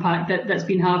operational impact that's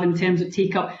been having in terms of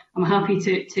take-up. I'm happy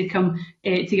to come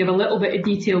to give a little bit of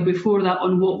detail before that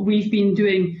on what we've been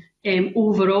doing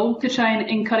overall to try and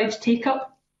encourage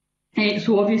take-up.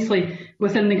 So obviously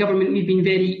within the government we've been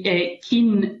very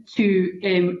keen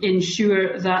to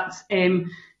ensure that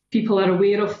people are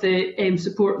aware of the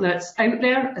support that's out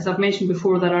there. As I've mentioned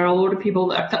before, there are a lot of people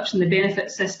that are touching the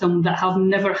benefit system that have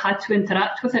never had to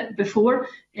interact with it before.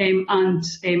 And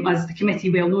as the committee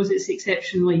well knows, it's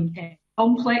exceptionally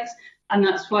complex. And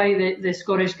that's why the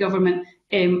Scottish Government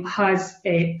has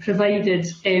provided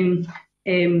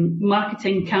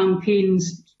marketing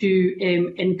campaigns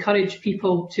to encourage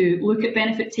people to look at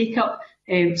benefit take-up,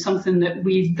 something that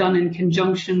we've done in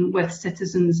conjunction with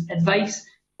Citizens Advice.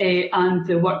 And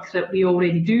the work that we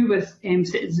already do with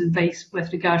Citizens Advice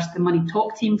with regards to the Money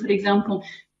Talk team, for example,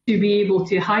 to be able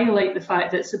to highlight the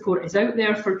fact that support is out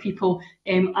there for people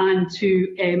and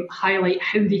to highlight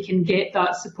how they can get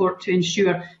that support to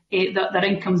ensure that their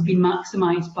income's been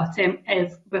maximised. But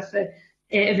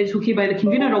if it's okay by the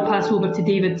Convener, I'll pass over to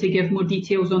David to give more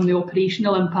details on the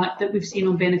operational impact that we've seen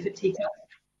on benefit take-up.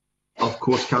 Of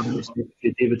course, Cabinet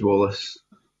Secretary David Wallace.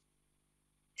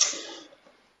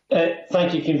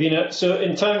 Thank you, Convener. So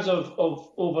in terms of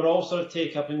overall sort of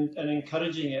take-up and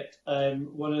encouraging it,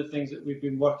 one of the things that we've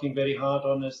been working very hard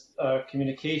on is our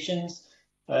communications.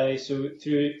 So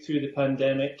through the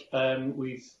pandemic,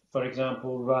 we've, for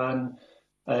example, ran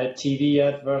TV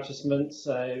advertisements,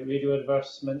 radio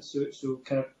advertisements, so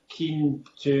kind of keen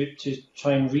to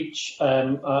try and reach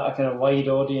a kind of wide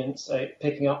audience,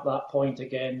 picking up that point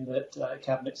again that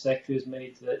Cabinet Secretary has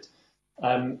made, that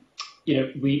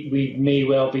we may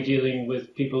well be dealing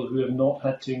with people who have not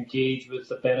had to engage with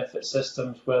the benefit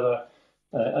systems, whether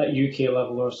at UK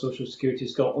level or Social Security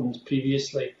Scotland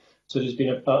previously. So there's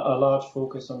been a large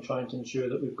focus on trying to ensure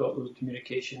that we've got those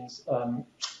communications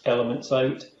elements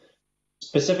out.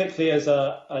 Specifically as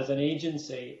an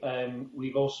agency,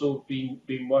 we've also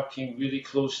been working really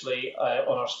closely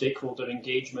on our stakeholder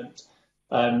engagement.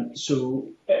 So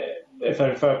if I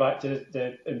refer back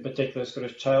to in particular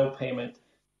Scottish Child Payment,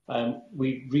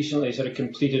 we recently sort of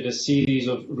completed a series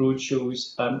of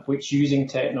roadshows which, using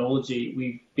technology,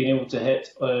 we've been able to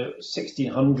hit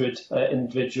 1,600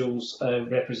 individuals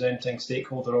representing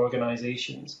stakeholder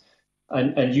organisations.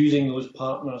 And using those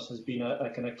partners has been a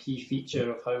kind of key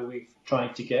feature of how we've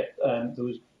tried to get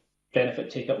those benefit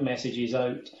take-up messages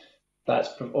out. That's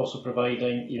also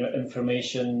providing,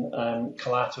 information,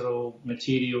 collateral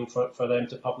material for them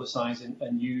to publicise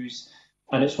and use.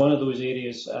 And it's one of those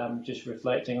areas, just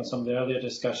reflecting on some of the earlier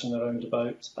discussion around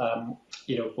about,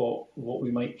 what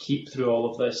we might keep through all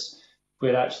of this,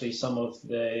 where actually some of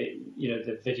the,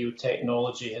 the video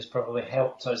technology has probably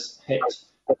helped us hit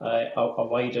a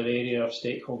wider area of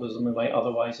stakeholders than we might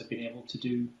otherwise have been able to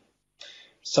do.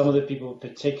 Some of the people,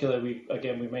 particularly,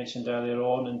 we mentioned earlier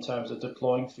on in terms of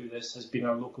deploying through this, has been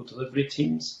our local delivery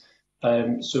teams.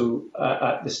 So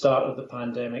at the start of the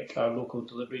pandemic, our local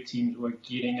delivery teams were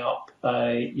gearing up,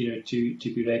 to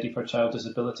be ready for child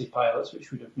disability pilots,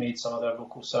 which would have made some of their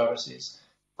local services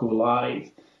go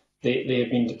live. They have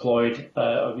been deployed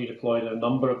or redeployed in a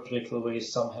number of particular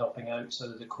ways, some helping out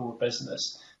sort of the core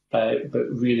business. But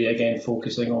really, again,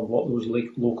 focusing on what those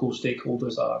local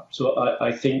stakeholders are. So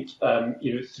I think,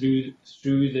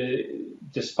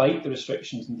 despite the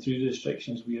restrictions and through the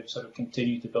restrictions, we have sort of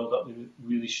continued to build up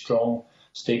really strong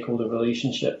stakeholder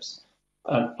relationships.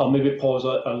 I'll maybe pause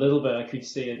a little bit, I could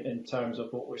say, in terms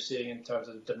of what we're seeing in terms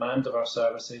of the demand of our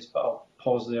services, but I'll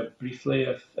pause there briefly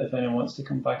if anyone wants to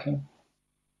come back in.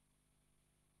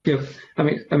 Yeah, I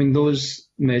mean, those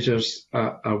measures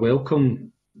are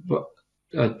welcome, but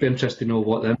I'd be interested to know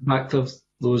what the impact of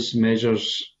those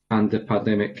measures and the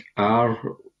pandemic are.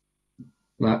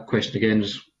 That question again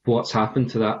is, what's happened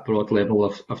to that broad level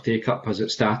of take-up? Has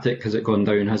it static? Has it gone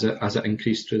down? Has it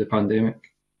increased through the pandemic?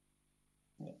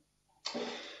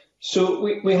 So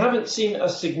we haven't seen a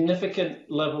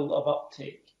significant level of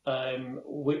uptake,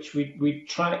 which we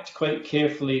tracked quite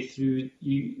carefully through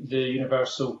the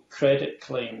universal credit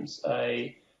claims.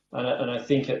 And I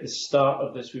think at the start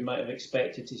of this, we might have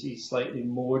expected to see slightly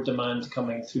more demand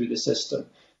coming through the system.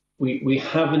 We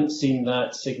haven't seen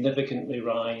that significantly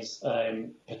rise,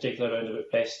 particularly around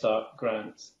about Best Start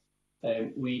grants.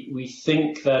 We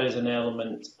think that is an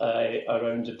element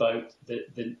around about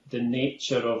the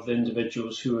nature of the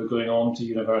individuals who are going on to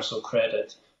universal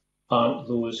credit aren't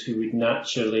those who would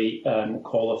naturally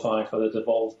qualify for the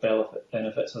devolved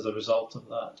benefits as a result of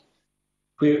that.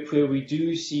 Where we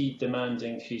do see demand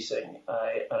increasing,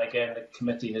 and again the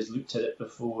committee has looked at it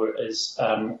before, is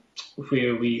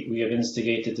where we have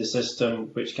instigated the system,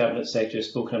 which Cabinet Secretary has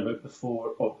spoken about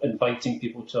before, of inviting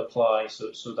people to apply.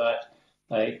 So that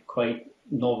quite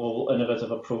novel,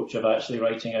 innovative approach of actually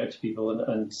writing out to people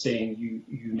and saying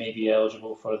you may be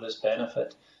eligible for this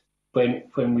benefit.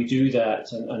 When we do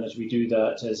that, and as we do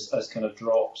that as kind of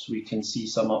drops, we can see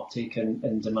some uptake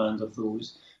in demand of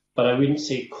those. But I wouldn't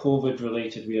say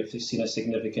COVID-related, we have seen a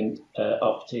significant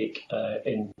uptake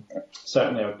in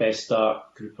certainly our Best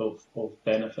Start group of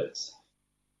benefits.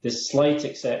 The slight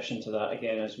exception to that,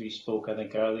 again, as we spoke, I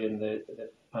think, earlier in the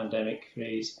pandemic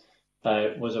phase,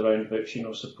 was around about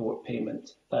funeral support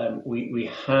payment.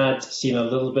 We had seen a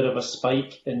little bit of a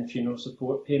spike in funeral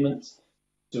support payments.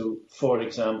 So, for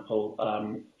example,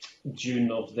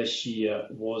 June of this year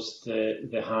was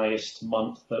the highest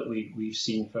month that we've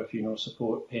seen for funeral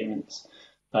support payments,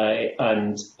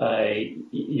 and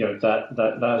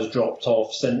that has dropped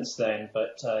off since then.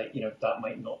 But that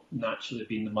might not naturally have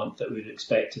been the month that we'd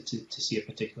expected to see a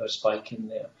particular spike in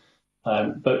there.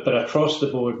 But across the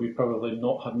board, we probably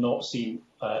have not seen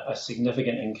a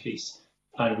significant increase.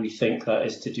 And we think that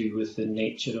is to do with the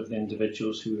nature of the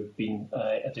individuals who have been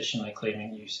additionally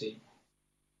claiming UC.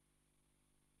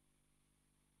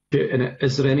 And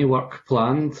is there any work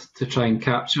planned to try and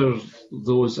capture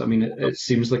those? I mean, it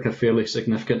seems like a fairly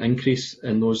significant increase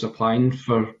in those applying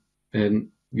for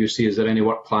UC. Is there any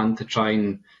work planned to try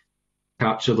and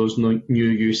capture those new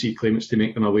UC claimants to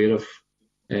make them aware of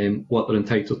what they're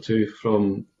entitled to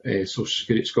from Social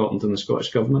Security Scotland and the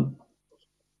Scottish Government?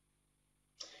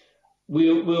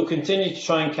 We'll continue to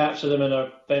try and capture them in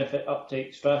our benefit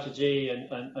uptake strategy, and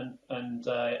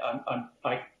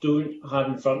I don't have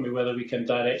in front of me whether we can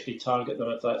directly target them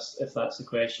if that's the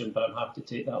question, but I'm happy to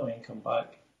take that away and come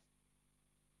back.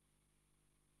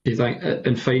 Okay,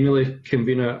 and finally,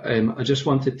 Convener, I just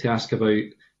wanted to ask about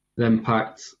the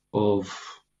impact of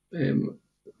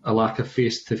a lack of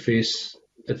face-to-face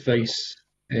advice,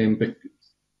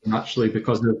 naturally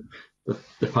because of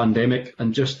the pandemic,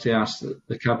 and just to ask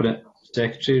the Cabinet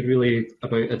Secretary really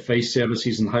about advice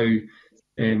services and how,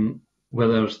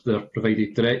 whether they're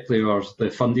provided directly or the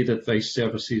funded advice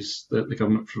services that the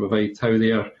government provide, how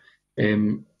they are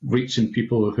reaching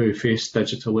people who face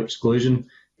digital exclusion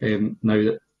now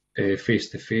that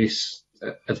face-to-face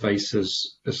advice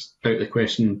is out of the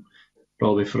question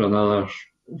probably for another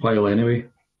while anyway.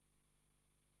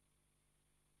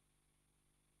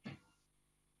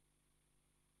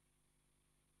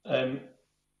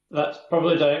 That's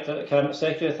probably directed at the Cabinet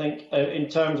Secretary. I think in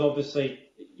terms, obviously,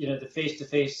 the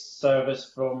face-to-face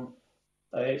service from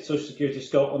Social Security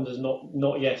Scotland is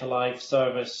not yet a live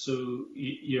service, so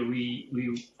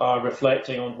we are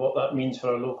reflecting on what that means for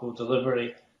our local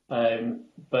delivery.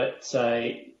 But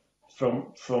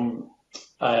from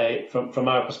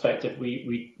our perspective,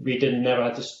 we never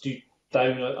had to stoop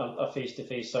down a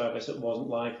face-to-face service. It wasn't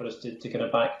live for us to kind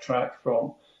of backtrack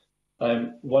from.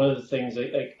 One of the things,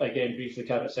 again, briefly,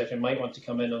 Cabinet Secretary might want to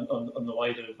come in on the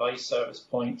wider advice service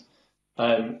point,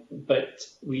 but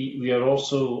we are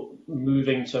also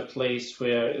moving to a place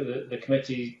where the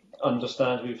committee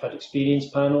understands we've had experience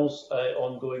panels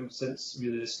ongoing since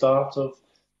really the start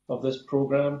of this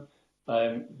programme.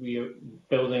 We are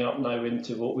building up now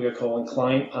into what we are calling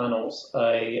client panels,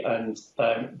 and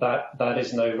that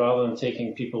is now, rather than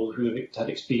taking people who have had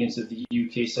experience of the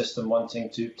UK system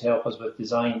wanting to help us with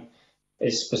design,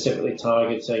 is specifically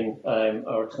targeting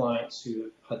our clients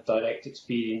who had direct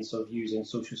experience of using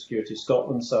Social Security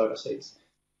Scotland services.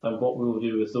 And what we will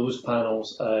do with those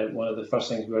panels, one of the first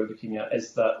things we're looking at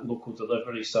is that local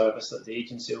delivery service that the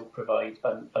agency will provide,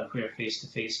 and where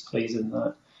face-to-face plays in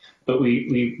that. But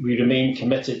we remain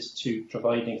committed to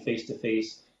providing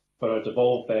face-to-face for our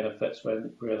devolved benefits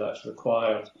where that's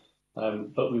required.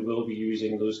 But we will be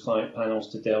using those client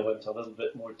panels to delve into a little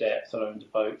bit more depth around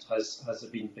about has there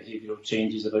been behavioural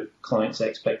changes about clients'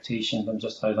 expectations and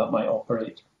just how that might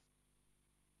operate.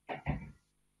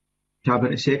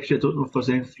 Cabinet Secretary, I don't know if there's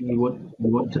anything you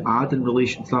want to add in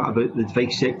relation to that about the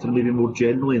advice sector, maybe more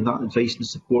generally, and that advice and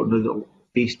support now that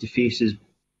face-to-face is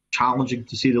challenging,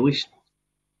 to say the least.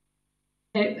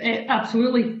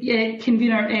 Absolutely,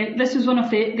 Convener. This is one of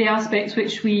the aspects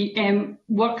which we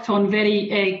worked on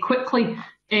very quickly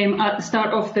at the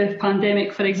start of the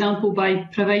pandemic, for example, by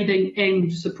providing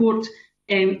support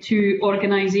to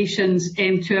organisations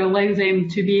to allow them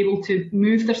to be able to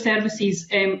move their services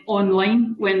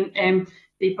online when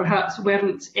they perhaps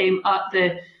weren't at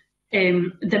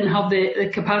didn't have the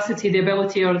capacity, the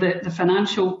ability or the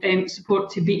financial support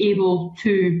to be able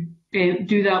to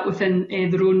do that within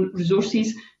their own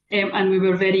resources, and we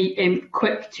were very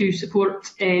quick to support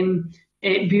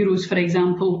bureaus, for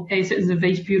example, citizens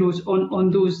advice bureaus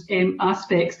on those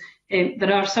aspects.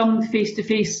 There are some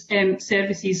face-to-face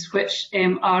services which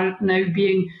are now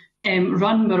being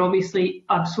run, but obviously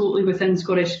absolutely within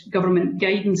Scottish Government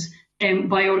guidance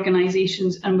by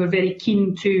organisations, and we're very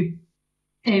keen to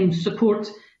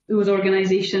support those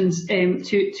organisations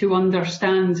to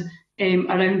understand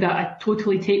around that. I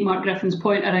totally take Mark Griffin's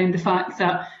point around the fact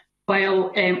that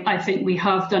while I think we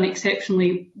have done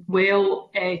exceptionally well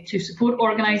to support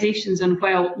organisations, and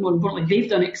while more importantly they've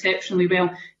done exceptionally well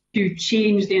to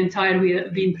change the entire way that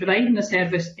they've been providing the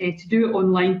service to do it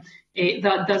online,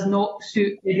 that does not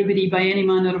suit everybody by any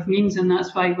manner of means, and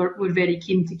that's why we're very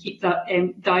keen to keep that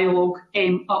dialogue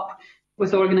up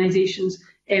with organisations.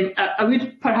 I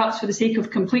would perhaps, for the sake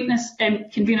of completeness,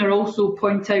 Convener, also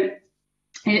point out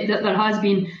that there has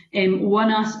been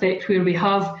one aspect where we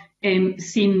have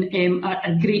seen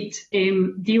a great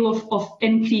deal of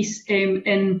increase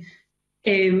in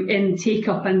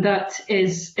take-up, and that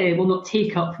is, well, not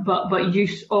take-up, but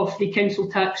use of the council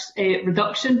tax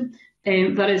reduction.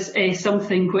 That is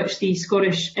something which the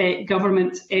Scottish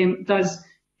Government does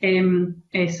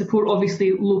support,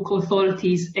 obviously, local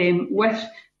authorities with.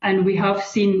 And we have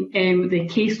seen the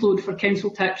caseload for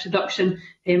council tax reduction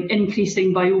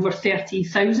increasing by over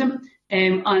 30,000,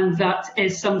 and that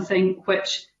is something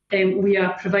which we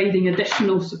are providing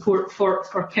additional support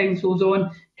for councils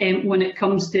on when it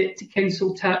comes to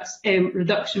council tax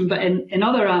reduction. But in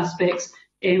other aspects,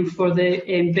 for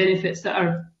the benefits that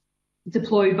are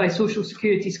deployed by Social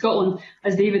Security Scotland,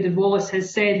 as David Wallace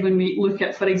has said, when we look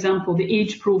at, for example, the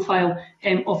age profile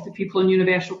of the people on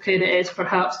universal credit, it is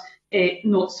perhaps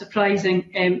not surprising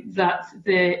that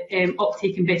the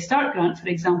uptake in Best Start grant, for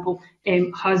example,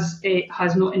 has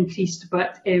not increased,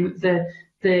 but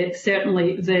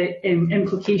certainly the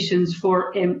implications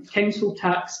for council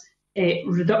tax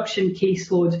reduction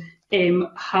caseload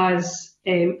has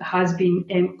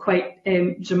been quite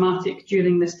dramatic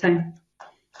during this time.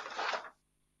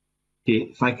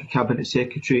 Okay, thank you, Cabinet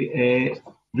Secretary.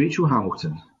 Rachel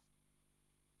Hamilton.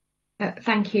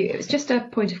 Thank you. It was just a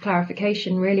point of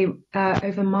clarification, really,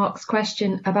 over Mark's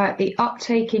question about the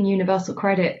uptake in universal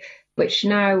credit, which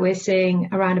now we're seeing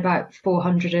around about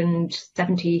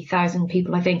 470,000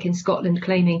 people, I think, in Scotland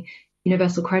claiming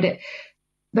universal credit.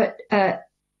 But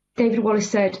David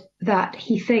Wallace said that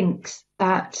he thinks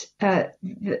that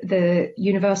the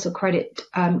universal credit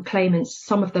claimants,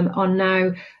 some of them are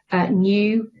now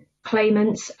new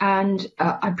claimants, and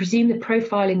I presume the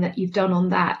profiling that you've done on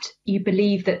that, you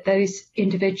believe that those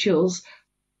individuals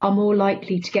are more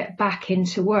likely to get back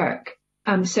into work.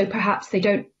 So perhaps they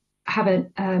don't have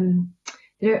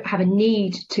a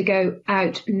need to go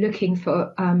out looking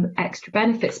for extra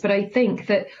benefits. But I think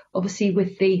that obviously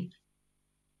with the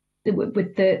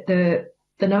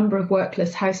number of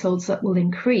workless households that will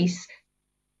increase,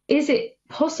 is it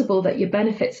possible that your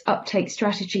benefits uptake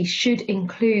strategy should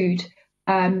include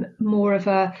more of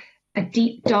a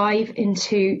deep dive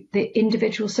into the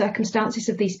individual circumstances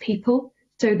of these people,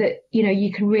 so that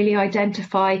you can really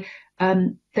identify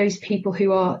those people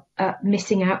who are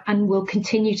missing out and will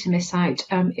continue to miss out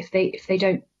if they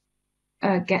don't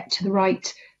get to the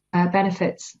right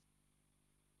benefits?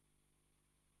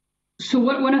 So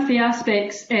one of the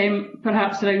aspects,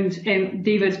 perhaps around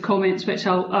David's comments, which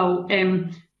I'll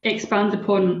expand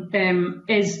upon,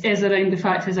 is around the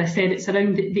fact, as I said, it's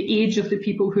around the age of the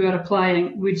people who are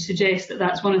applying, would suggest that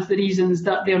that's one of the reasons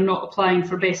that they're not applying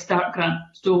for Best Start Grant.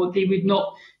 So they would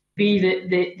not be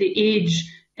the age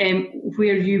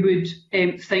where you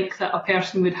would think that a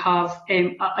person would have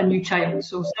a new child.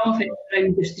 So some of it is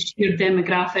around just the sheer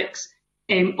demographics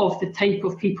of the type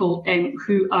of people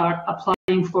who are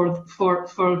applying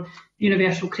for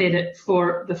universal credit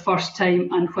for the first time,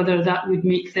 and whether that would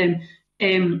make them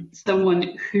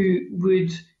someone who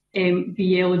would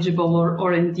be eligible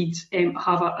or indeed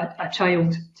have a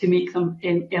child to make them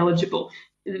eligible.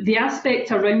 The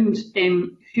aspect around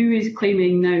who is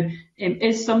claiming now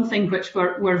is something which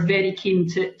we're very keen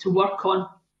to work on.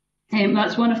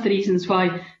 That's one of the reasons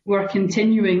why we're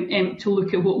continuing to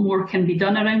look at what more can be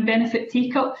done around benefit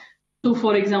take-up. So,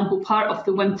 for example, part of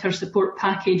the winter support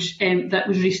package that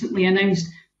was recently announced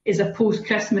is a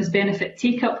post-Christmas benefit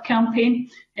take-up campaign.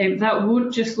 That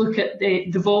won't just look at the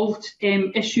devolved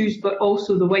issues, but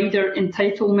also the wider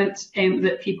entitlements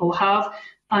that people have,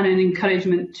 and an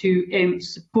encouragement to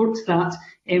support that.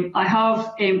 I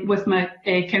have, with my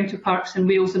counterparts in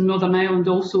Wales and Northern Ireland,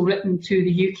 also written to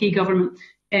the UK government,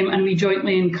 and we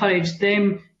jointly encouraged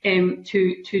them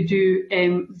to do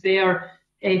their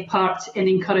part in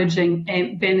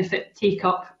encouraging benefit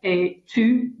take-up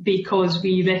too, because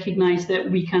we recognise that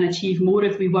we can achieve more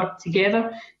if we work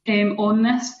together on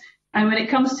this. And when it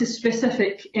comes to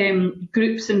specific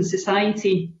groups in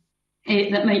society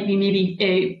that might be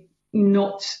maybe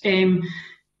not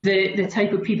the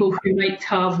type of people who might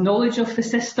have knowledge of the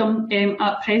system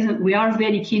at present, we are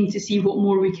very keen to see what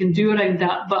more we can do around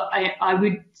that. But I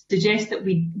would suggest that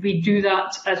we do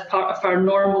that as part of our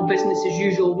normal business as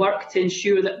usual work, to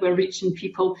ensure that we're reaching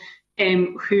people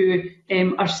who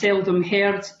are seldom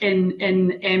heard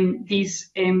in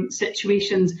these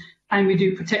situations. And we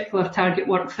do particular target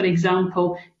work, for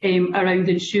example, around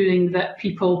ensuring that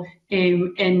people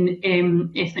in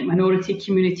ethnic minority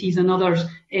communities and others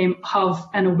have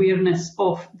an awareness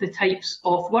of the types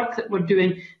of work that we're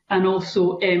doing, and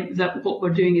also that what we're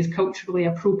doing is culturally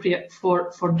appropriate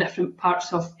for different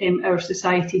parts of our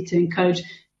society, to encourage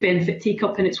benefit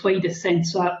take-up in its widest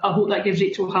sense. So I hope that gives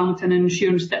Rachel Hamilton an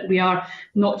assurance that we are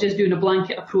not just doing a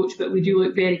blanket approach, but we do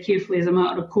look very carefully, as a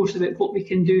matter of course, about what we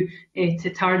can do to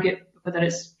target, whether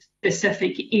it's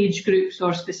specific age groups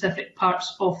or specific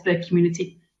parts of the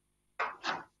community.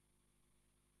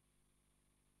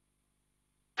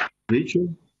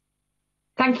 Rachel?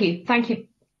 Thank you,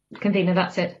 convener,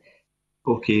 that's it.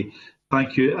 Okay,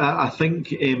 thank you. I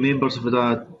think members have had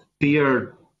a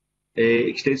fair,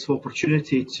 extensive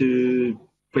opportunity to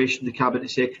question the Cabinet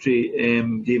Secretary,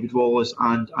 David Wallace,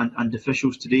 and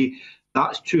officials today.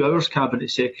 That's 2 hours, Cabinet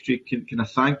Secretary. Can I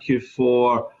thank you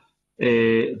for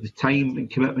the time and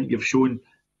commitment you've shown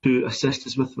to assist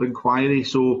us with the inquiry.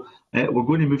 So we're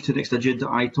going to move to the next agenda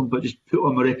item, but just put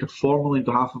on the record formally on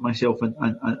behalf of myself and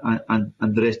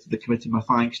the rest of the committee my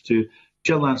thanks to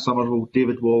Gillian Somerville,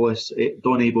 David Wallace,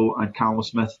 Don Abel and Carla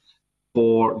Smith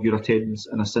for your attendance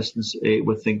and assistance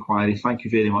with the inquiry. Thank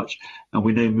you very much. And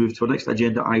we now move to our next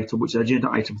agenda item, which is agenda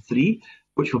item 3,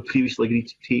 which we previously agreed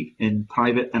to take in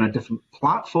private in a different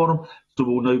platform. So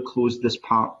we'll now close this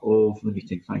part of the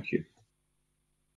meeting. Thank you.